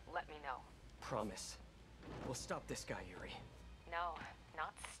anything, let me know. Promise. We'll stop this guy, Yuri. No,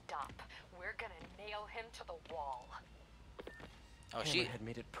 not stop. We're gonna nail him to the wall. Oh, Hammerhead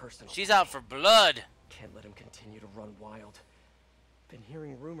made it personal. She's out for blood. Can't let him continue to run wild. Been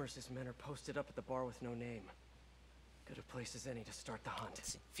hearing rumors his men are posted up at the bar with no name. Good a place as any to start the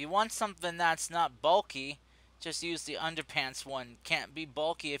hunt. If you want something that's not bulky, just use the underpants one. Can't be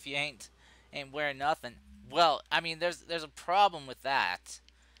bulky if you ain't wearing nothing. Well, I mean, there's a problem with that.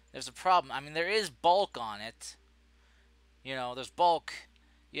 There's a problem. I mean, there is bulk on it. There's bulk,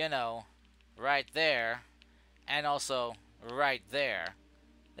 right there, and also right there.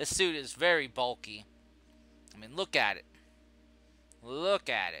 This suit is very bulky. I mean, look at it. Look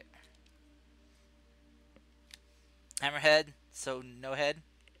at it. Hammerhead, so no head.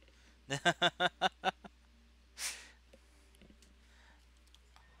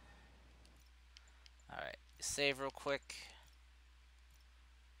 Alright, save real quick.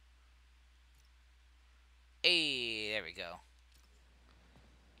 Hey, there we go.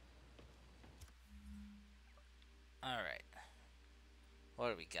 Alright. What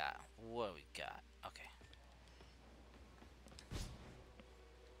do we got? What do we got? Okay.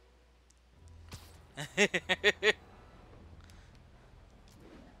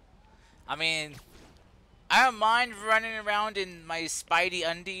 I mean, I don't mind running around in my Spidey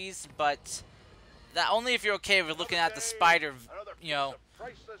undies, but that only if you're okay with looking at the spider,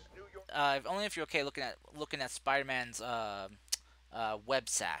 only if you're okay looking at Spider-Man's web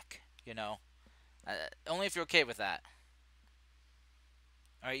sack, only if you're okay with that.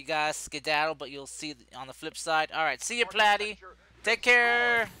 All right, you guys skedaddle, but you'll see on the flip side. All right, see you, Platty. Take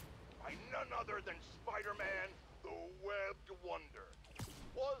care. By none other than Spider-Man, the Webbed Wonder.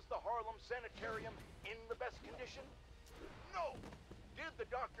 Was the Harlem Sanitarium in the best condition? No. Did the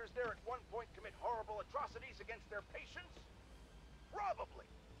doctors there at one point commit horrible atrocities against their patients? Probably.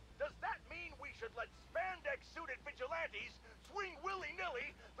 Does that mean we should let spandex-suited vigilantes swing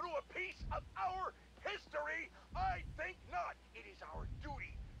willy-nilly through a piece of our history? I think not. It is our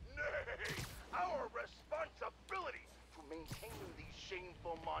duty, nay, our responsibility to maintain these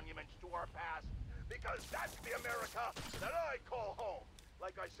shameful monuments to our past, because that's the America that I call home.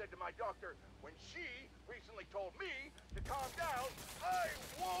 Like I said to my doctor, when she recently told me to calm down, I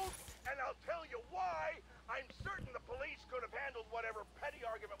won't, and I'll tell you why. I'm certain the police could have handled whatever petty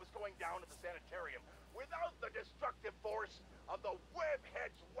argument was going down at the sanitarium without the destructive force of the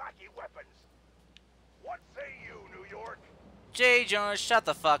Webhead's wacky weapons. What say you, New York? J. Jonas, shut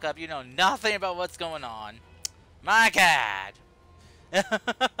the fuck up. You know nothing about what's going on. My God.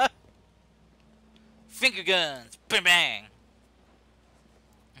 Finger guns. Bang, bang.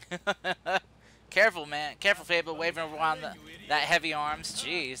 Careful, man. Careful, Fable, waving around that heavy arms.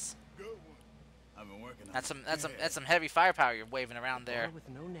 Jeez. That's some heavy firepower you're waving around there. Bar with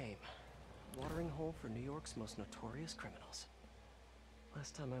no name. Watering hole for New York's most notorious criminals.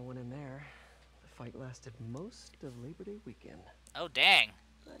 Last time I went in there, the fight lasted most of Labor Day weekend. Oh, dang.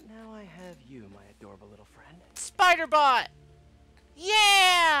 But now I have you, my adorable little friend. Spider-Bot!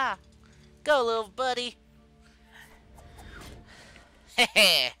 Yeah! Go, little buddy.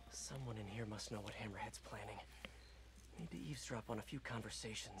 Heh. Someone in here must know what Hammerhead's planning. Need to eavesdrop on a few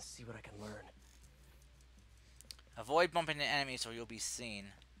conversations, see what I can learn. Avoid bumping into enemies or you'll be seen.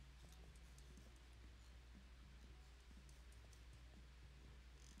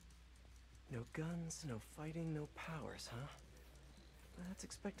 No guns, no fighting, no powers, huh? That's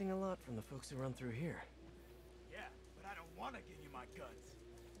expecting a lot from the folks who run through here. Yeah, but I don't want to give you my guns.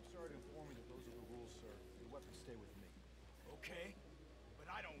 I'm sorry to inform you that those are the rules, sir. Your weapons stay with me. Okay, but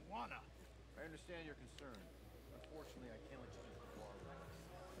I don't wanna. I understand your concern. Unfortunately, I can't let you use the bar.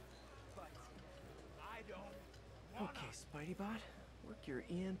 But I don't wanna. Okay, Spidey-Bot. Work your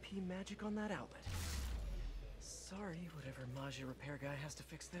EMP magic on that outlet. Sorry, whatever Magia repair guy has to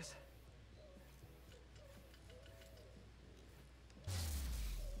fix this.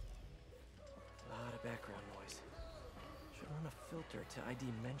 Lot of background noise. Should run a filter to ID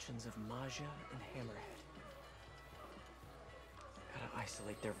mentions of Magia and Hammerhead. Gotta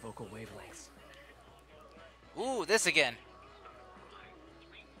isolate their vocal wavelengths. Ooh, this again.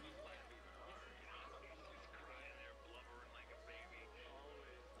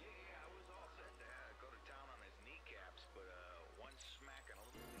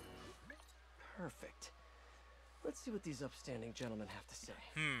 Perfect. Let's see what these upstanding gentlemen have to say.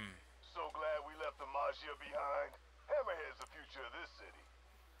 So glad we left the Magia behind. Hammerhead's the future of this city.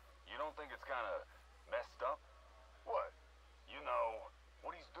 You don't think it's kind of messed up? What? You know,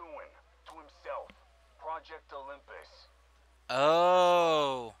 what he's doing to himself. Project Olympus.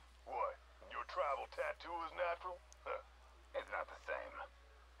 Oh. What? Your tribal tattoo is natural? It's not the same.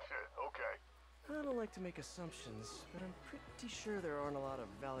 Okay. I don't like to make assumptions, but I'm pretty sure there aren't a lot of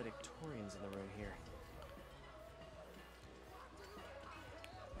valedictorians in the room here.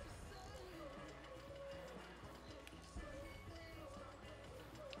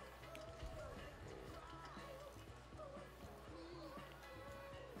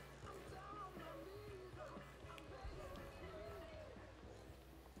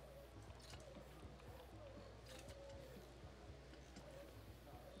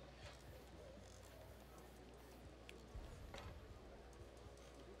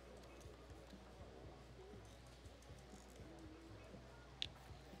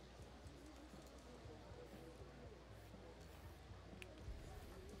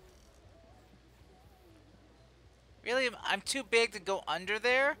 Really? I'm too big to go under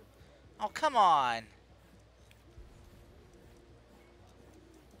there? Oh, come on.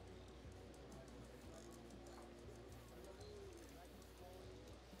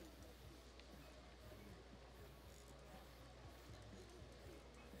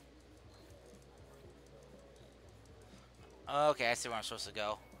 Okay, I see where I'm supposed to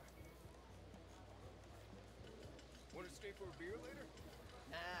go. Want to stay for a beer later?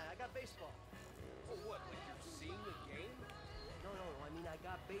 Nah, I got baseball. Oh, what? Like you're seeing the game? No, I mean I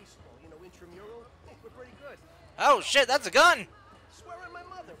got baseball. You know, intramural. We're pretty good. Oh, shit, that's a gun! Swear on my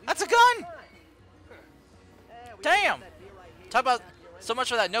mother. That's a gun! Damn! Talk about so much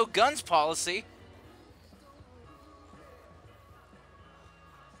for that no guns policy.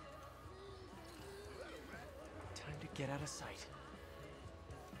 Time to get out of sight.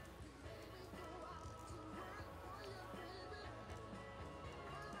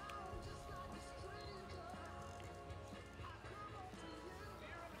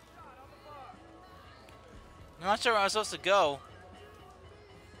 I'm not sure where I'm supposed to go.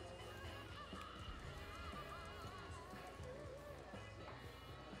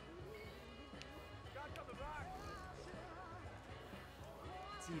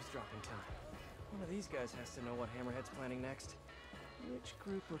 It's eavesdropping time. One of these guys has to know what Hammerhead's planning next. Which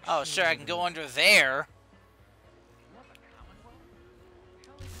group looks Oh, sure, I can go under there.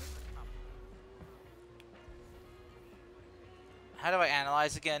 How do I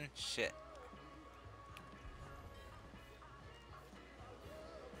analyze again? Shit.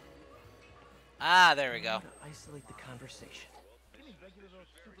 Ah, there we go. To isolate the conversation.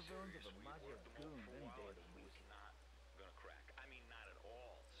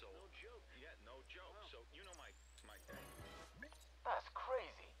 That's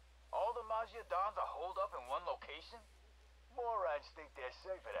crazy. All the Magia Dons are holed up in one location? Morons think they're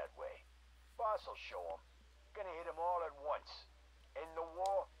safer that way. Boss will show them. Gonna hit them all at once. In the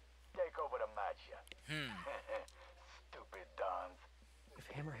war, take over the Magia. Stupid Dons. If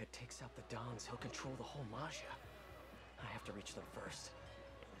Hammerhead takes out the Dons, he'll control the whole Magia. I have to reach them first.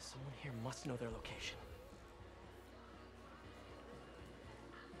 Someone here must know their location.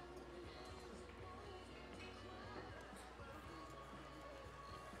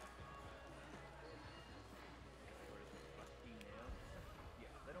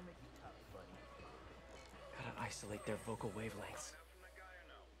 isolate their vocal wavelengths.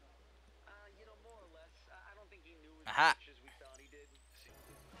 Aha!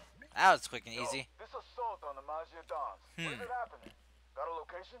 That was quick and Yo, easy. this assault on the Maggia Dons. Where's it happening? Got a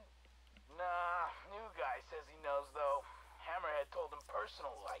location? Nah, new guy says he knows though. Hammerhead told him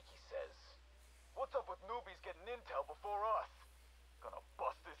personal like he says. What's up with newbies getting intel before us? Gonna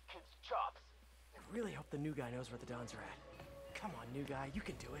bust this kid's chops. I really hope the new guy knows where the Dons are at. Come on, new guy, you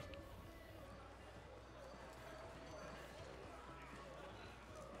can do it.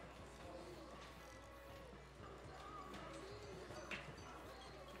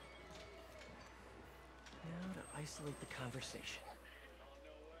 Now to isolate the conversation.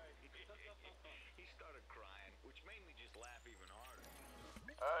 He started crying, which made me just laugh even harder.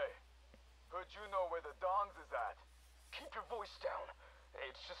 Hey, heard you know where the Dons is at. Keep your voice down.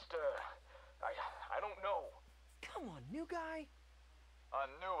 It's just, I don't know. Come on, new guy. I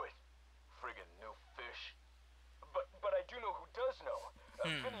knew it. Friggin' new fish. But I do know who does know.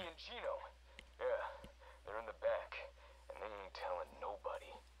 Vinny and Gino. Yeah, they're in the back, and they ain't telling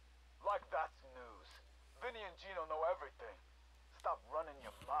nobody. Like that's news. Vinny and Gino know everything. Stop running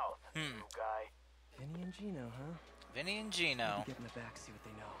your mouth, new guy. Vinny and Gino, huh? Vinny and Gino. Get in the back, see what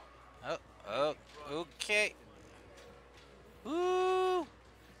they know. Oh, okay. Woo!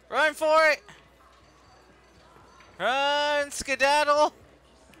 Run for it! Run, skedaddle!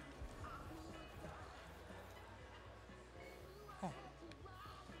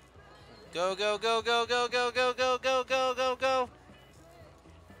 Go, go, go, go, go, go, go, go, go, go, go, go!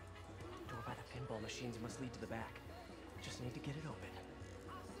 Door by the pinball machines must lead to the back. Just need to get it open.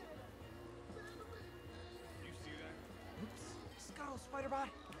 You see that? Oops. Scuttle, Spider-Bot.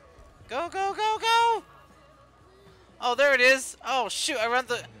 Go, go, go, go! Oh, there it is! Oh, shoot, I went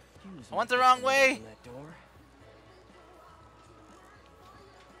the wrong way! Open that door.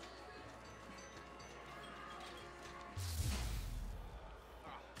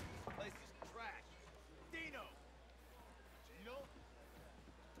 Place is trash. Dino! Gino?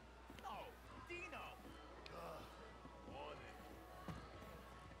 No, Dino! On it.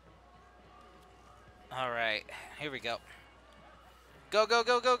 Alright, here we go. Go, go,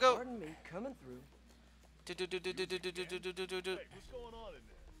 go, go, go! Pardon me, coming through. Do, do, do, do, do, do, do, do, do, do, do, do. Hey, what's going on in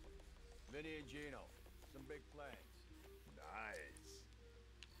there? Vinny and Gino. Some big plans. Nice.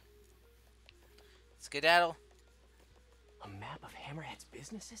 Skedaddle. A map of Hammerhead's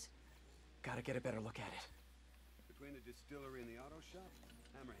businesses? Gotta get a better look at it. Between the distillery and the auto shop,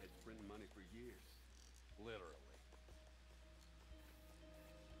 Hammerhead's printing money for years. Literally.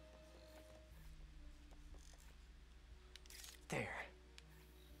 There.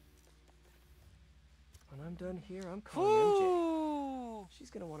 When I'm done here, I'm calling MJ. Ooh. She's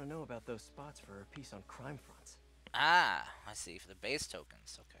gonna want to know about those spots for her piece on crime fronts. Ah, I see, for the base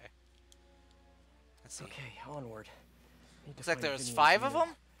tokens, okay. Let's see. Okay, onward. Need to Looks like find there was Vinny and 5 of Gino.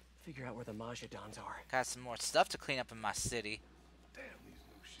 them? Figure out where the Maggia Dons are. Got some more stuff to clean up in my city. Damn these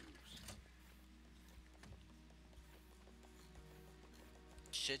new shoes.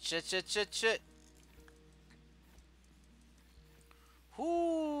 Shit, shit, shit, shit, shit.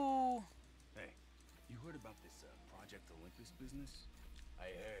 Whoo! Hey, you heard about this Project Olympus business? I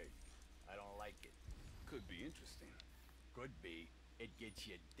heard. I don't like it. Could be interesting. Could be. It gets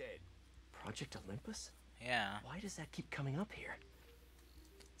you dead. Project Olympus? Yeah, Why does that keep coming up here?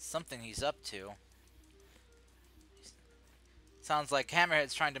 something he's up to. Sounds like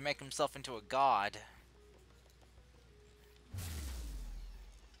Hammerhead's trying to make himself into a god.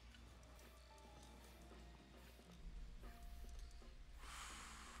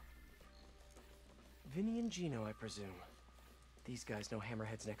 Vinny and Gino, I presume. These guys know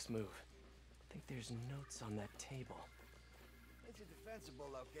Hammerhead's next move. Think there's notes on that table. It's a defensible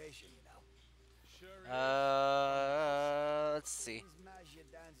location, you know. Sure Let's see. These Maggia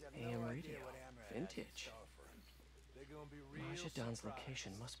Dons have AM no radio. idea what Hammerhead has in Vintage. store for 'em. They're gonna be real Maggia Don's surprised.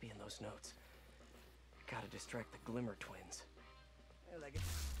 location must be in those notes. Gotta distract the Glimmer twins. Hey, like it.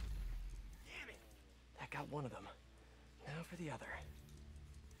 Damn it! That got one of them. Now for the other.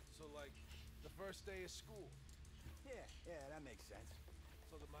 So, like, the first day of school. Yeah, that makes sense.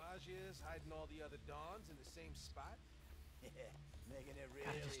 So the Maggia is hiding all the other Dons in the same spot? Making it real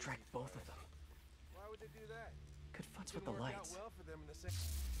Gotta easy distract for both of them. Why would they do that? Could futz Didn't with the work lights. out well for them in the same...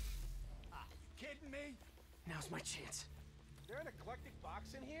 Ah, you kidding me? Now's my chance. There an eclectic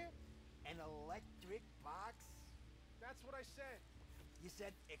box in here? An electric box? That's what I said. You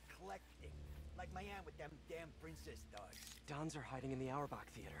said eclectic. Like my aunt with them damn princess dogs. Dons are hiding in the Auerbach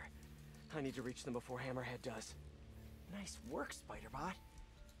Theater. I need to reach them before Hammerhead does. Nice work, Spider-Bot.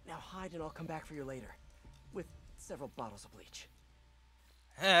 Now hide and I'll come back for you later. With several bottles of bleach.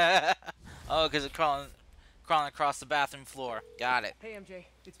 Oh, because it's crawling crawling across the bathroom floor. Got it. Hey, MJ,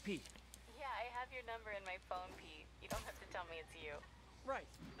 it's Pete. Yeah, I have your number in my phone, Pete. You don't have to tell me it's you. Right,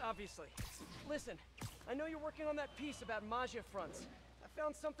 obviously. Listen, I know you're working on that piece about Maggia fronts. I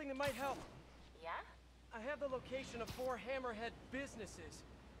found something that might help. Yeah? I have the location of 4 Hammerhead businesses,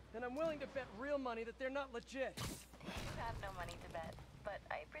 and I'm willing to bet real money that they're not legit. You have no money to bet, but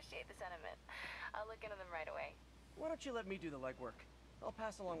I appreciate the sentiment. I'll look into them right away. Why don't you let me do the legwork? I'll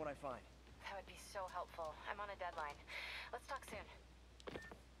pass along what I find. That would be so helpful. I'm on a deadline. Let's talk soon.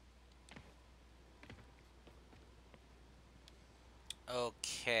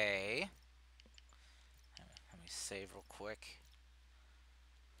 Okay. Let me save real quick.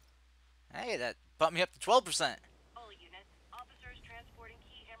 Hey, that bumped me up to 12%. All units, officers transporting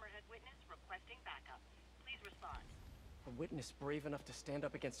key Hammerhead witness requesting backup. Please respond. A witness brave enough to stand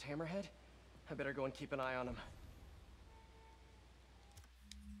up against Hammerhead? I better go and keep an eye on him.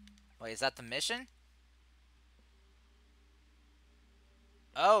 Wait, is that the mission?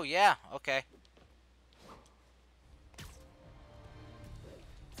 Oh, yeah, okay.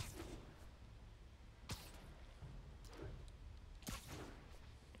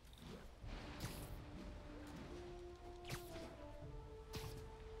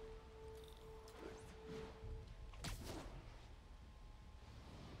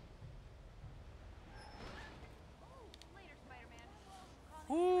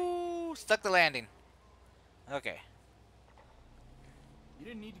 Woo! Stuck the landing. Okay. You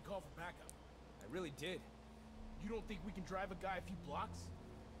didn't need to call for backup. I really did. You don't think we can drive a guy a few blocks?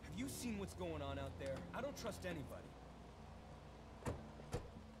 Have you seen what's going on out there? I don't trust anybody.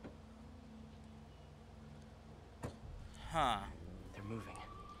 Huh. They're moving.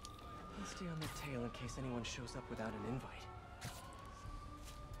 I'll stay on their tail in case anyone shows up without an invite.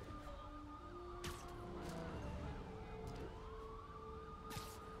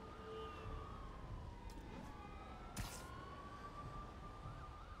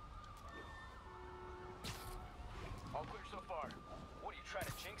 All clear so far. What, are you trying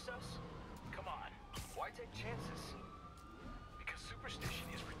to jinx us? Come on. Why take chances? Because superstition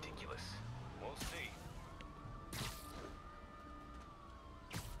is ridiculous. We'll see.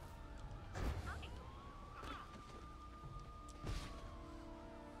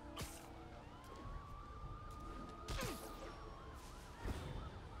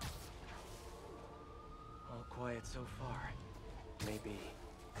 All quiet so far. Maybe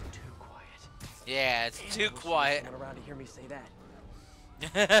too quiet. Yeah, it's too quiet. Someone around to hear me say that.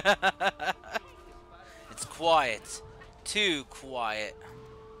 It's quiet. Too quiet.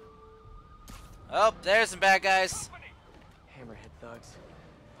 Oh, there's some bad guys. Hammerhead thugs.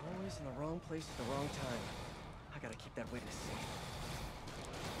 Always in the wrong place at the wrong time. I gotta keep that witness safe.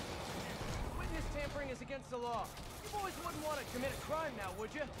 Witness tampering is against the law. You boys wouldn't want to commit a crime now,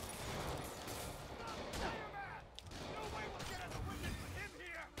 would you?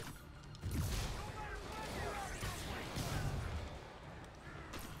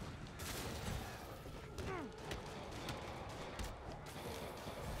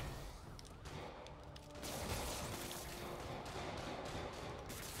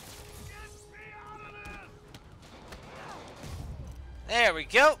 There we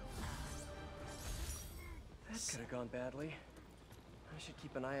go. That could have gone badly. I should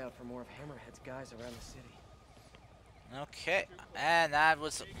keep an eye out for more of Hammerhead's guys around the city. Okay, and that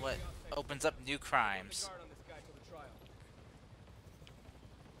was what opens up new crimes.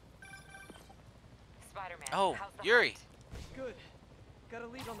 Spider-Man, Oh, how's the Yuri. hunt? Good. Got a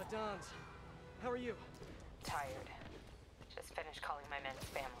lead on the Dons. How are you? Tired. Just finished calling my men's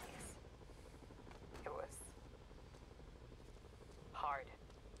families. It was hard.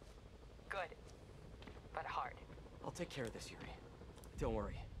 Good, but hard. I'll take care of this, Yuri. Don't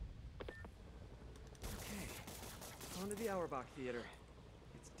worry. Okay. On to the Auerbach Theater.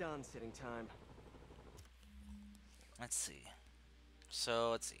 It's Don sitting time. Let's see.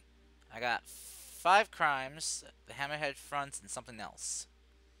 So, let's see. I got 5 crimes, the Hammerhead fronts, and something else.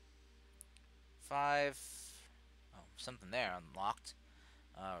 5. Oh, something there unlocked.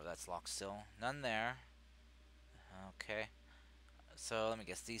 Oh, that's locked still. None there. Okay. So, let me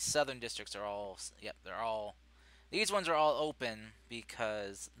guess. These southern districts are all... Yep, they're all... These ones are all open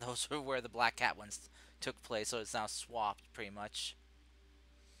because those were where the Black Cat ones took place, so it's now swapped, pretty much.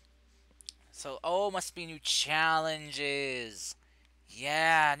 So, oh, must be new challenges.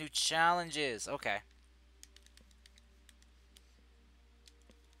 Yeah, new challenges. Okay.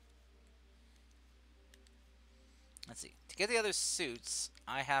 Let's see. To get the other suits,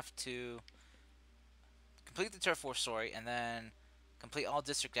 I have to complete the Turf War story and then complete all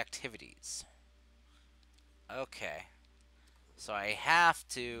district activities. Okay. So I have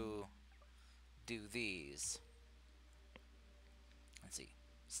to do these. Let's see.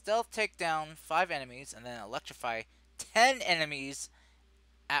 Stealth take down 5 enemies and then electrify 10 enemies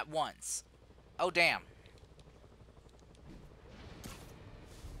at once. Oh, damn.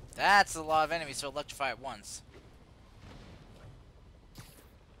 That's a lot of enemies to electrify at once.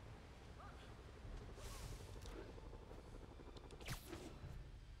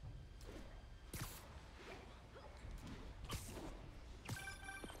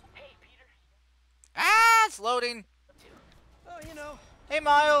 Hey, Peter. Ah, it's loading. Oh, you know. Hey,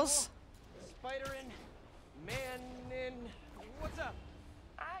 Miles. Spider-in, man-in. What's up?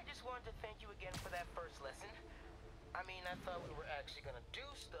 I just wanted to thank you again for that first lesson. I mean, I thought we were actually gonna do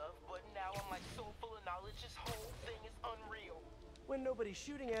stuff, but now I'm like so full of knowledge, this whole thing is unreal. When nobody's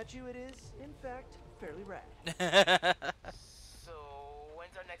shooting at you, it is, in fact, fairly rad. So,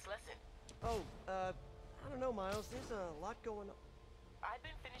 when's our next lesson? Oh, I don't know, Miles. There's a lot going on. I've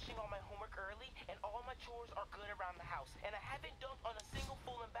been finishing all my homework early, and all my chores are good around the house, and I haven't dunked on a single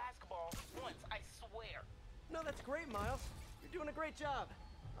fool in basketball once, I swear. No, that's great, Miles. You're doing a great job.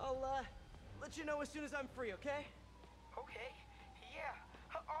 I'll, let you know as soon as I'm free, okay? Okay, yeah,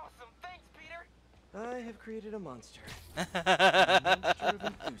 awesome, thanks, Peter. I have created a monster. A monster of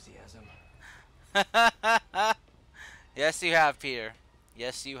enthusiasm. Yes, you have, Peter.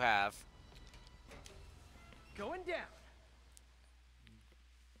 Yes, you have. Going down.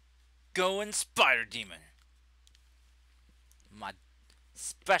 Going Spider Demon. My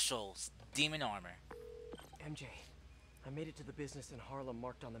special demon armor. MJ, I made it to the business in Harlem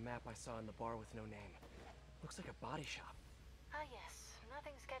marked on the map I saw in the bar with no name. Looks like a body shop. Ah, yes.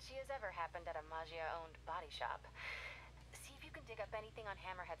 Nothing sketchy has ever happened at a Magia-owned body shop. See if you can dig up anything on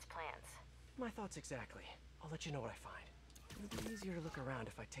Hammerhead's plans. My thoughts exactly. I'll let you know what I find. It'll be easier to look around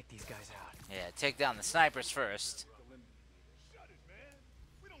if I take these guys out. Yeah, take down the snipers first. Shut it, man.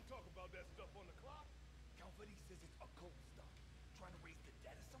 We don't talk about that stuff on the clock. Calvary says it's occult stuff. Trying to raise the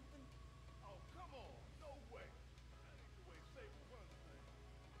dead or something? Oh, come on. No way. That ain't the way Sable runs things.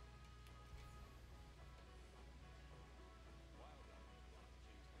 Wild out on the block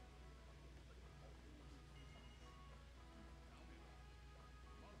changed things.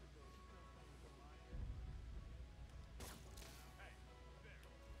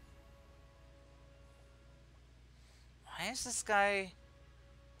 Why is this guy...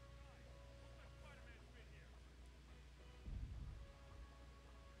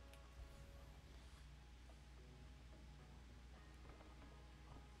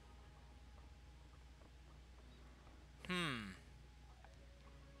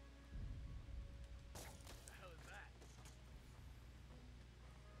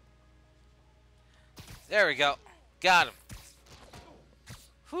 There we go. Got him.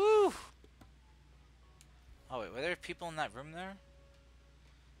 Whew. Oh, wait. Were there people in that room there?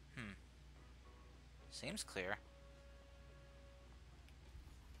 Seems clear.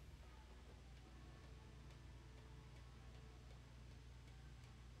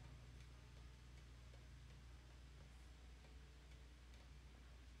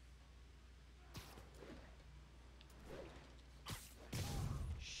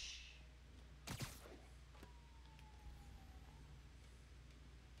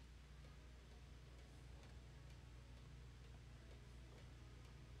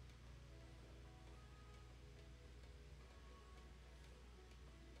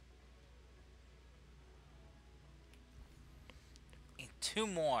 Two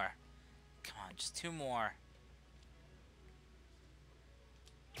more. Come on, just two more.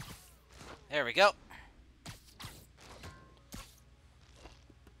 There we go.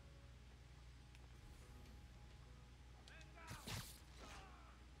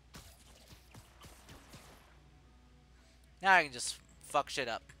 Now I can just fuck shit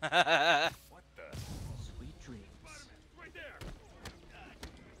up. What the? Sweet dreams. Right there.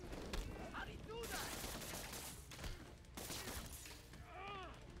 How'd he do that?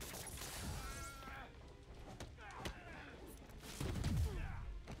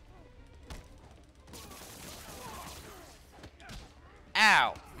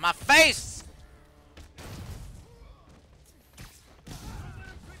 Ow! My face!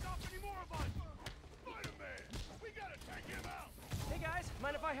 Hey guys,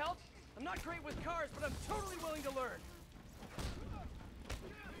 mind if I help? I'm not great with cars, but I'm totally willing to learn.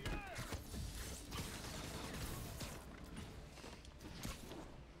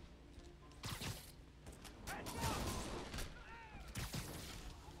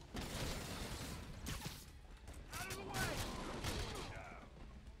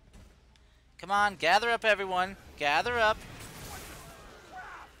 Come on, gather up, everyone. Gather up.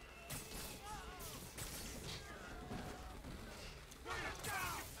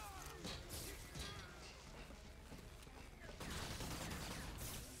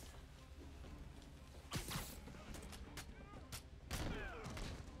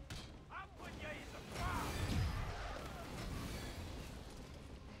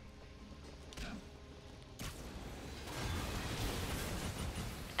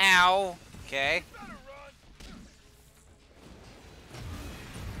 Ow! Okay.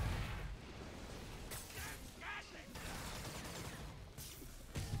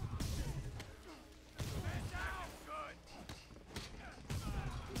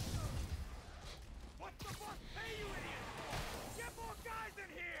 What the fuck pay you idiots? Get more guys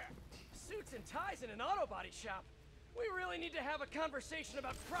in here! Suits and ties in an auto body shop? We really need to have a conversation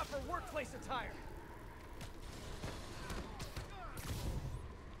about proper workplace attire.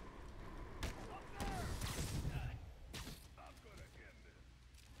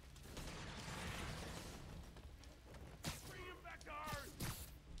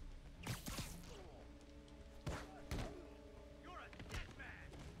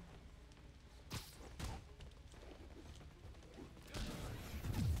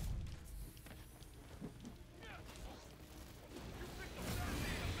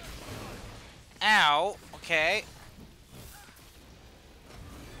 Ow! Okay.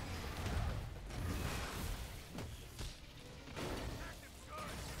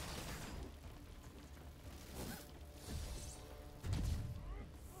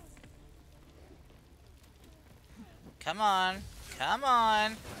 Come on. Come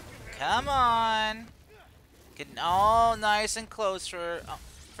on. Come on. Getting all nice and close for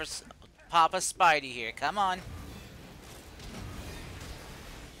Papa Spidey here. Come on.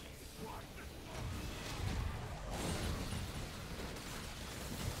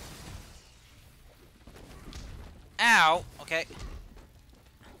 Ow! Okay.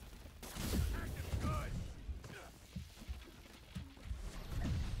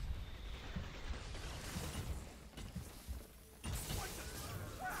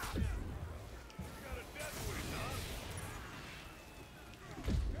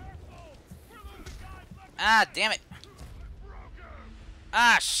 Ah, damn it.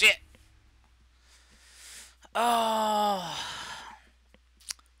 Ah, shit. Oh.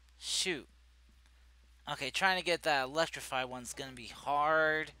 Shoot. Okay, trying to get that electrify one's gonna be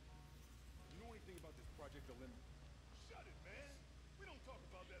hard. You know anything about this Project Olympus? Shut it, man. We don't talk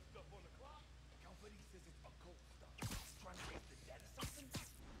about that stuff on the clock. Company says it's occult stuff. Trying to raise the dead or something?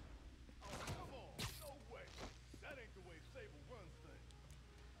 Oh, come on. No way. That ain't the way Sable runs things.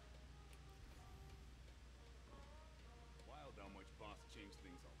 Wild how much Boss changed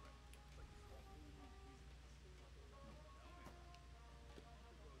things already. Like this whole new business.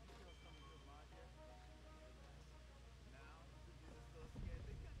 Now, the business so scared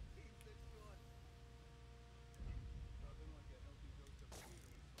they got teams that short. Nothing like a healthy dose of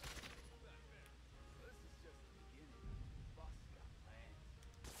freedom. This is just the beginning. Boss got plans.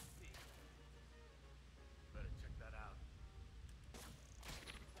 See. Better check that out.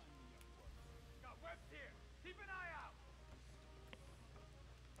 Got webs here! Keep an eye out!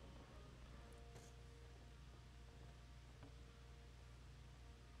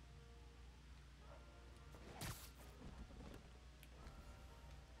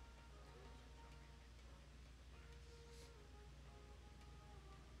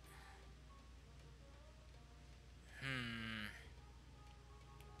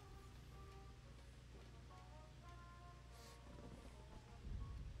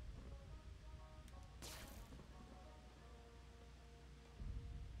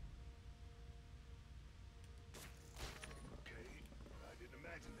 Okay, I didn't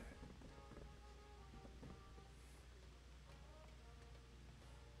imagine that.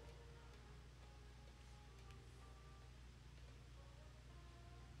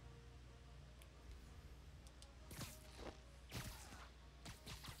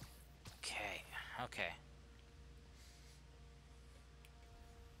 Okay. Okay.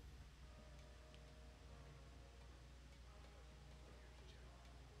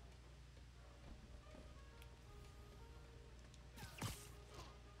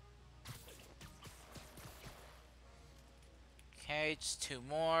 Okay, just two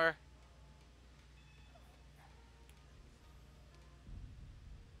more.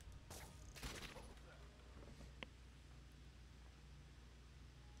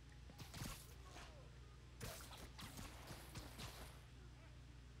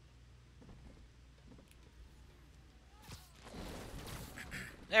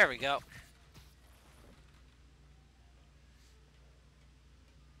 There we go.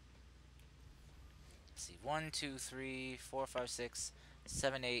 Let's see. 1, 2, 3, 4, 5, 6,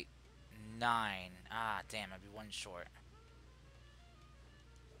 7, 8, 9. Ah, damn, I'd be one short.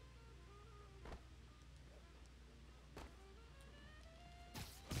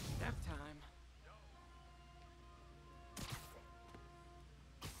 Nap time.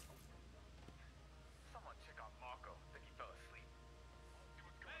 Someone check on Marco. Think he fell asleep.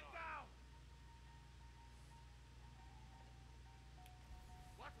 Man down!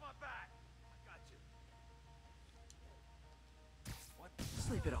 Watch my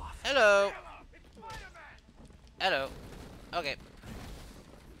Sleep it off. Hello. Hello. Okay.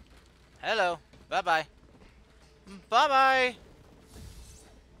 Hello. Bye-bye. Bye-bye.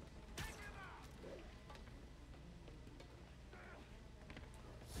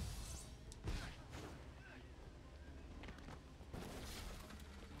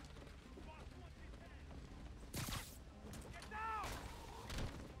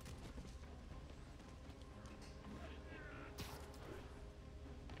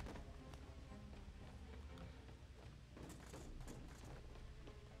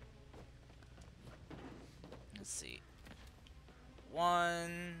 Let's see.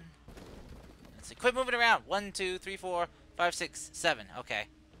 Let's see. Quit moving around. 1, 2, 3, 4, 5, 6, 7. Okay.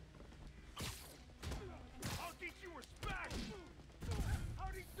 I'll teach you respect.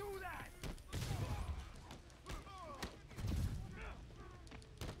 How'd he do that?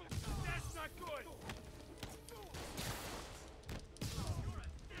 That's not good. You're a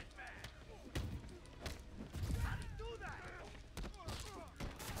dead man. How'd he do that?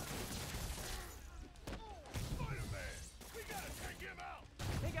 Spider-Man, we gotta take him out.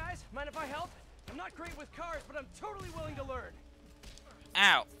 Hey guys, mind if I help? I'm not great with cars, but I'm totally willing to learn.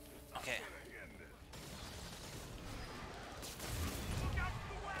 Ow. Okay. Look out to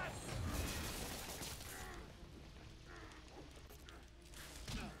the west.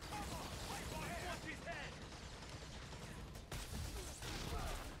 What's his head?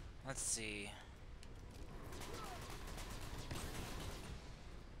 Let's see.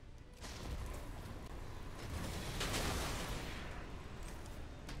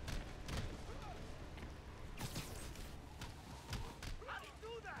 How'd he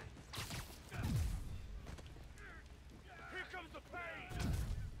do that? Here comes the pain.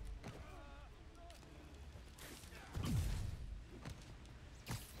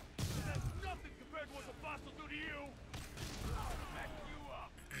 That's nothing compared to what the boss will do to you. Back you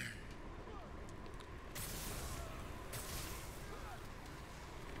up.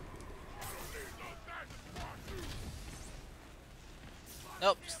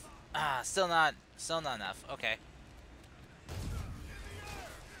 Nope. Still not enough. Okay.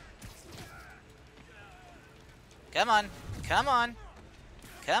 Come on. Come on.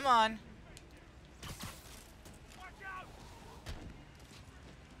 Come on.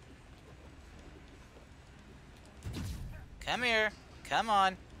 Come here. Come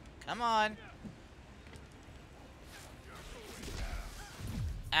on. Come on.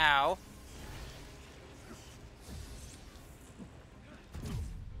 Ow.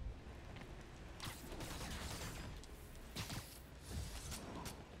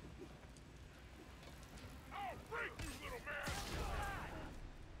 I'll break you, little man.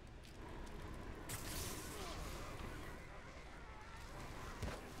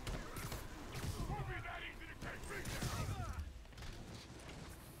 Won't be that easy to take me down.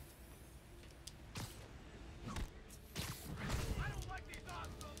 I don't like these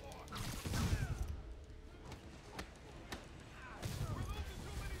odds no more. We're losing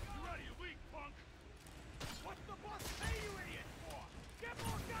too many guys. You ready to weak, punk? What's the boss pay you idiots for? Get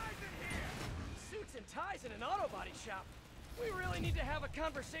more guys in here. Suits and ties in an auto body shop. We really need to have a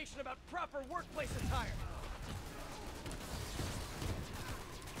conversation about proper workplace attire.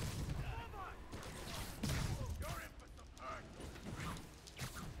 You're in for some hurt.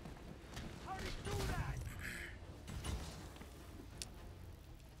 How'd he do that?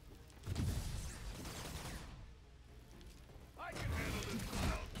 I can handle this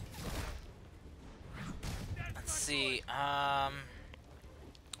clown. Let's see.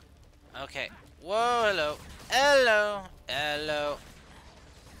 Okay. Whoa, hello. Hello. Hello.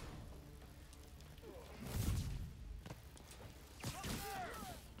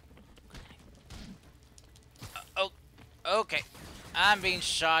 Oh, okay. I'm being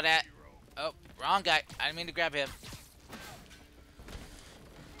shot at. Oh, wrong guy. I didn't mean to grab him.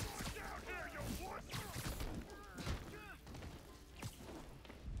 Down here, you wuss!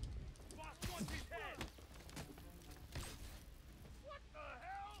 Boss wants his head! What the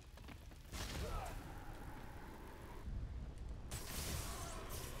hell?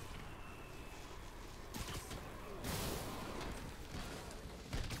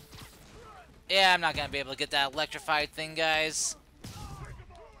 Yeah, I'm not gonna be able to get that electrified thing, guys. Take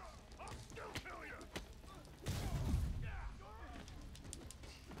him all out! I'll still kill you!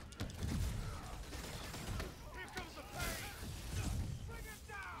 Here comes the pain! Bring him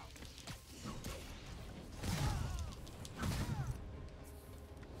down!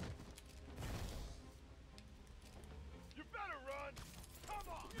 You better run! Come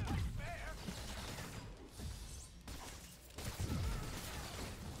on! That's fair!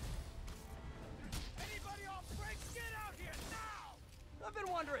 Anybody off break, get out here now!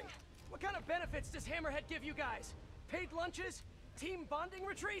 benefits does Hammerhead give you guys? Paid lunches? Team bonding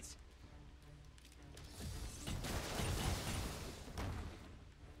retreats?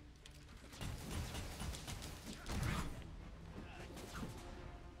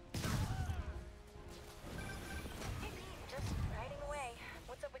 Just riding away.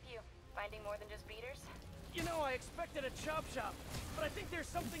 What's up with you? Finding more than just beaters? You know, I expected a chop shop, but I think there's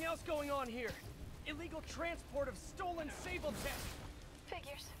something else going on here. Illegal transport of stolen Sable tech.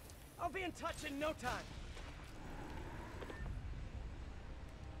 Figures. I'll be in touch in no time.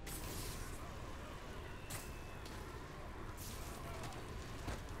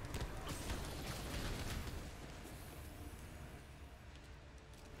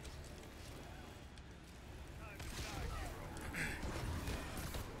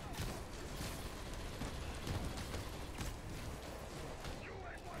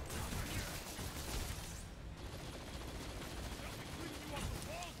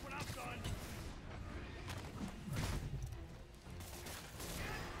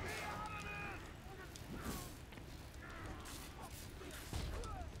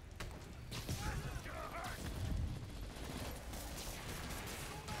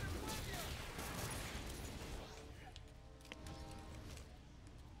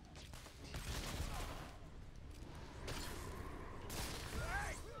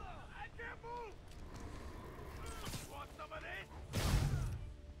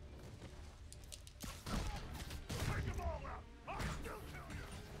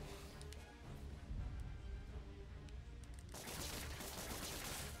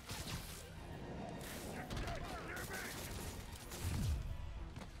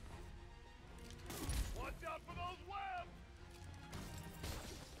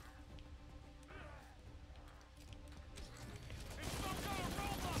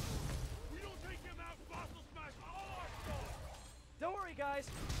 Don't worry, guys.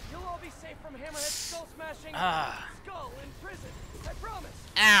 You'll all be safe from Hammerhead's skull smashing skull in prison. I promise.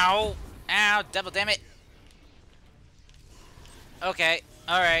 Ow! Ow! Double damn it! Okay.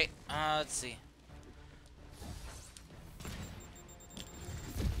 All right. Let's see.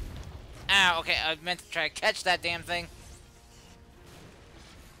 Ow! Okay, I meant to try to catch that damn thing.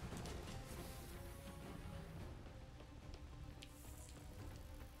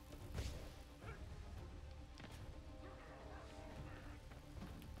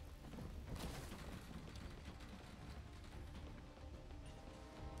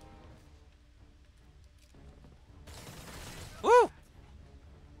 Woo!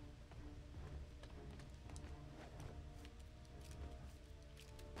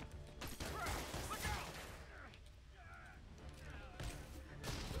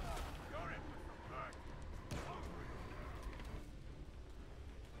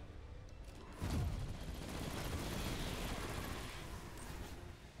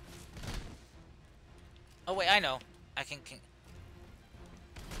 Oh wait, I know. I can.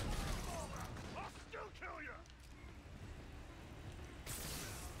 I'll still kill you.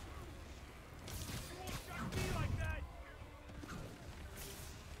 You won't shot me like that.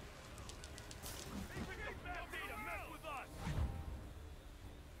 They picked a bad day to mess with us.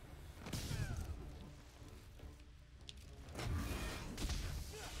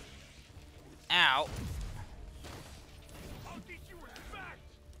 Ow! I'll teach you respect.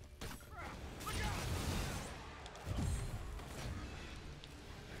 Look out!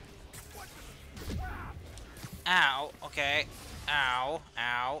 What the? Ow! Okay. Ow!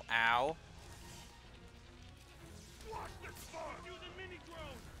 Ow! Ow! Watch this fun. Using mini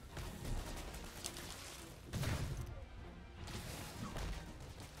drones.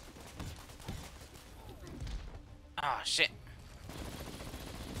 Ah, shit.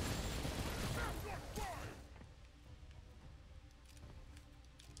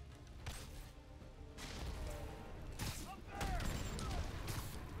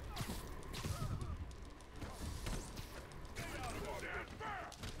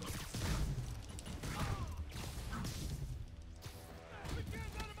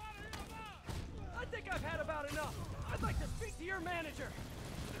 I think I've had about enough. I'd like to speak to your manager.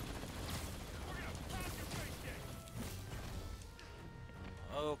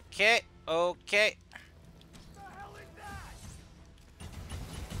 Okay. Okay. The hell is that?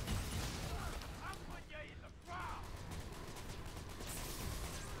 I'm putting you in the ground.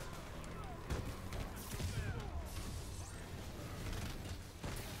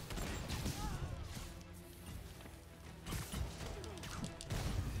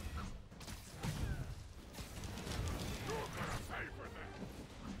 You're gonna pay for this.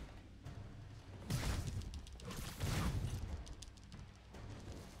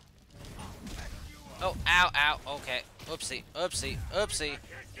 Oh, ow, ow. Okay. Oopsie. Oopsie. Oopsie.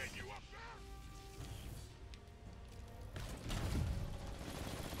 Can't get you up there.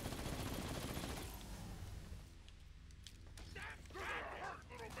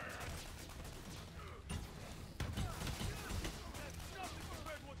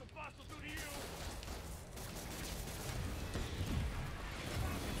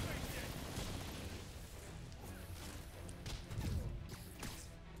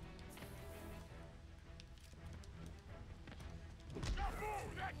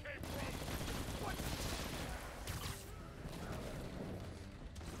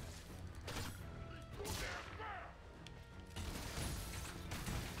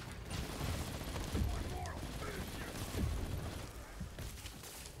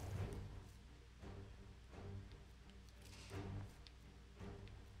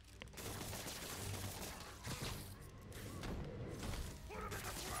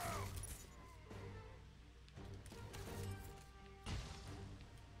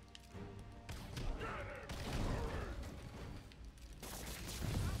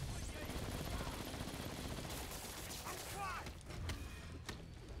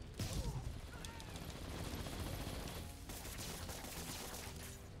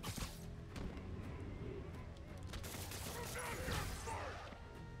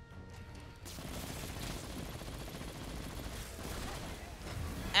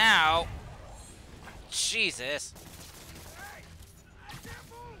 Ow! Jesus.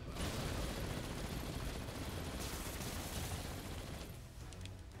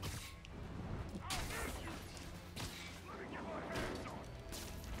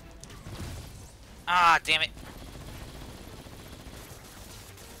 Ah, damn it.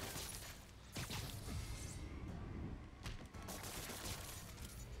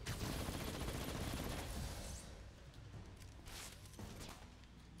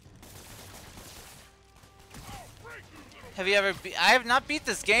 Have you ever I have not beat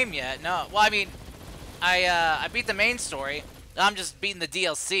this game yet. No. Well, I mean, I beat the main story. I'm just beating the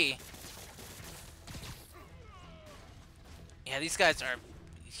DLC. Yeah, these guys are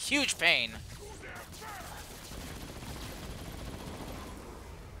huge pain.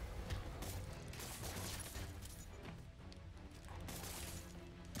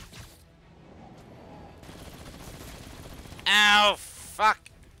 Ow, fuck.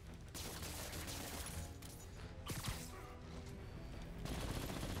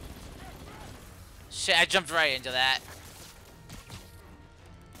 Shit, I jumped right into that.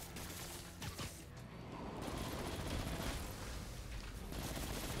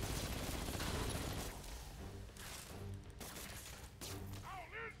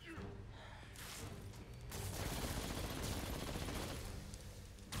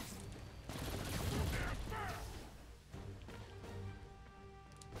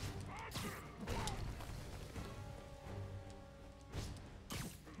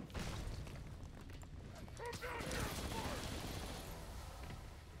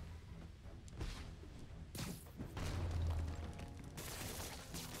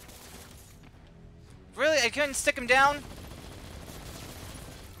 Really? I couldn't stick him down?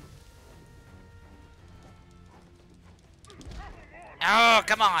 Oh,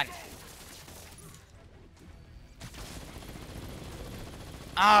 come on.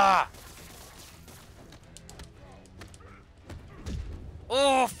 Ah.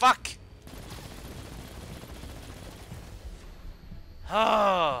 Oh, fuck.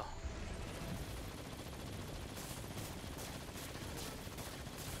 Oh.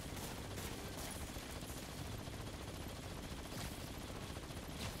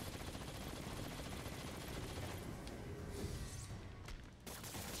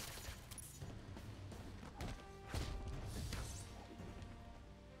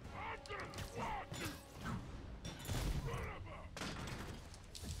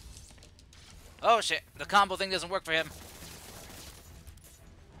 Oh shit, the combo thing doesn't work for him.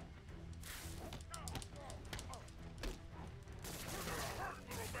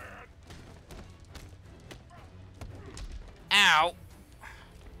 Ow.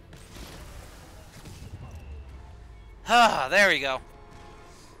 Ah, there we go.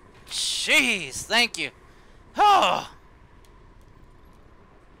 Jeez, thank you. Oh.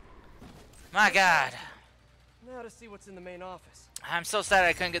 My God. Now to see what's in the main office. I'm so sad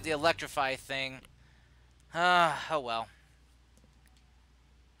I couldn't get the electrify thing. Oh well.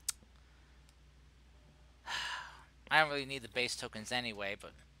 I don't really need the base tokens anyway,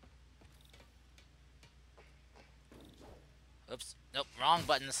 but... Oops. Nope, wrong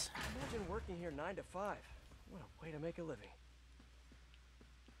buttons. Imagine working here 9 to 5. What a way to make a living.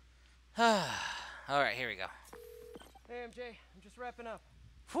 Alright, here we go. Hey MJ, I'm just wrapping up.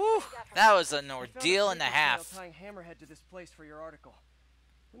 Whew, that was an I found ordeal a and a paper half. trail tying Hammerhead to this place for your article.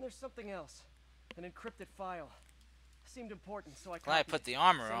 And there's something else. An encrypted file. Seemed important, so I Glad I copied put it. the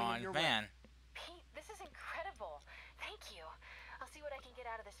armor Sending it on, your way. man. Pete, this is incredible. Thank you. I'll see what I can get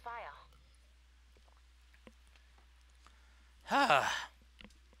out of this file.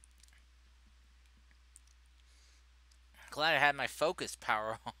 Glad I had my focus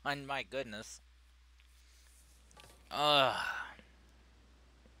power on, my goodness. Ugh.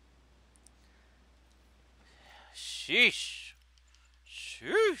 Sheesh.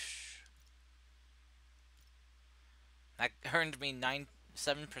 Sheesh. That earned me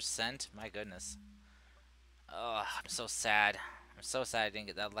 7%. My goodness. Ugh, I'm so sad. I'm so sad I didn't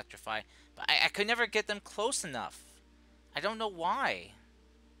get that electrify. But I could never get them close enough. I don't know why.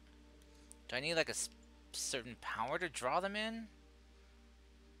 Do I need like a certain power to draw them in?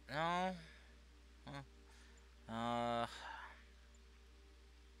 No.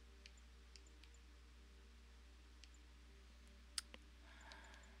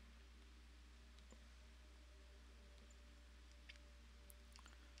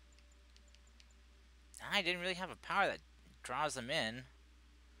 I didn't really have a power that draws them in.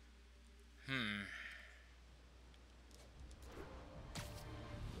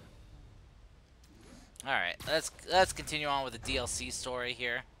 Alright, let's continue on with the DLC story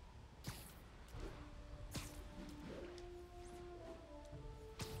here.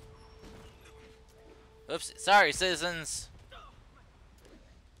 Oops. Sorry, citizens.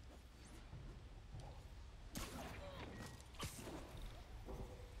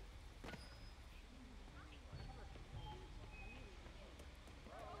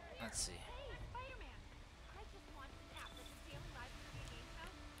 Let's see. Hey, Spider-Man. I just want to tap this daily live trivia game show.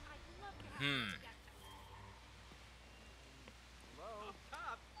 I'd love to have you as a guest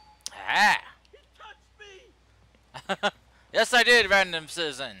host. Ah. He touched me! Yes, I did, random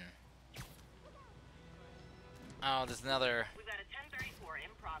citizen. Oh, there's another. We've got a 1034 in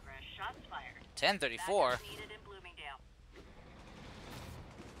progress. Shots fired. 1034. Backup needed in Bloomingdale.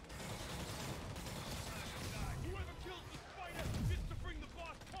 Whoever kills the spider gets to bring the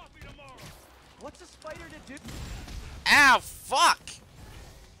boss coffee tomorrow. What's a spider to do? Ow, fuck!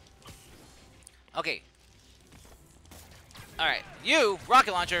 Okay. Alright, you,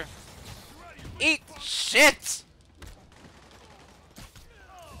 rocket launcher. Eat shit!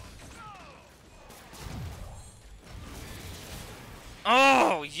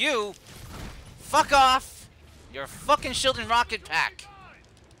 Oh, you! Fuck off! Your fucking shield and rocket pack.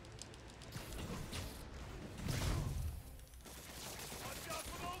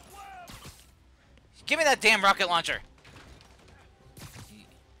 Give me that damn rocket launcher.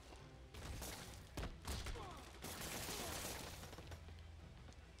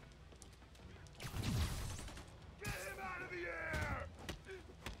 Get him out of the air!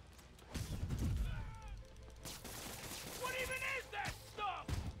 What even is that stuff?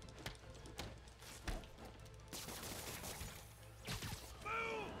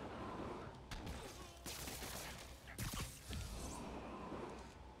 Move!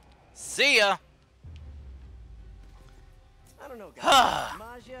 See ya. I don't know, guys.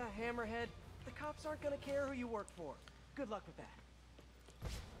 Magia, Hammerhead, the cops aren't gonna care who you work for. Good luck with that.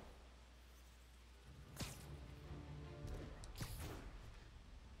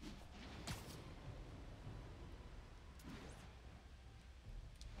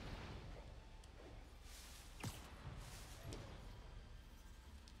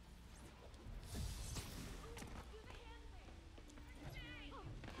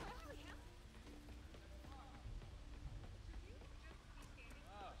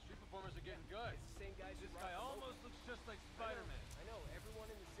 Street performers are getting good. It's the same guys This who guy rock the almost looks just like Spider-Man. I know, everyone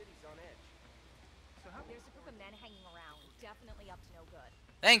in the city's on edge. So how There's a group of men hanging around. Definitely up to no good.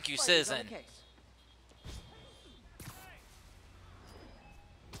 Thank you, Spidey's on citizen. the case.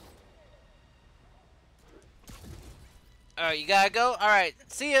 Alright, you gotta go? Alright,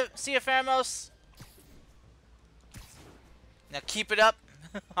 see ya, Pharamos. Now keep it up.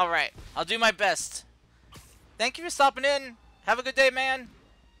 Alright, I'll do my best. Thank you for stopping in. Have a good day, man.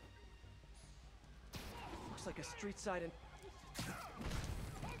 Looks like a street side and...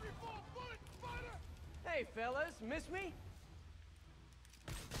 Hey, fellas, miss me?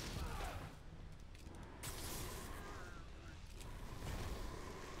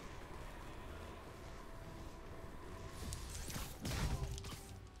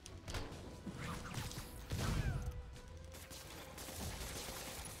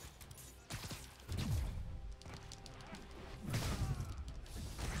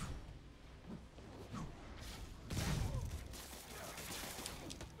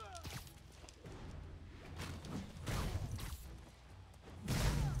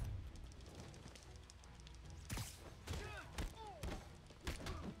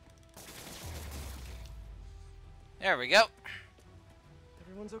 There we go.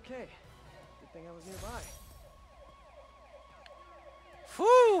 Everyone's okay. Good thing I was nearby.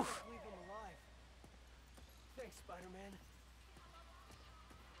 Whew. Leave him alive. Thanks, Spider-Man.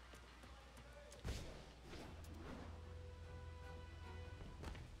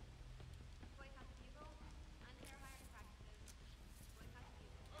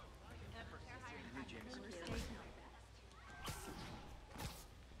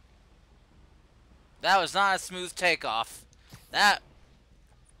 That was not a smooth takeoff. That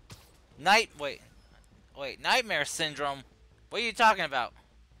wait, nightmare syndrome. What are you talking about?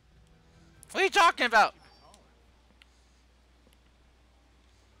 What are you talking about?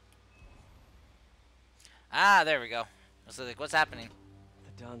 Ah, there we go. I was like, what's happening?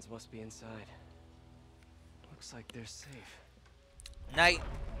 The Dons must be inside. Looks like they're safe.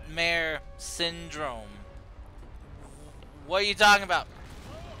 Nightmare syndrome. What are you talking about?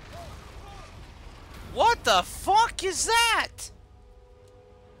 What the fuck is that?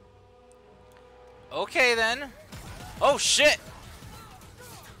 Okay then. Oh shit.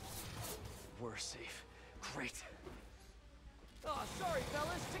 We're safe. Great. Oh, sorry,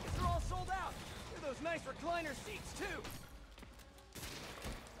 fellas. Tickets are all sold out. They're those nice recliner seats, too.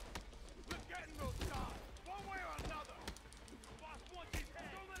 We're getting those guys, one way or another. The boss wants these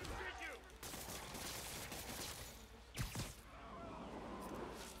heads. Don't let him get you.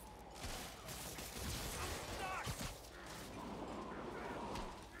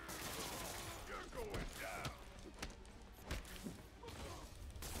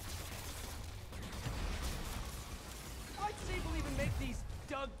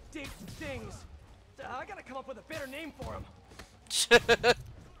 dug deep things. I gotta come up with a better name for him.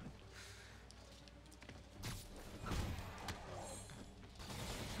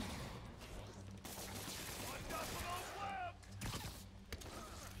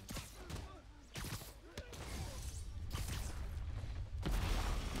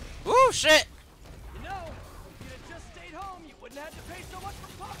 Ooh, shit! You know, if you'd have just stayed home, you wouldn't have to pay so much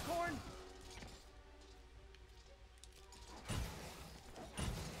for popcorn.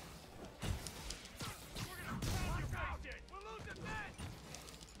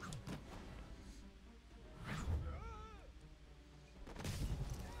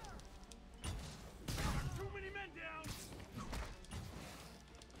 Too many men down.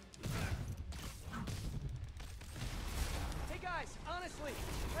 Hey guys, honestly,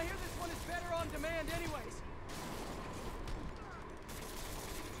 I hear this one is better on demand anyways.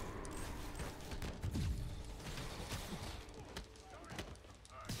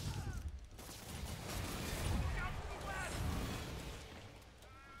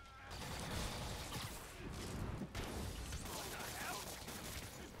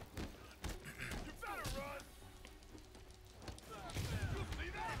 You better run. You see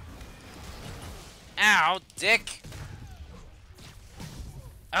that? Ow, dick!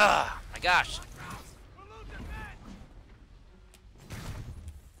 Ugh, my gosh. We're losing men.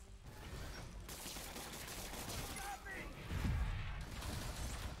 Got me.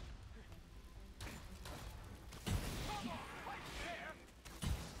 Come on, right there.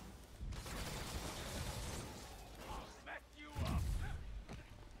 I'll mess you up.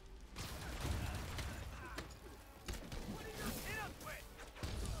 What did you hit us with?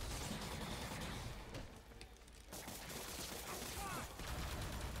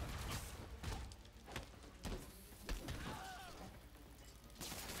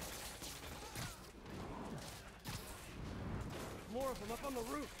 More of them up on the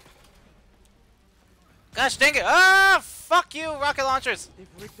roof. Gosh dang it! Ah, fuck you, rocket launchers! They've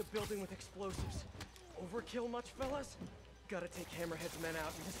rigged the building with explosives. Overkill much, fellas? Gotta take Hammerhead's men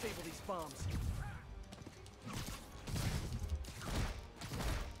out and disable these bombs.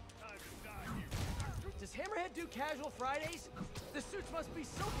 Does Hammerhead do casual Fridays? The suits must be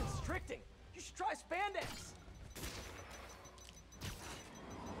so constricting. You should try spandex.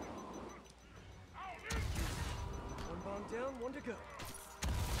 One bomb down, one to go.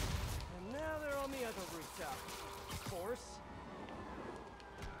 And now they're on the other rooftop. Of course.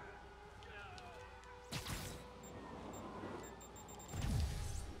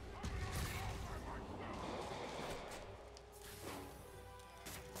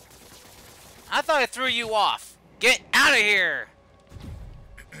 I thought I threw you off. Get out of here!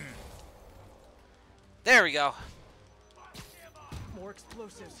 There we go. More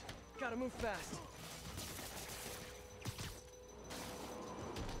explosives. Gotta move fast.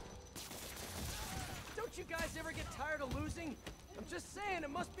 Don't you guys ever get tired of losing? I'm just saying, it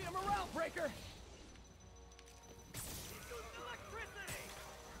must be a morale breaker. Electricity.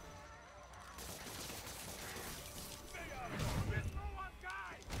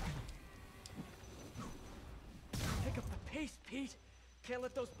 Pick up the pace, Pete. Can't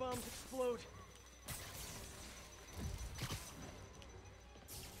let those bombs explode.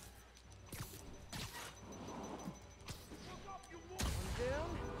 One down.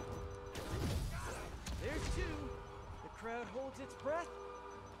 There's two. The crowd holds its breath.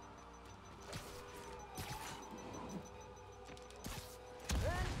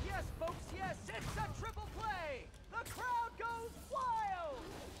 And yes, folks, yes, it's a triple play. The crowd goes wild.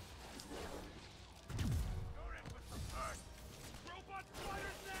 Robot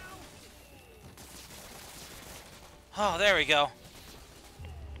fighters now. Oh, there we go.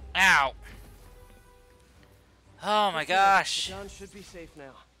 Ow. Oh my gosh. John should be safe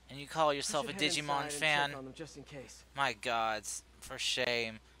now. And you call yourself a We should head Digimon inside and fan? check on them just in case. My gods, for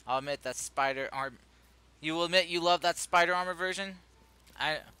shame. I'll admit that spider arm. You will admit you love that spider armor version?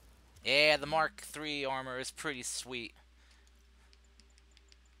 Yeah, the Mark III armor is pretty sweet.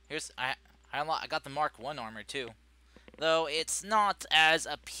 Here's I got the Mark I armor too, though it's not as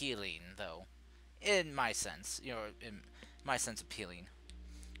appealing though, in my sense. You know, in my sense, appealing.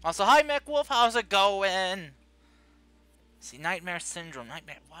 Also, hi Mech Wolf, how's it going? See, Nightmare Syndrome,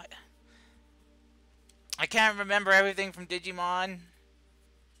 what? I can't remember everything from Digimon.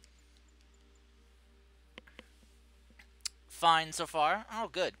 Fine so far. Oh,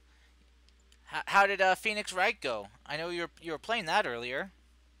 good. How did Phoenix Wright go? I know you were playing that earlier.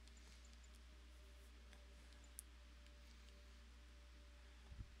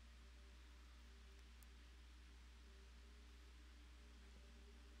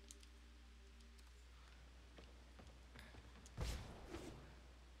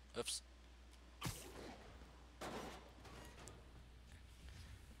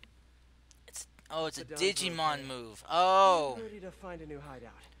 Oh, it's a The Dons are Digimon okay. move. Oh. I'm ready to find a new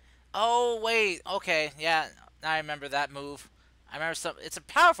hideout. Oh, wait. Okay. Yeah, I remember that move. I remember some. It's a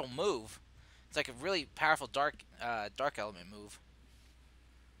powerful move. It's like a really powerful dark element move.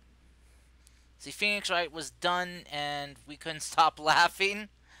 See, Phoenix Wright was done, and we couldn't stop laughing.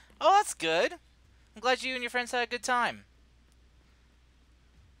 Oh, that's good. I'm glad you and your friends had a good time.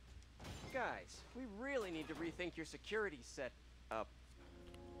 Guys, we really need to rethink your security set up.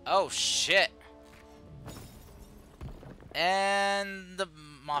 Oh, shit. And the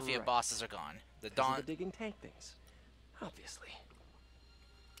Mafia Right. bosses are gone. The Because of Dawn... the digging tank things. Obviously.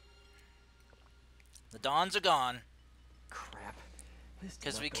 The Dawns are gone. Crap. This did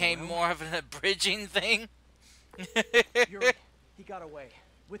Because not we go became well. more of an abridging thing. Yuri, he got away.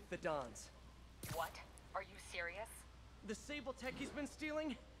 With the Dons. What? Are you serious? The Sable tech he's been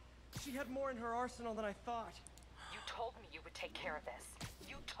stealing? She had more in her arsenal than I thought. You told me you would take care of this.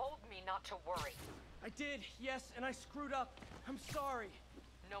 You told me not to worry. I did, yes, and I screwed up. I'm sorry.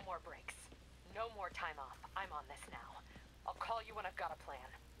 No more breaks. No more time off. I'm on this now. I'll call you when I've got a plan.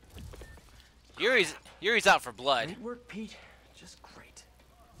 Yuri's out for blood. Great work, Pete. Just great.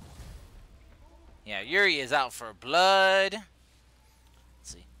 Yeah, Yuri is out for blood. Let's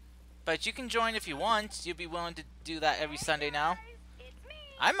see. But you can join if you want. You'll be willing to do that every Sunday now.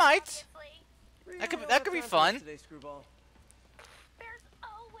 I might. That could be fun. Today, Screwball. There's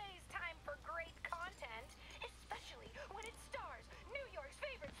always time for great content, especially when it stars New York's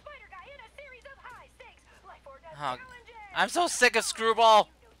favorite spider guy in a series of high-stakes life or death Oh, challenges. I'm so sick of Screwball.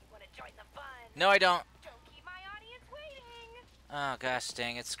 You know you want to join the fun. No, I don't. Don't keep my audience waiting. Oh, gosh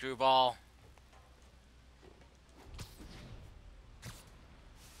dang it, Screwball.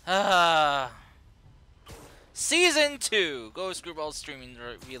 Season 2. Go Screwball streaming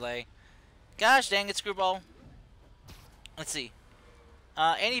relay. Gosh dang it, Screwball. Let's see.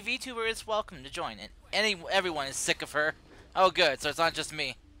 Any VTuber is welcome to join it. Everyone is sick of her. Oh, good. So it's not just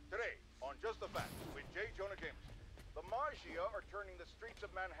me. Today, on Just the Facts, with J. Jonah Jameson, the Magia are turning the streets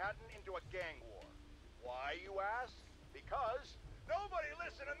of Manhattan into a gang war. Why, you ask? Because nobody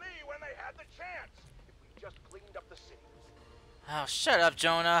listened to me when they had the chance. If we just cleaned up the city. Oh, shut up,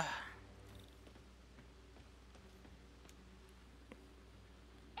 Jonah.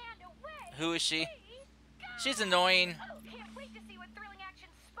 And away Who is she? we go. She's annoying. Oh, can't wait to see what thrilling action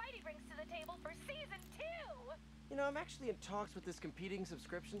Spidey brings to the table for season 2. You know, I'm actually in talks with this competing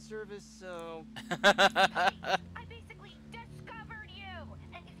subscription service, so... I basically discovered you.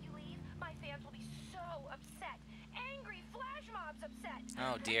 And if you leave, my fans will be so upset. Angry flash mobs upset.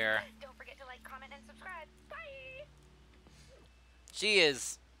 Oh, dear. Don't forget to like, comment, and subscribe. Bye. She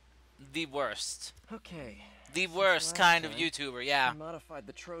is the worst. Okay. The Since worst last kind of time, YouTuber, yeah. I modified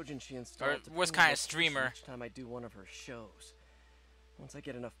the Trojan she installed. Or to worst ping the kind of location streamer. Each time I do one of her shows. Once I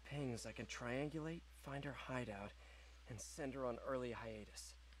get enough pings, I can triangulate, find her hideout, and send her on early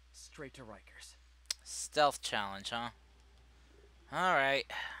hiatus. Straight to Rikers. Stealth challenge, huh? Alright.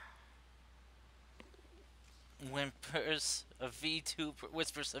 Whispers a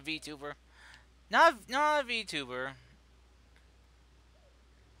VTuber. Not a VTuber.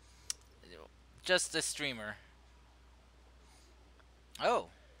 Just a streamer. Oh.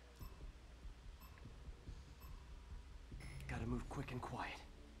 Gotta move quick and quiet.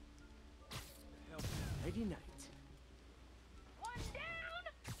 Nighty night. One down,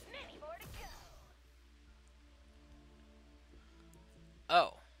 many more to go.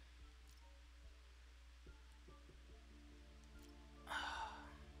 Oh.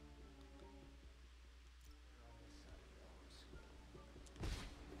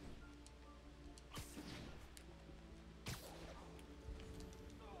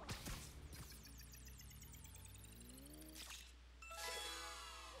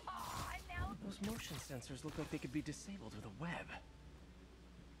 Aw, now Those motion sensors look like they could be disabled with a web.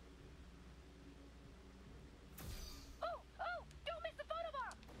 Oh, don't miss the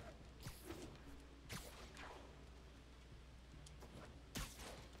photobomb.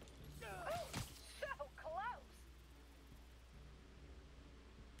 Oh, so close.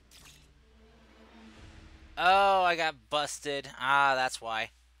 Oh, I got busted. Ah, that's why.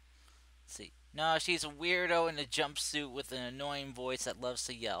 Let's see. No, she's a weirdo in a jumpsuit with an annoying voice that loves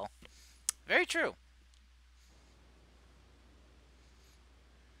to yell. Very true.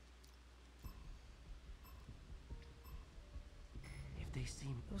 If they see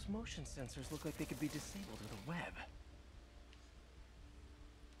those motion sensors look like they could be disabled with a web.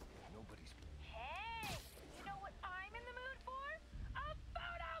 Nobody's... Hey, you know what I'm in the mood for? A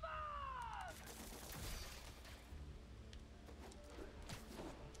photobomb.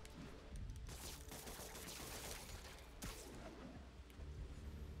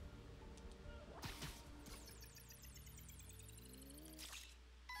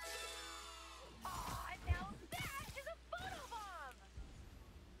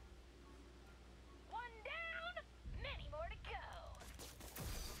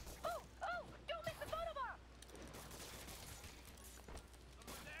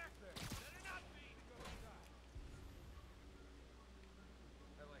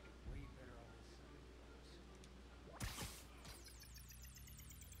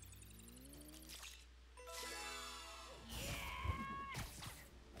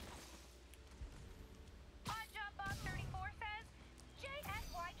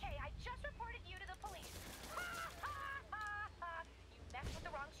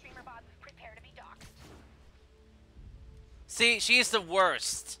 See, she's the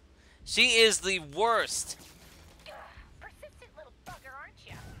worst. She is the worst. Persistent little bugger, aren't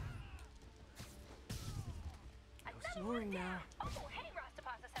you? No snoring now. Oh, hey,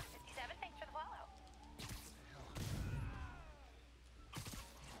 Rastapasta 757. Thanks for the follow.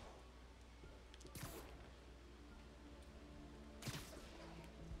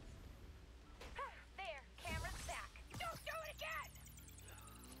 There, camera's back. Don't do it again!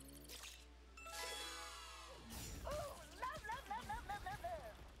 Ooh, love, love, love, love, love, love,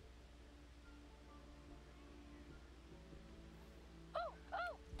 love.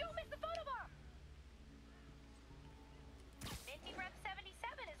 Ooh, don't miss the photobomb! Minty Breath 77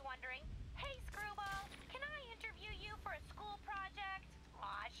 is wondering, hey, Screwball, can I interview you for a school project?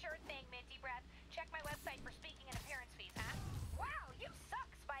 Aw, sure thing, Minty Breath. Check my website for speaking and appearance fees, huh? Wow, you suck,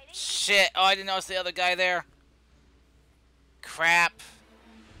 Spidey. Shit. Oh, I didn't notice the other guy there. Crap.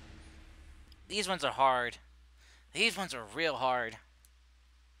 These ones are hard. These ones are real hard.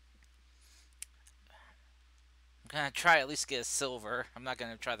 I'm gonna try at least get a silver. I'm not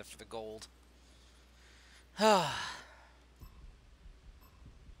gonna try for the gold. Gotta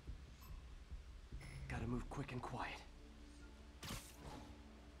move quick and quiet.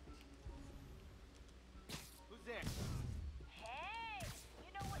 Who's there? Hey,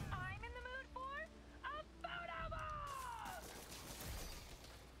 you know what I'm in the mood for? A photobomb!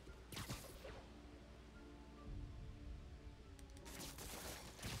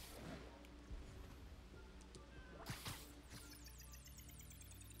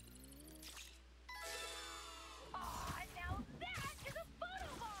 Aw, now that is a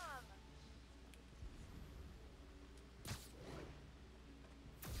photobomb!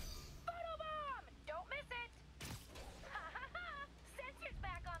 Photobomb! Don't miss it! Ha ha ha! Sensor's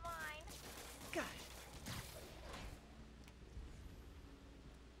back online! Got it.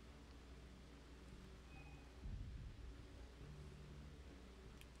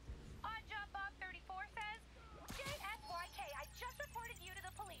 Odd Job Bob 34 says, JSYK, I just reported you to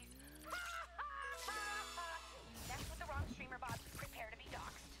the police. Ha ha ha ha! That's with the wrong streamer, Bob. Prepare to be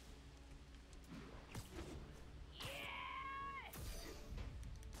doxxed. Yes!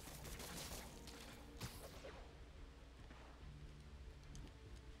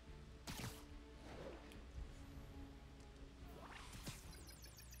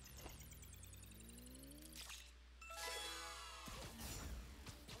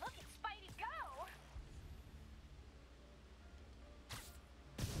 Look at Spidey go!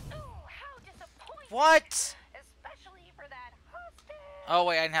 Ooh, how disappointing! What? Especially for that hostage! Oh,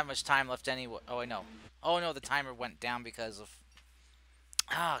 wait, I didn't have much time left anyway. Oh, I know. Oh, no, the timer went down because of...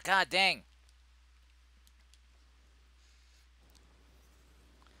 Ah, god dang.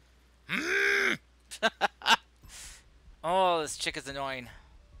 Oh, this chick is annoying.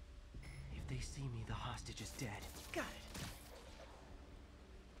 If they see me, the hostage is dead. Got it.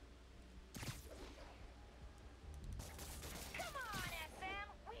 Come on, SM!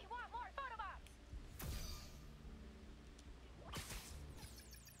 We want more photobombs!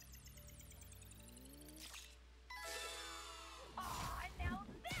 Aw, now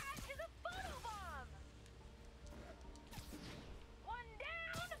that is a photobomb! One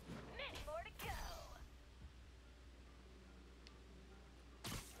down, many more to go.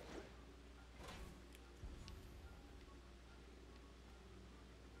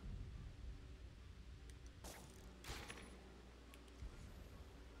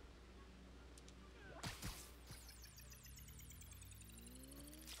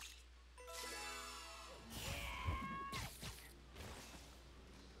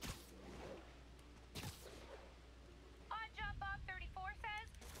 Odd Job Bob 34 says,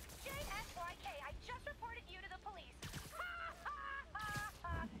 JSYK, I just reported you to the police. Ha ha ha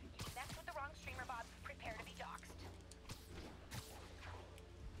ha! You messed with the wrong streamer, Bob. Prepare to be doxxed.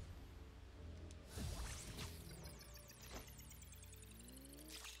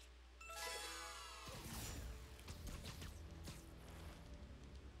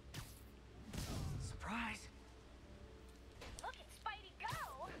 Surprise. Look at Spidey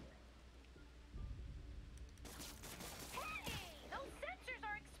go! Hey! Those sensors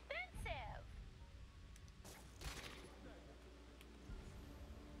are expensive!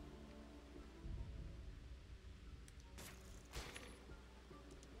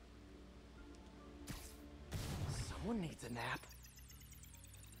 Someone needs a nap.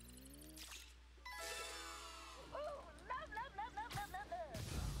 Ooh, love, love, love, love, love, love, love.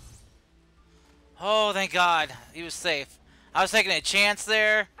 Oh, thank God. He was safe. I was taking a chance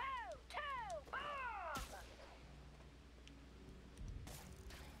there. Photobomb!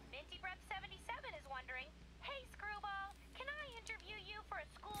 Minty Breath 77 is wondering, hey, Screwball, can I interview you for a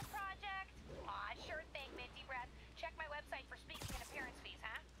school project? Aw, sure thing, Minty Breath. Check my website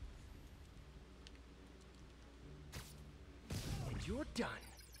you're done.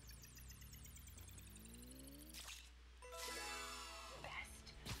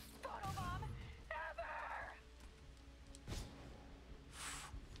 Best photobomb ever!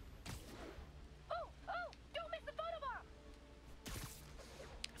 Oh, don't miss the photobomb!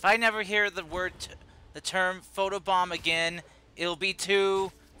 If I never hear the term photobomb again, it'll be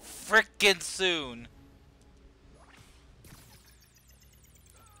too frickin' soon.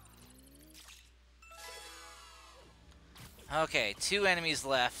 Okay, 2 enemies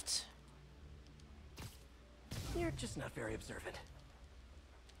left. You're just not very observant.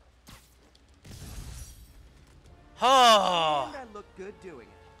 Oh, And I look good doing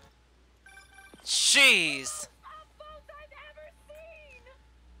it. jeez. Most I've ever seen!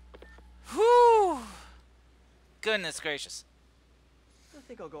 Whew. Goodness gracious. I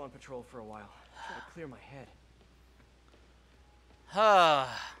think I'll go on patrol for a while. Try to clear my head.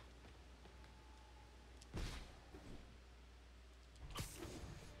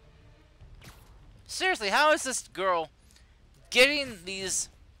 Seriously, how is this girl getting these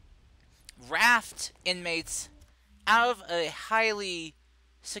raft inmates out of a highly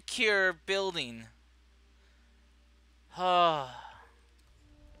secure building?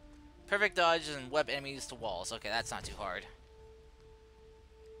 Perfect dodges and web enemies to walls. Okay, that's not too hard.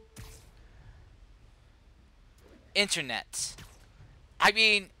 Internet. I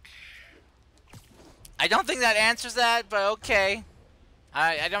mean, I don't think that answers that, but okay.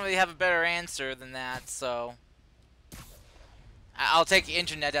 I don't really have a better answer than that, so I'll take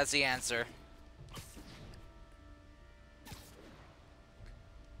internet as the answer.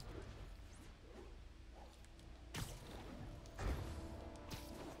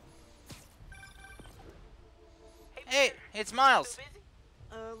 Hey, it's Miles. Still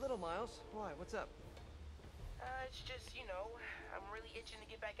busy? Little Miles. Why? What's up? It's just, you know, I'm really itching to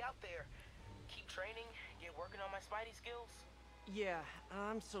get back out there. Keep training, get working on my Spidey skills. Yeah,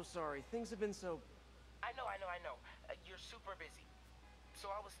 I'm so sorry. Things have been so... I know. You're super busy. So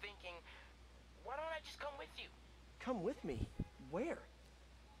I was thinking, why don't I just come with you? Come with me? Where?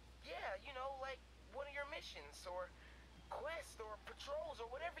 Yeah, you know, like one of your missions, or quests, or patrols, or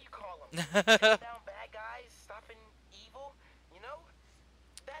whatever you call them. Taking down bad guys, stopping evil, you know?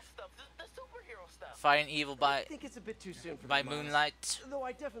 That stuff, the superhero stuff. Fighting evil I think it's a bit too soon for by that, Miles. moonlight. Though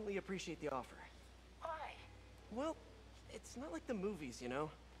I definitely appreciate the offer. Why? Well, it's not like the movies, you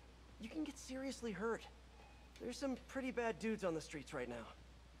know? You can get seriously hurt. There's some pretty bad dudes on the streets right now.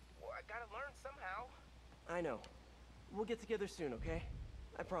 Well, I gotta learn somehow. I know. We'll get together soon, okay?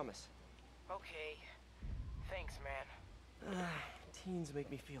 I promise. Okay. Thanks, man. Teens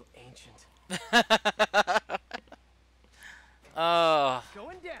make me feel ancient. Oh,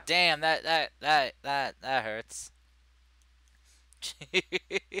 Going down. damn, that hurts.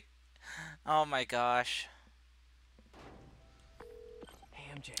 Oh my gosh. Hey,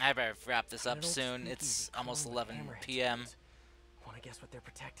 MJ. I better wrap this Got up an old soon. speakeasy It's almost cloned by 11 Hammerhead's p.m. dudes. Wanna guess what they're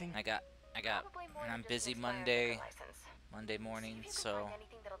protecting? I got, Probably more than I'm just busy an expired Monday liquor license. morning, See if you can so find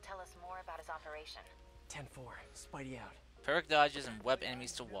anything that'll tell us more about his operation. 10-4. Spidey out. perfect dodges and web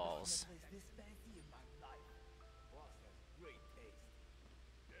enemies to walls. This fancy in my life. Boss has great taste.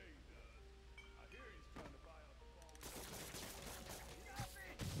 Yeah, he does. I hear he's trying to buy out the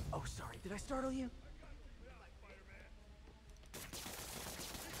ball. Oh, sorry. Did I startle you?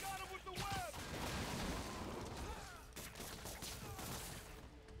 He got him with the web!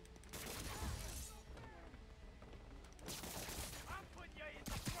 I'm putting you in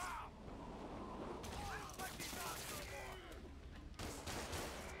the ground. Like these off.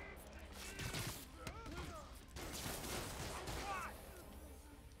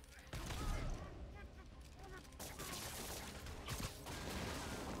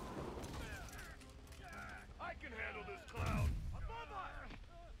 I can handle this clown.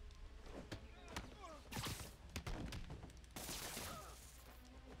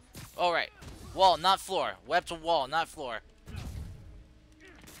 Alright. Wall, not floor. Web to wall, not floor.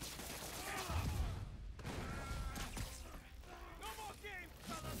 No more games,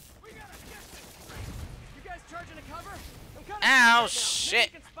 fellas. We gotta get this. You guys charging a cover? I'm kind of Ow, right shit. now.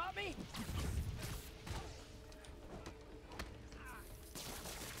 Maybe you can spot me?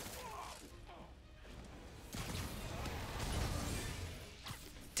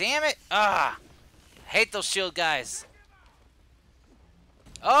 Damn it! Ah! Hate those shield guys.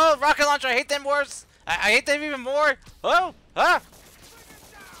 Oh, rocket launcher! I hate them worse. I hate them even more. Oh! Ah!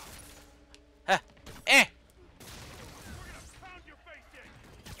 Eh! Pound your face in.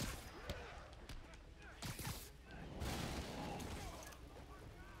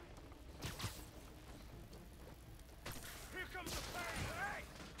 Here comes the party. Hey!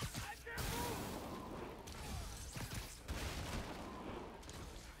 I can't move.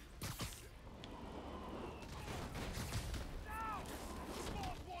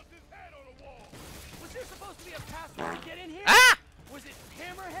 Get in here! Ah! Was it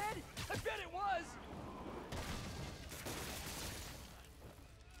Hammerhead? I bet it was!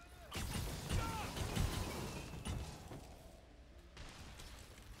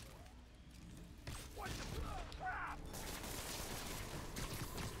 What the crap?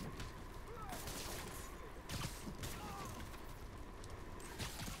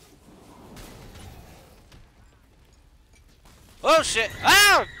 Oh shit!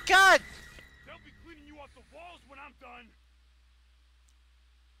 Oh god! They'll be cleaning you off the walls when I'm done.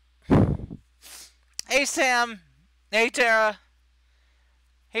 Hey Sam! Hey Tara!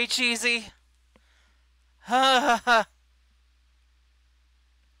 Hey Cheesy! Oh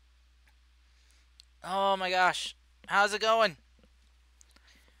my gosh. How's it going?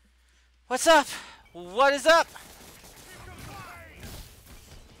 What's up? What is up?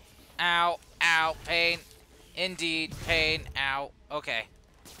 Ow. Ow. Pain. Indeed. Pain. Ow. Okay.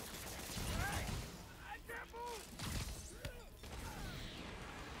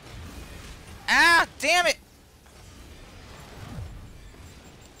 Ah! Damn it!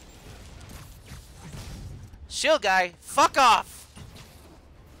 Shield guy, fuck off!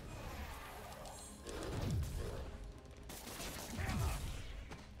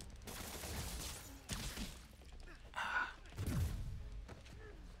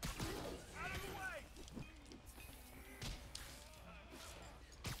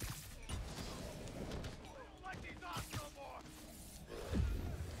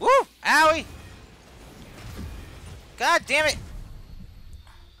 Woo! Owie! God damn it!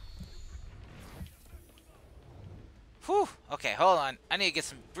 Whew. Okay, hold on. I need to get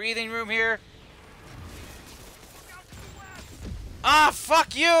some breathing room here. Ah,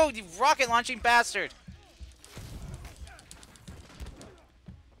 fuck you, you rocket launching bastard!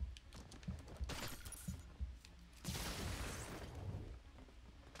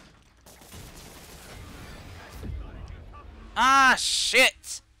 Ah,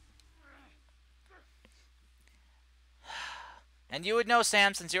 shit! And you would know,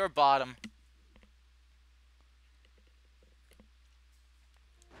 Sam, since you're bottom.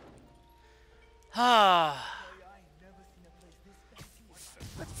 Ah.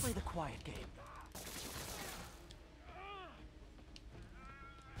 Let's play the quiet game.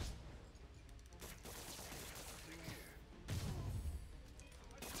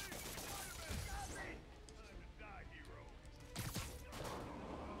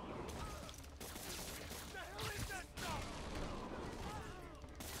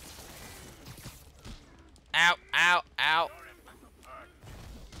 Ow, ow, ow.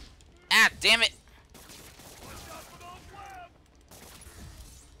 Ah, damn it.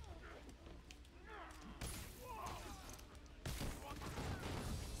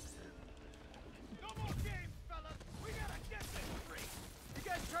 You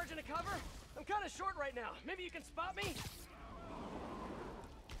guys charging a cover? I'm kind of short right now. Maybe you can spot me?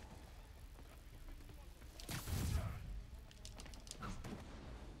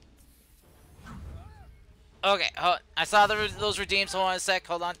 Okay, I saw those redeems. Hold on a sec.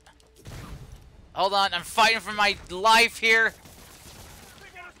 Hold on. Hold on. I'm fighting for my life here.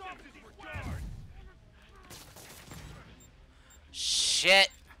 Shit.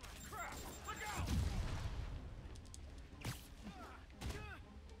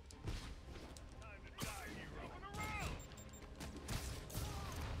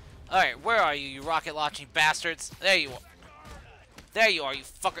 Alright, where are you, you rocket launching bastards? There you are. There you are, you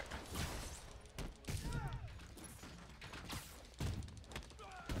fucker.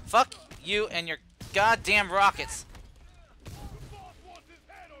 Fuck you and your goddamn rockets.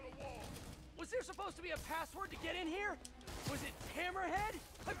 Was there supposed to be a password to get in here? Was it Hammerhead?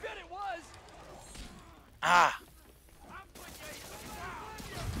 I bet it was. Ah.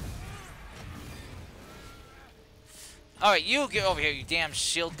 Alright, you get over here, you damn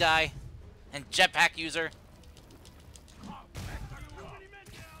shield guy and jetpack user.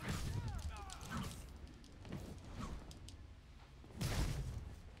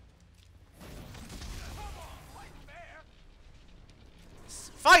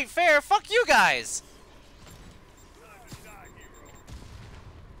 Fight fair? Fuck you guys!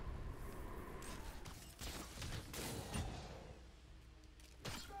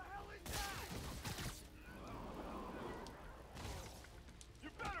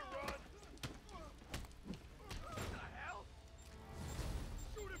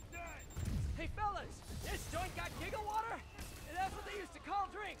 Hey fellas, this joint got giggle water? And that's what they used to call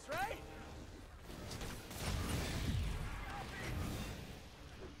drinks, right?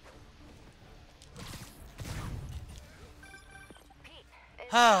 Pete, is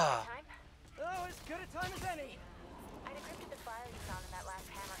Ah. time? Oh, as good a time as any. I decrypted the file you found in that last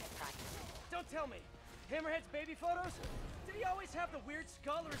Hammerhead project. Don't tell me. Hammerhead's baby photos? Did he always have the weird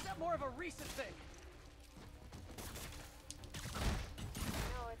skull, or is that more of a recent thing?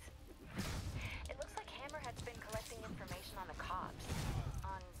 No, it looks like Hammerhead's been collecting information on the cops.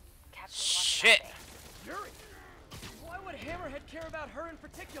 On Captain Shit! Watanabe. Yuri! Why would Hammerhead care about her in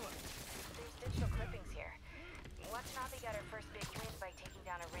particular? There's digital clippings here. Watanabe got her first big win by taking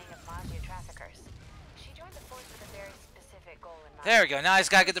down a ring of Maggia traffickers. She joined the force with a very specific goal in mind. There we go. Now I just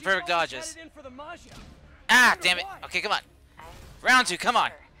gotta get the She's perfect always dodges. headed in for the Maggia. Ah, Wonder damn it. why. Okay, come on. I'm Round 2, come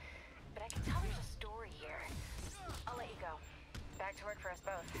on. sure, but I can tell there's a story here. I'll let you go. Back to work for us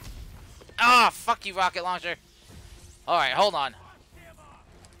both. Ah, fuck you, rocket launcher. Alright, hold on.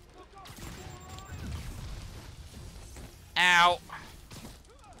 Ow.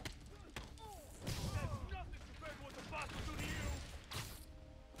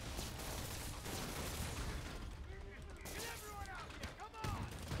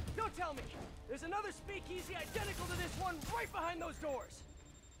 Don't tell me! There's another speakeasy identical to this one right behind those doors!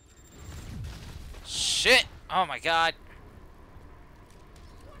 Shit. Oh my god.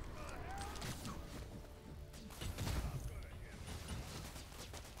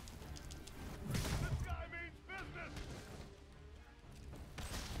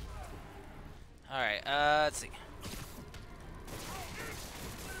 Alright, let's see.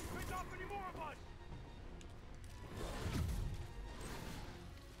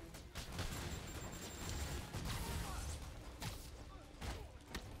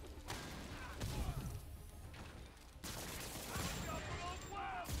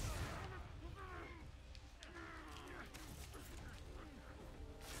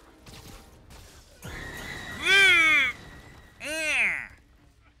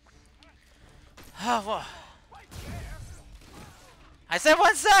 Oh, whoa. I said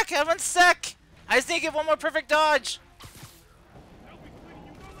 1 sec! 1 sec! I just need to get one more perfect dodge!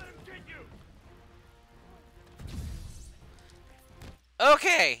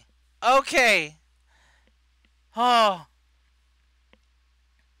 Okay! Okay! Oh!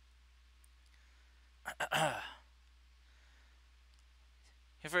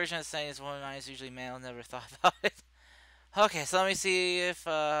 Your version of saying is one mine is usually male, never thought about it. Okay, so let me see if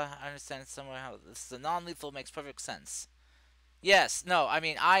I understand somewhere how this the non-lethal makes perfect sense. Yes, no, I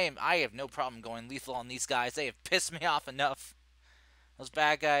mean I have no problem going lethal on these guys. They have pissed me off enough. Those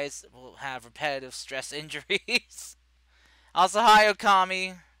bad guys will have repetitive stress injuries. Also, hi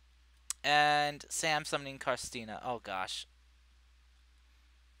Okami and Sam summoning Karstina. Oh gosh.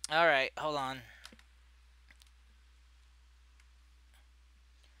 All right, hold on.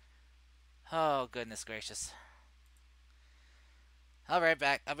 Oh goodness gracious. I'll be right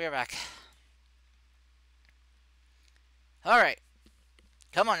back. I'll be right back. Alright.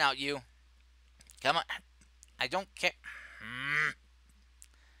 Come on out, you. Come on. I don't care.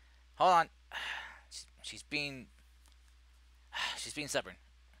 Hold on. She's being stubborn.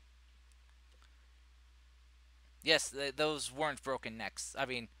 Yes, those weren't broken necks. I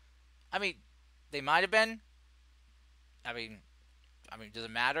mean, they might have been. I mean, does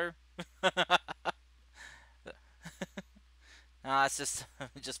it matter? No, it's just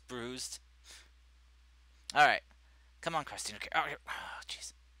just bruised. All right, come on, Christine. Okay. Oh,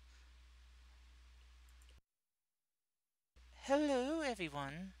 jeez. Hello,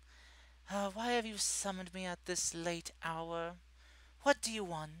 everyone. Why have you summoned me at this late hour? What do you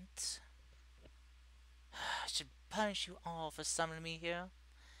want? I should punish you all for summoning me here,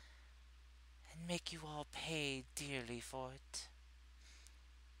 and make you all pay dearly for it.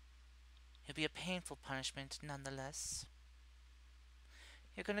 It'll be a painful punishment, nonetheless.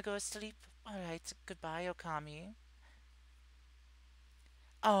 You're gonna go to sleep? Alright, goodbye, Okami.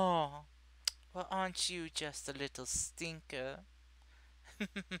 Oh, well, aren't you just a little stinker?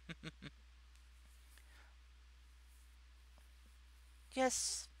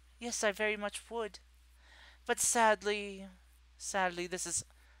 Yes, I very much would. But sadly, this is,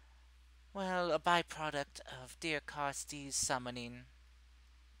 well, a byproduct of dear Karsty's summoning.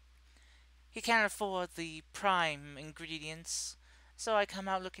 He can't afford the prime ingredients, so I come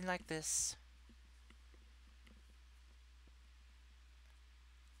out looking like this.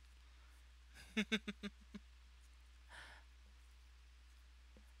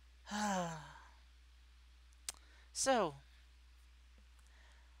 So,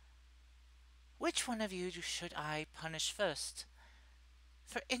 which one of you should I punish first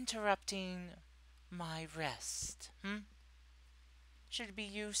for interrupting my rest? Should it be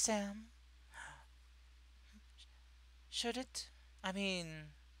you, Sam? Should it? I mean,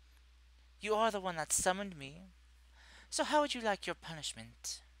 you are the one that summoned me. So how would you like your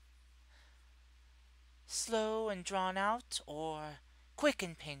punishment? Slow and drawn out, or quick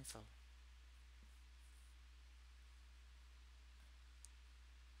and painful?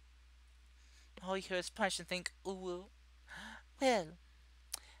 all you hear is punch and think, ooh woo. Well,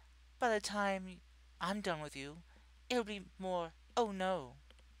 by the time I'm done with you, it'll be more oh no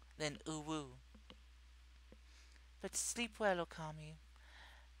than ooh woo. But sleep well, Okami.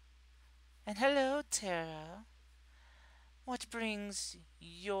 And hello, Terra. What brings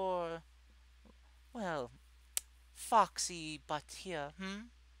your, well, foxy butt here, hmm?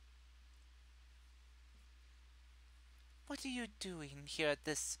 What are you doing here at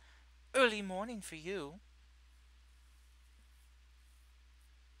this early morning for you?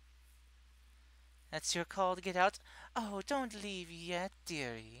 That's your call to get out? Oh, don't leave yet,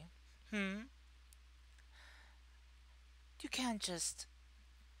 dearie. Hmm? You can't just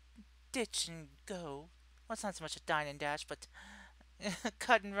ditch and go. Well, it's not so much a dine and dash, but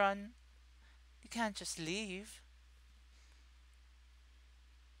cut and run. You can't just leave.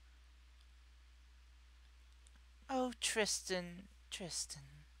 Oh, Tristan, Tristan.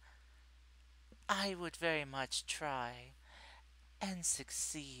 I would very much try and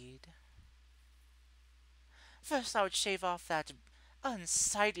succeed. First, I would shave off that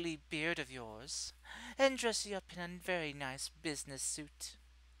unsightly beard of yours and dress you up in a very nice business suit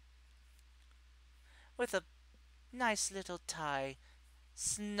with a nice little tie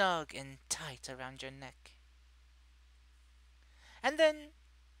snug and tight around your neck. And then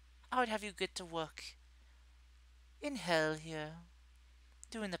I would have you get to work in hell here,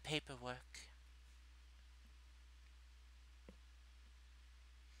 doing the paperwork.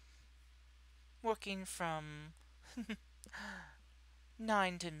 Working from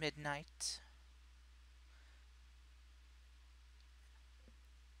 9 to midnight.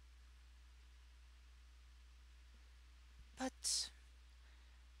 But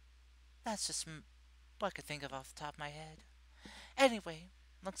that's just what I could think of off the top of my head. Anyway,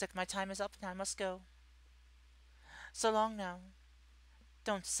 looks like my time is up and I must go. So long now.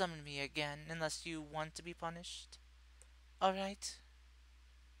 Don't summon me again unless you want to be punished. Alright?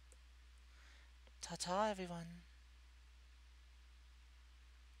 Ta-ta, everyone.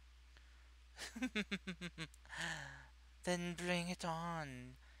 Then bring it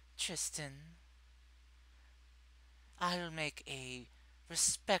on, Tristan. I'll make a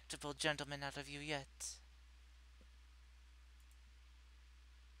respectable gentleman out of you yet.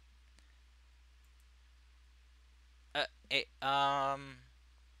 Hey,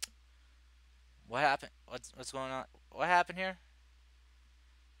 what happened? What's going on? What happened here?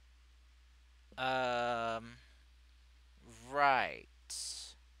 Right.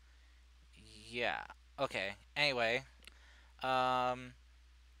 Yeah. Okay. Anyway, um,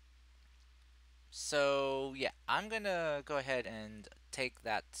 so yeah, I'm gonna go ahead and take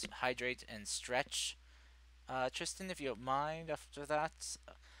that hydrate and stretch. Tristan, if you don't mind after that.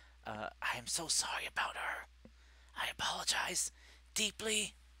 I am so sorry about her. I apologize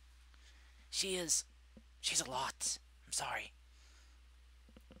deeply. She's a lot. I'm sorry.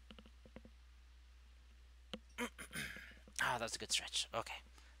 Ah, that's a good stretch. Okay.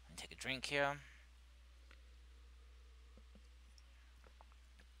 Let me take a drink here.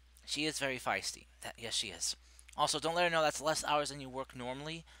 She is very feisty. Yes, she is. Also, don't let her know that's less hours than you work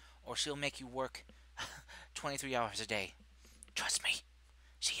normally, or she'll make you work 23 hours a day. Trust me,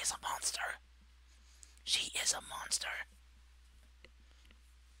 she is a monster. She is a monster.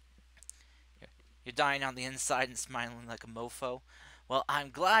 You're dying on the inside and smiling like a mofo. Well,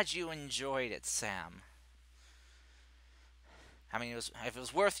 I'm glad you enjoyed it, Sam. I mean, if it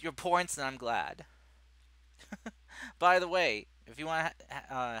was worth your points, then I'm glad. By the way, if you want to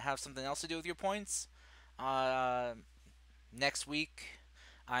have something else to do with your points, next week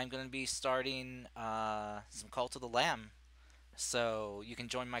I'm going to be starting some Cult of the Lamb. So you can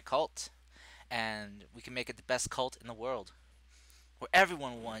join my cult, and we can make it the best cult in the world, where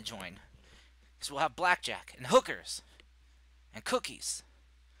everyone will want to join. Because we'll have blackjack and hookers and cookies,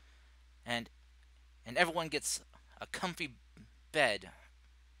 and everyone gets a comfy bed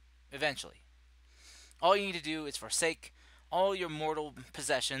eventually. All you need to do is forsake all your mortal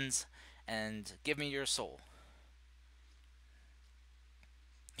possessions and give me your soul.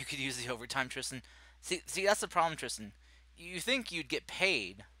 You could use the overtime, Tristan. See, that's the problem, Tristan. You think you'd get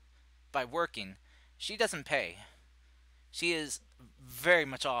paid by working. She doesn't pay. She is very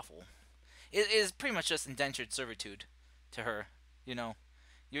much awful. It is pretty much just indentured servitude to her. You know,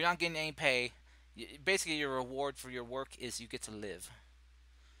 you're not getting any pay. Basically, your reward for your work is you get to live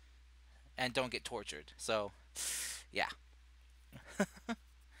and don't get tortured. So, yeah.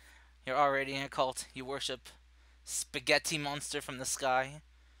 You're already in a cult. You worship spaghetti monster from the sky.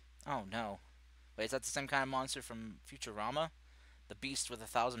 Oh no. Wait, is that the same kind of monster from Futurama? The beast with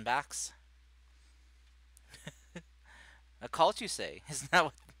 1,000 backs? A cult, you say? Isn't that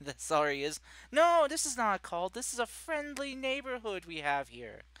what That's all he is. No, this is not a cult. This is a friendly neighborhood we have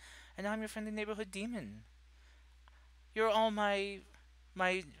here. And I'm your friendly neighborhood demon. You're all my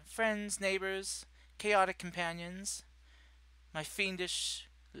friends, neighbors, chaotic companions, my fiendish,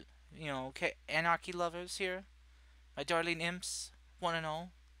 anarchy lovers here, my darling imps, one and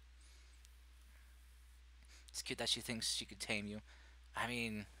all. It's cute that she thinks she could tame you. I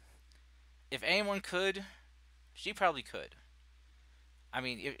mean, if anyone could, she probably could. I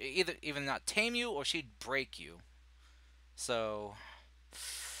mean, either even not tame you or she'd break you. So,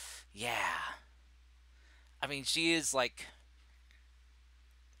 yeah. I mean, she is like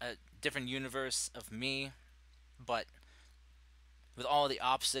a different universe of me, but with all the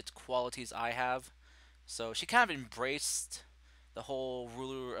opposite qualities I have. So she kind of embraced the whole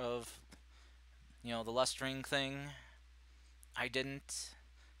ruler of, the lust ring thing. I didn't.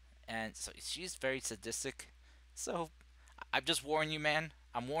 And so she's very sadistic. So I'm just warning you, man.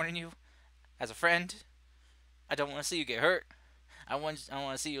 I'm warning you as a friend. I don't want to see you get hurt. I want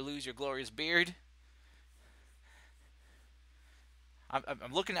to see you lose your glorious beard.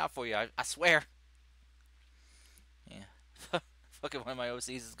 I'm looking out for you. I swear. Yeah. Fucking one of my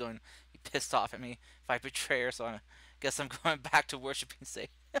OCs is going to be pissed off at me if I betray her, so I guess I'm going back to worshiping Satan.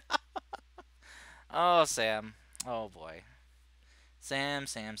 Oh, Sam. Oh, boy. Sam.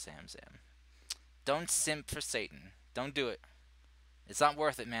 Don't simp for Satan. Don't do it. It's not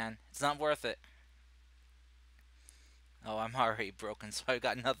worth it, man. It's not worth it. Oh, I'm already broken, so I've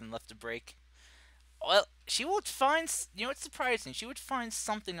got nothing left to break. Well, she would find... it's surprising. She would find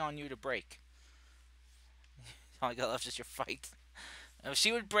something on you to break. All I got left is your fight. If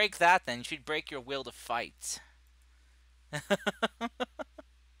she would break that, then she'd break your will to fight.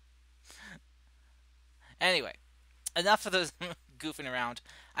 Anyway, enough of those goofing around.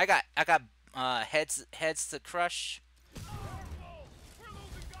 I got heads to crush.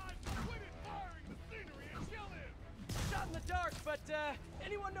 Shot in the dark, but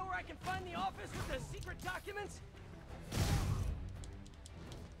anyone know where I can find the office with the secret documents?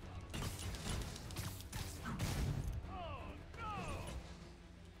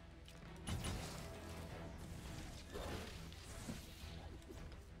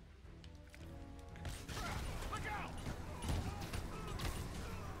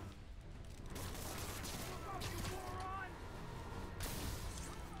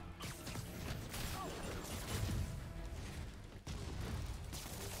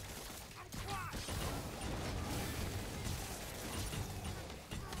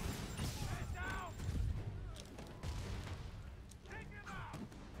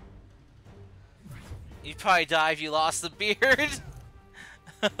 You'd probably die if you lost the beard.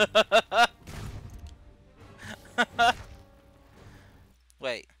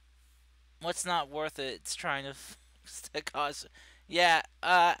 Wait. What's not worth it? It's trying to cause... Yeah,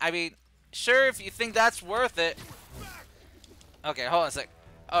 I mean, sure, if you think that's worth it. Okay, hold on a sec.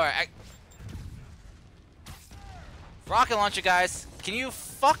 Alright, rocket launcher, guys. Can you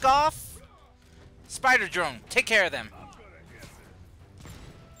fuck off? Spider drone, take care of them.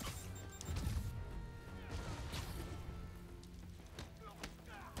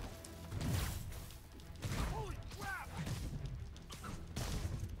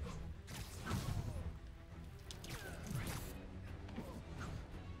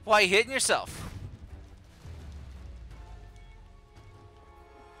 Why are you hitting yourself?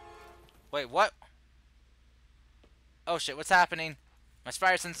 Wait, what? Oh shit, what's happening? My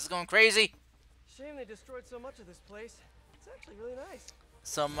spider sense is going crazy. Shame they destroyed so much of this place. It's actually really nice.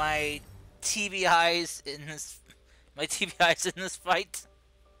 So my TBI's in this fight.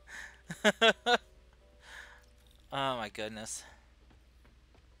 Oh my goodness.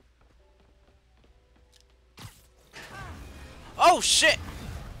 Oh shit!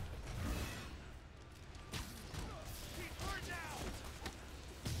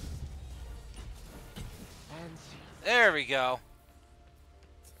 There we go.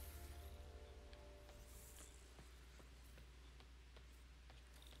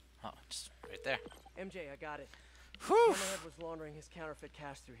 Oh, just right there. MJ, I got it. Whew. Hammerhead was laundering his counterfeit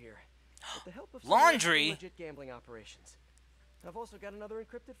cash through here. With the help of some Laundry? legit gambling operations. I've also got another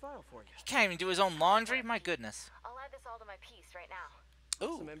encrypted file for you. He can't even do his own laundry? My goodness. I'll add this all to my piece right now.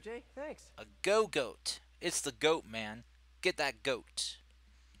 Ooh. Awesome, MJ. Thanks. A goat. It's the goat, man. Get that goat.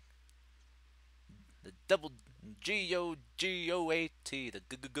 The double G-O-G-O-A-T. The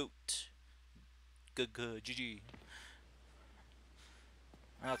goat. G-G.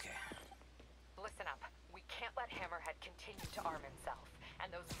 Okay. Listen up. We can't let Hammerhead continue to arm himself.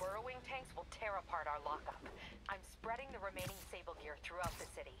 And those burrowing tanks will tear apart our lockup. I'm spreading the remaining Sable gear throughout the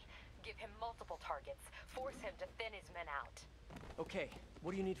city. Give him multiple targets. Force him to thin his men out. Okay,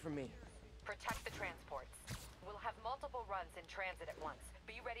 what do you need from me? Protect the transports. We'll have multiple runs in transit at once.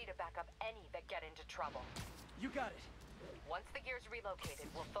 Be ready to back up any that get into trouble. You got it. Once the gear's relocated,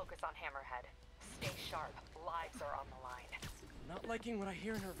 we'll focus on Hammerhead. Stay sharp. Lives are on the line. Not liking what I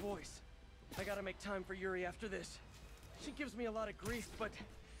hear in her voice. I gotta make time for Yuri after this. She gives me a lot of grief, but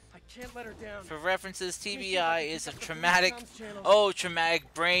I can't let her down. For references, TBI is a traumatic... Oh,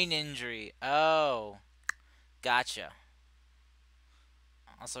 traumatic brain injury. Oh. Gotcha.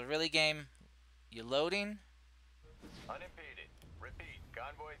 Also, really, game? You loading? Unimpeded. Repeat.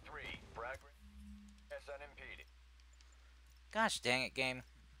 Convoy 3. Fragment. Yes, unimpeded. Gosh dang it, game.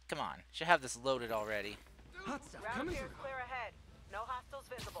 Come on. Should have this loaded already. Hot stuff Round coming here through. clear ahead. No hostiles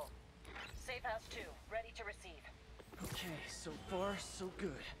visible. Safe house 2. Ready to receive. Okay, so far, so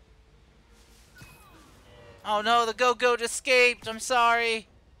good. Oh no, the Go-Goat escaped! I'm sorry!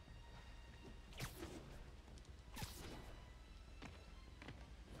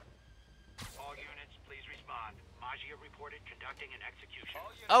 All units, please respond. Maggia reported conducting an execution.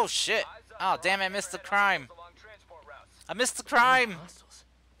 Oh shit! Oh damn, I missed the crime. I missed the crime! Hostiles.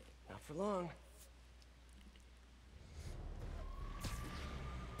 Not for long.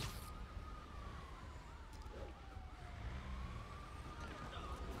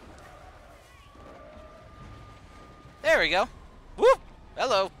 There we go. Whoop!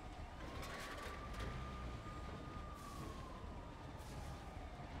 Hello.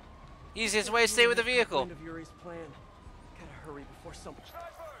 Easiest way to stay with the vehicle. Of Yuri's plan. Gotta hurry before some.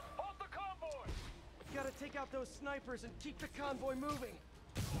 Snipers! Hold the convoy! Gotta take out those snipers and keep the convoy moving.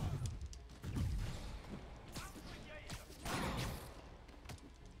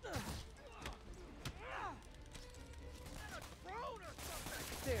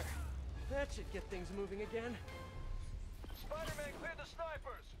 There. That should get things moving again. Spider-Man, clear the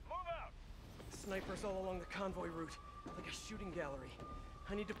snipers! Move out! Snipers all along the convoy route, like a shooting gallery.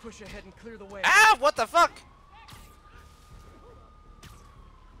 I need to push ahead and clear the way. Ah! What the fuck?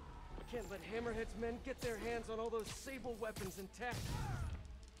 Can't let Hammerhead's men get their hands on all those Sable weapons and tech.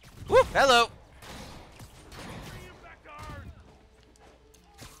 Whoop! Hello.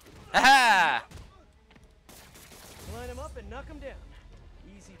 Haha! Line them up and knock them down.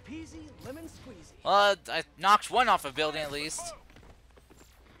 Easy peasy, lemon squeezy. Well, I knocked one off a building at least.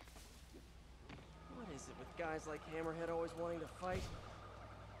 What is it with guys like Hammerhead always wanting to fight?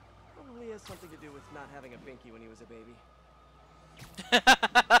 Probably has something to do with not having a binky when he was a baby.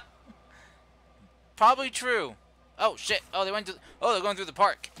 Probably true. Oh shit! Oh, they went to. Oh, they're going through the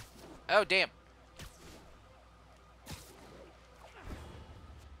park. Oh damn.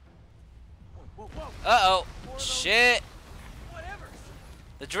 Whoa, whoa, whoa. Uh oh. Shit. Whatever.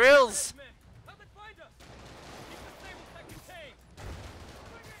 The drills.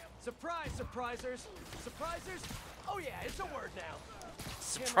 Surprise, surprisers. Surprisers? Oh yeah, it's a word now.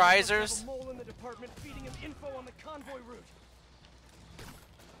 Surprisers. Have a mole in the department feeding him info on the convoy route.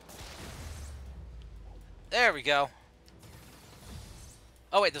 There we go.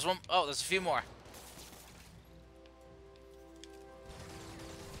 Oh wait, there's one. Oh, there's a few more.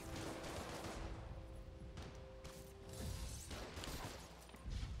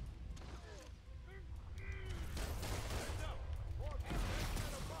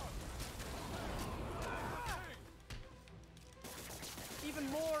 Even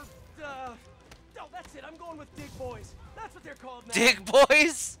more, oh, that's it. I'm going with Dig Boys. That's what they're called now. Dig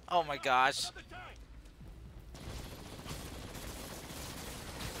boys? Oh my gosh.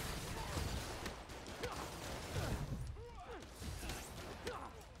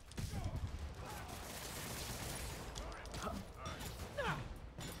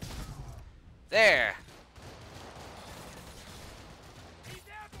 There.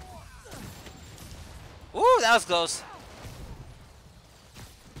 Ooh, that was close.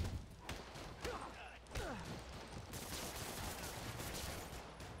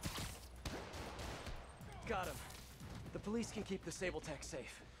 Got him. The police can keep the Sable Tech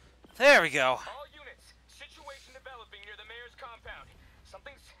safe. There we go. All units, situation developing near the mayor's compound.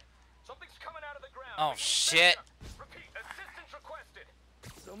 Something's coming out of the ground. Oh shit. Repeat, assistance requested.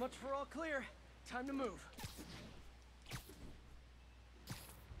 So much for all clear. Time to move.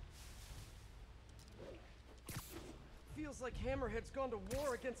 Feels like Hammerhead's gone to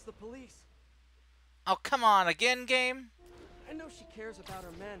war against the police. Oh, come on, again, game? I know she cares about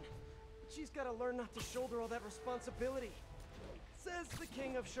her men, but she's got to learn not to shoulder all that responsibility. Says the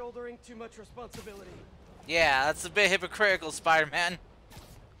king of shouldering too much responsibility. Yeah, that's a bit hypocritical, Spider-Man.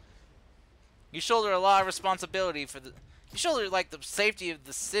 You shoulder a lot of responsibility for the... You shoulder, like, the safety of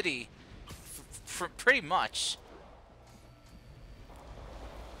the city for pretty much.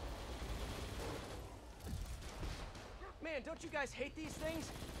 Man, Man, don't you guys hate these things?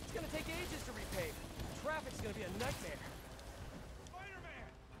 It's gonna take ages to repave. Traffic's gonna be a nightmare.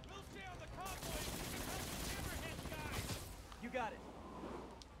 Spider-Man! We'll stay on the convoy and you can help the Hammerhead guys! You got it.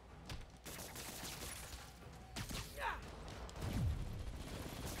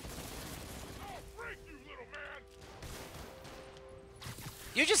 Oh, freak you, little man!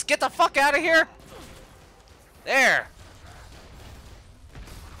 You just get the fuck out of here! There!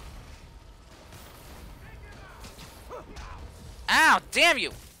 Ow, damn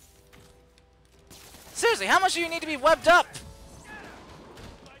you! Seriously, how much do you need to be webbed up?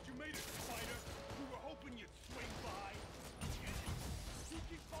 Glad you made it, Spider. We were hoping you'd swing by. You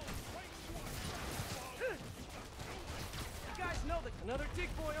keep falling right into our trap, You guys know that another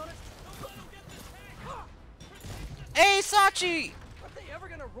dig boy on it. Don't let him get this tank! Hey, Sachi! Are they ever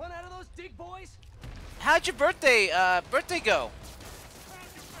gonna run out of those dig boys? How'd your birthday go?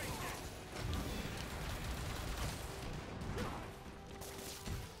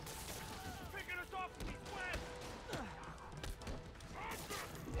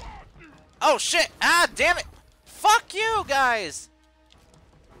 Oh shit! Ah, damn it! Fuck you guys!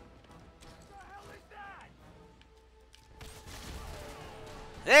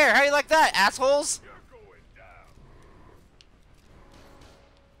 There, how you like that, assholes?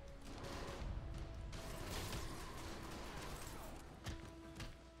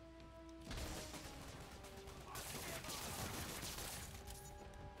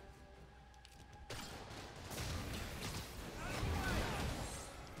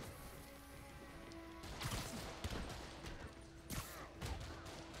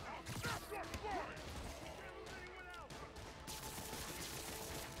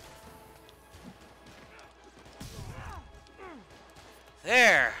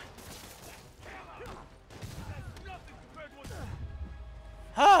 There.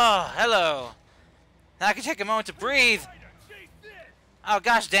 Oh, hello. Now I can take a moment to breathe. Oh,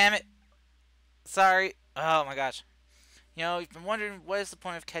 gosh damn it. Sorry. Oh, my gosh. You know, you've been wondering what is the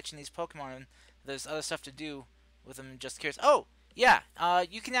point of catching these Pokemon. There's other stuff to do with them. Just curious. Oh, yeah.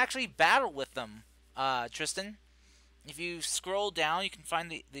 You can actually battle with them, Tristan. If you scroll down, you can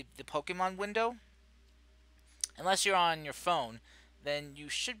find the Pokemon window. Unless you're on your phone, then you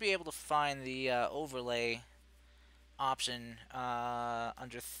should be able to find the overlay option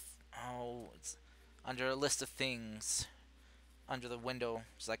under under a list of things under the window.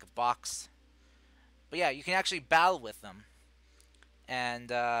 It's like a box. But yeah, you can actually battle with them,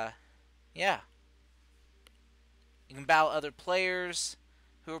 and yeah, you can battle other players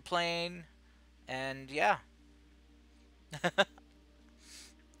who are playing, and yeah. It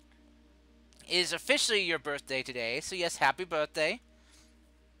is officially your birthday today, so yes, happy birthday.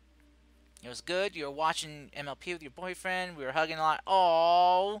 It was good. You were watching MLP with your boyfriend. We were hugging a lot.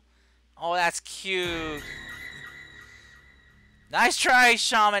 Oh, that's cute. Nice try,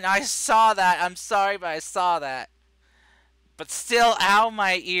 Shaman. I saw that. I'm sorry, but I saw that. But still, ow,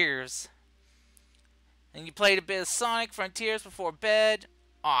 my ears. And you played a bit of Sonic Frontiers before bed.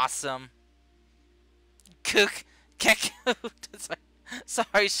 Awesome. Cook.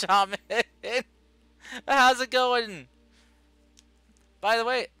 Sorry, Shaman. How's it going? By the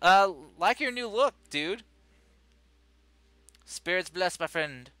way, like your new look, dude. Spirits blessed, my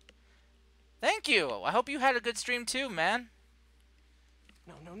friend. Thank you. I hope you had a good stream too, man.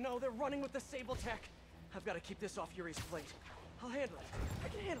 No, they're running with the Sable Tech. I've got to keep this off Yuri's plate. I'll handle it. I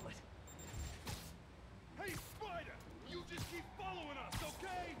can handle it. Hey, Spider! You just keep following us,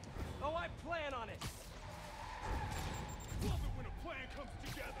 okay? Oh, I plan on it. Love it when a plan comes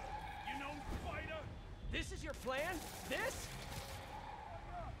together. You know, Spider? This is your plan? This?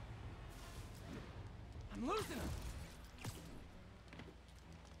 I'm losing him.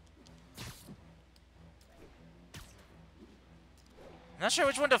 I'm not sure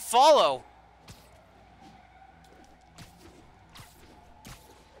which one to follow.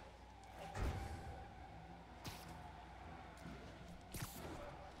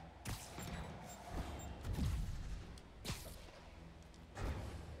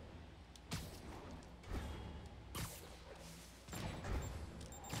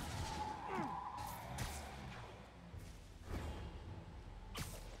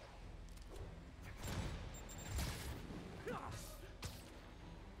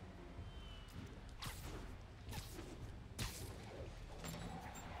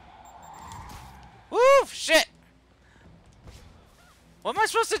 Woo! Shit! What am I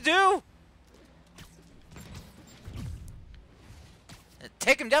supposed to do?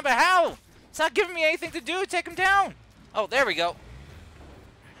 Take him down, but how? It's not giving me anything to do. Take him down. Oh, there we go.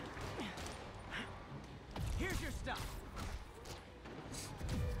 Here's your stuff.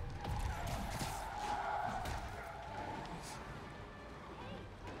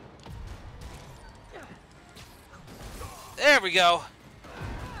 There we go.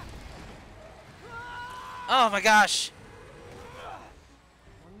 Oh my gosh.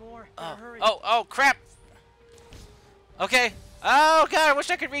 One more. Oh, Hurry. oh, crap. Okay. Oh god, I wish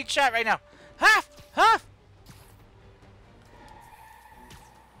I could read chat right now. Ha! Ha!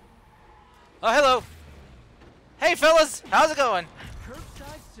 Oh, hello. Hey, fellas. How's it going?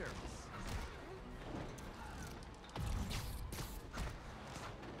 Curbside service.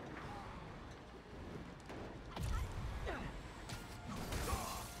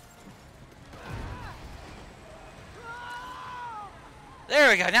 There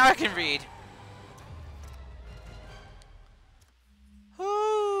we go. Now I can read.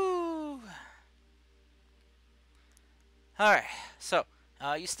 Whoo. Alright, so,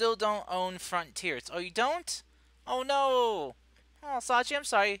 you still don't own Frontiers. Oh, you don't? Oh, no. Oh, Sachi, I'm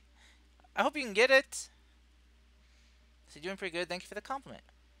sorry. I hope you can get it. So you're doing pretty good. Thank you for the compliment.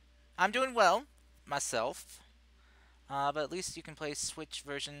 I'm doing well, myself. But at least you can play Switch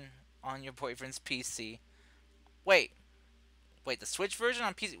version on your boyfriend's PC. Wait, the Switch version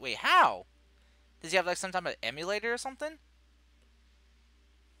on PC? Wait, how? Does he have like some type of emulator or something?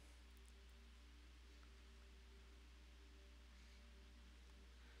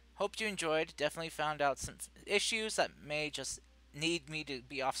 Hope you enjoyed. Definitely found out some issues that may just need me to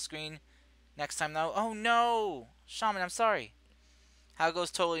be off screen next time though. Oh no! Shaman, I'm sorry. How it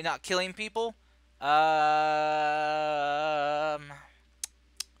goes totally not killing people?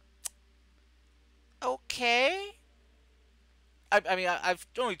 Okay. I mean, I've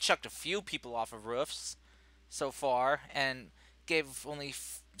only chucked a few people off of roofs so far, and gave only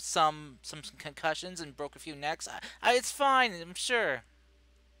some concussions and broke a few necks. It's fine, I'm sure.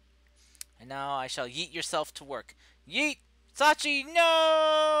 And now I shall yeet yourself to work. Yeet! Sachi,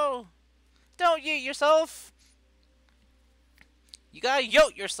 no! Don't yeet yourself! You gotta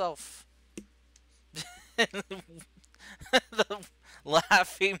yote yourself! The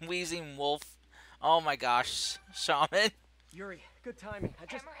laughing, wheezing wolf. Oh my gosh, Shaman. Yuri, good timing.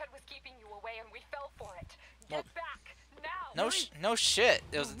 Hammerhead was keeping you away and we fell for it. Get Well, back, now! No shit.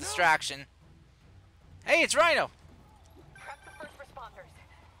 It was a distraction. Hey, it's Rhino! Prep the first responders.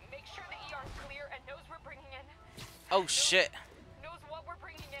 Make sure the ER is clear and knows we're bringing in. Oh shit. Knows what we're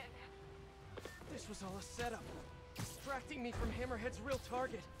bringing in. This was all a setup. Distracting me from Hammerhead's real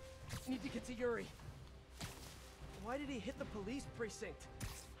target. Need to get to Yuri. Why did he hit the police precinct?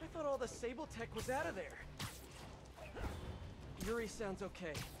 I thought all the Sable tech was out of there. Yuri sounds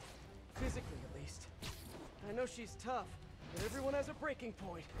okay. Physically, at least. I know she's tough, but everyone has a breaking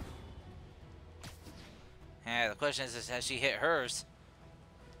point. Yeah, the question is has she hit hers?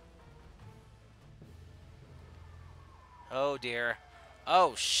 Oh dear.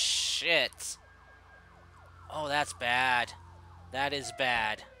 Oh shit. Oh, that's bad. That is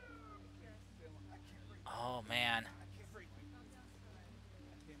bad. Oh man.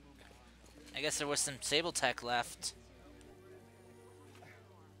 I guess there was some Sable tech left.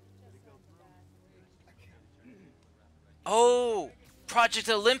 Oh! Project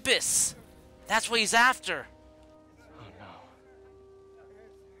Olympus! That's what he's after! Oh no.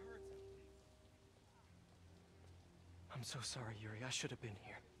 I'm so sorry, Yuri. I should have been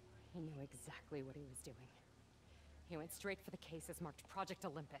here. He knew exactly what he was doing. He went straight for the cases marked Project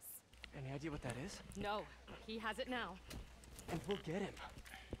Olympus. Any idea what that is? No, he has it now. And we'll get him.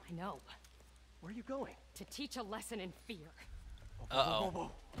 I know. Where are you going? To teach a lesson in fear. Uh-oh.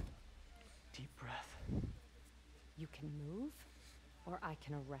 Whoa. Deep breath. You can move, or I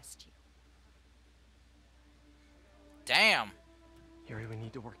can arrest you. Damn! Yuri, we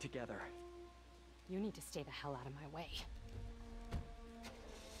need to work together. You need to stay the hell out of my way.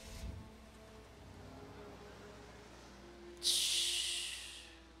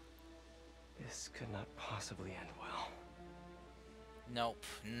 This could not possibly end well. Nope,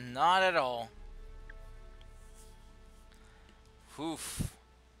 not at all. Oof.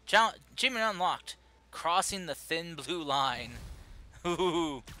 Achievement unlocked. Crossing the thin blue line.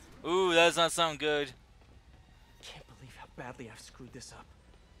 Ooh, that does not sound good. Can't believe how badly I've screwed this up.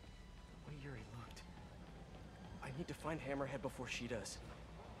 The way Yuri looked. I need to find Hammerhead before she does.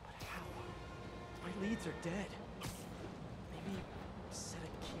 But how? My leads are dead. Maybe set a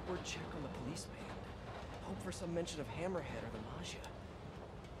keyword check on the police band. Hope for some mention of Hammerhead or the Magia.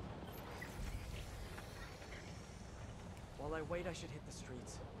 While I wait, I should hit the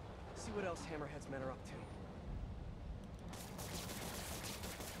streets. See what else Hammerhead's men are up to.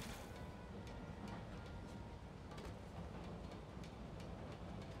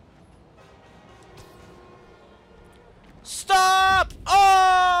 Stop!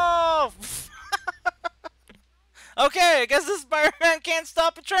 Oh! Okay, I guess this Spider-Man can't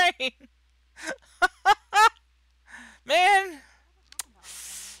stop a train. Man!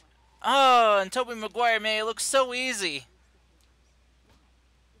 Oh, and Tobey Maguire made it look so easy.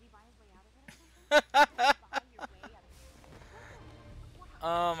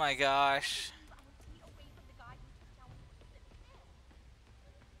 Oh my gosh.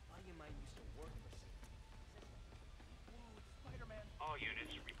 All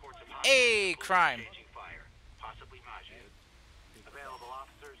units, reports of Hey, hostile crime. changing fire. Possibly Maggia. Available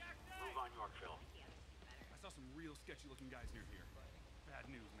officers, move on Yorkville. I saw some real sketchy looking guys near here. Bad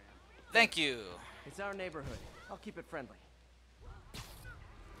news, man. Thank you. It's our neighborhood. I'll keep it friendly.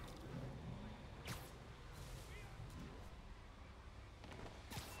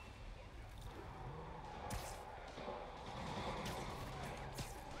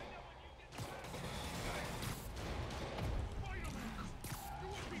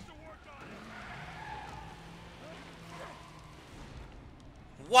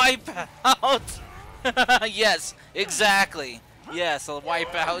 Wipe out. Yes, exactly. Yes, a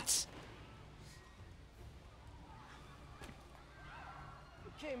wipe out.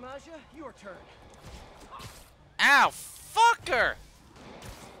 Okay, Maja, your turn. Ow, fucker.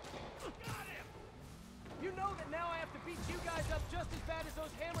 You know that now I have to beat you guys up just as bad as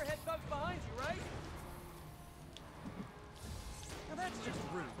those hammerhead thugs behind you, right? Now that's just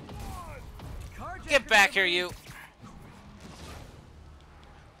rude. Carjacker Get back here, you.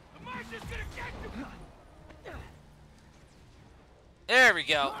 Maja's gonna get you! There we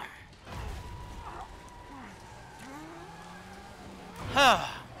go.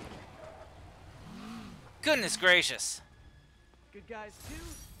 Goodness gracious. Good guys 2,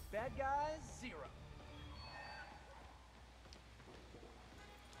 bad guys 0.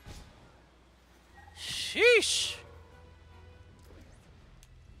 Sheesh.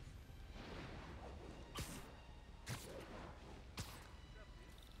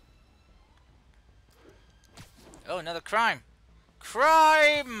 Oh, another crime.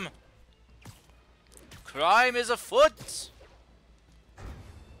 Crime! Crime is afoot.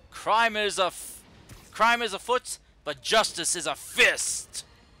 Crime is afoot, but justice is a fist.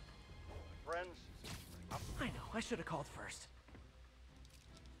 Friends, I know, I should have called first.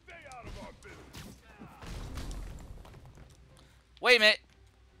 Stay out of our business. Wait a minute.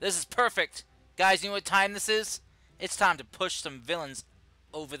 This is perfect. Guys, you know what time this is? It's time to push some villains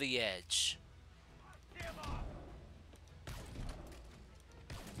over the edge.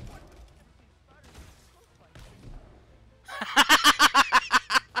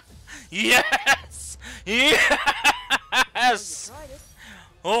 Yes! Yes!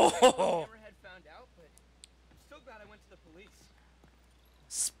 Oh! Hammerhead found out, but I'm still glad I went to the police.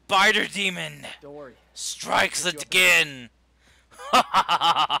 Spider Demon Don't worry. strikes again.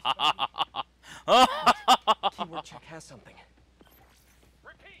 Keyword check has something.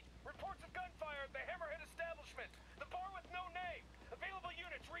 Repeat! Reports of gunfire at the Hammerhead establishment. The bar with no name. Available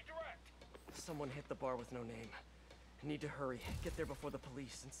units redirect. Someone hit the bar with no name. I need to hurry, get there before the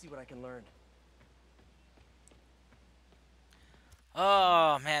police, and see what I can learn.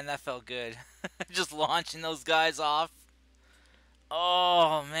 Oh man, that felt good. Just launching those guys off.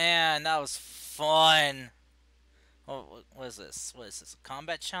 Oh man, that was fun. Oh, what is this? What is this? A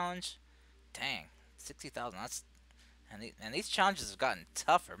combat challenge? Dang, 60,000. That's and these challenges have gotten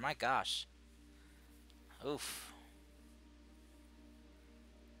tougher. My gosh. Oof.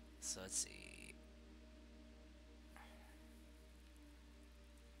 So let's see.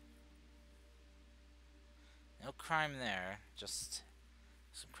 No crime there, just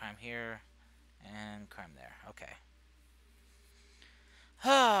some crime here and crime there. Okay.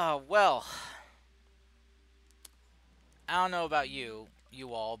 Ah, well. I don't know about you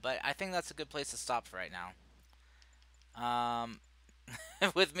all, but I think that's a good place to stop for right now.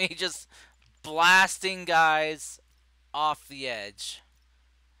 With me just blasting guys off the edge.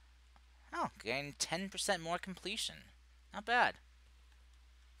 Oh, gain 10% more completion. Not bad.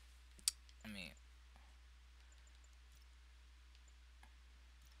 I mean,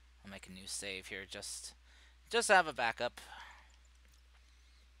 I'll make a new save here just to have a backup.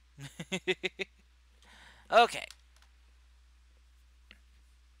 Okay.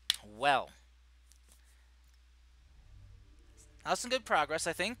 Well, that was some good progress,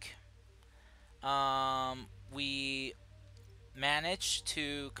 I think. We managed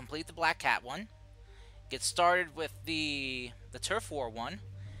to complete the Black Cat one, get started with the Turf War one,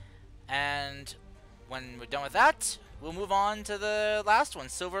 and when we're done with that, we'll move on to the last one,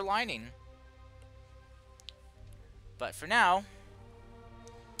 Silver Lining. But for now,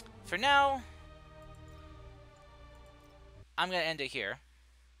 I'm gonna end it here.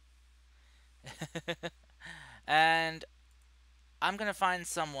 And I'm gonna find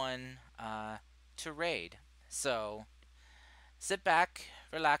someone to raid. So sit back,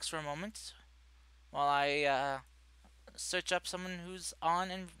 relax for a moment while I search up someone who's on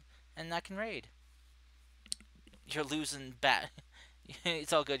and I can raid. You're losing bat.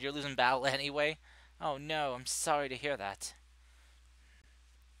 It's all good. You're losing battle anyway. Oh no, I'm sorry to hear that.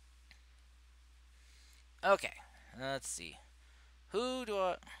 Okay, let's see. Who do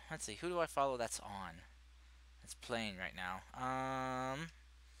I? Let's see. Who do I follow that's on? That's playing right now.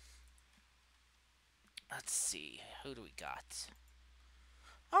 Let's see. Who do we got?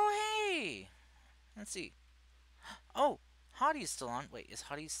 Oh hey. Let's see. Oh, Hottie's still on. Wait, is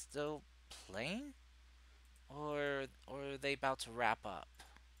Hottie still playing? Or are they about to wrap up?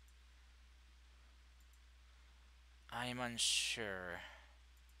 I am unsure.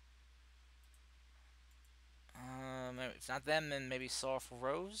 If it's not them, then maybe Sorrowful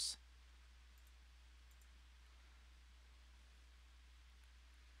Rose?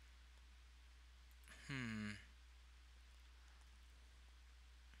 Hmm.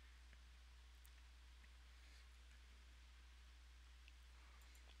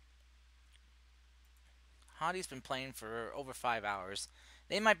 Hottie's been playing for over 5 hours.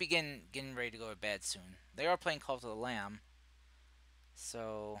 They might be getting ready to go to bed soon. They are playing Call to the Lamb.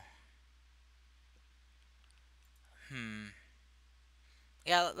 So,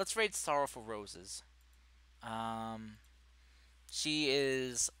 yeah, let's raid Sorrowful Roses. Um, she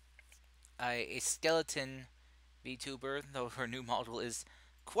is a skeleton VTuber, though her new model is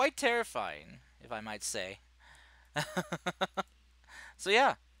quite terrifying, if I might say. So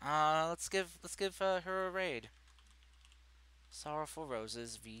yeah, let's give her a raid. Sorrowful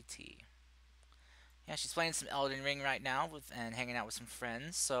Roses VT. Yeah, she's playing some Elden Ring right now and hanging out with some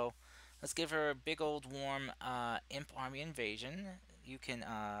friends. So let's give her a big old warm Imp Army Invasion. You can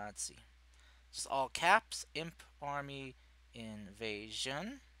let's see, just all caps Imp Army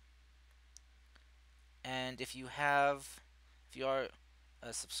Invasion. And if you are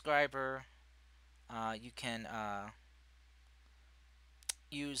a subscriber, you can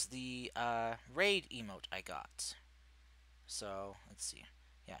use the raid emote I got. So let's see,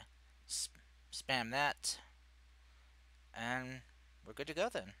 yeah, spam that, and we're good to go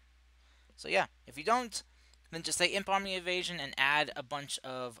then. So yeah, if you don't, then just say Imp Army Evasion and add a bunch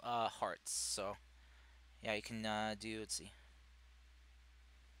of hearts. So yeah, you can do, let's see.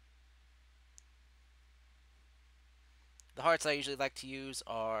 The hearts I usually like to use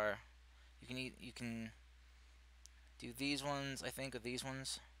are, you can do these ones, I think, or these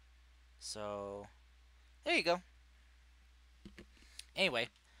ones. So there you go. Anyway,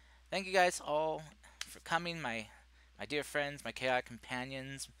 thank you guys all for coming, my dear friends, my chaotic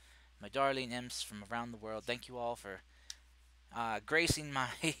companions, my darling imps from around the world. Thank you all for gracing my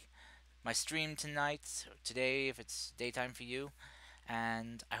my stream tonight, or today if it's daytime for you.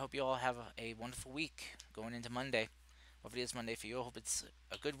 And I hope you all have a wonderful week going into Monday. Hope it is Monday for you. I hope it's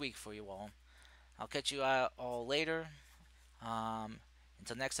a good week for you all. I'll catch you all later. Um,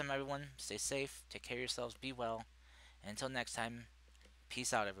 until next time, everyone, stay safe, take care of yourselves, be well. And until next time,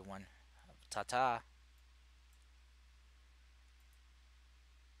 peace out, everyone. Ta ta.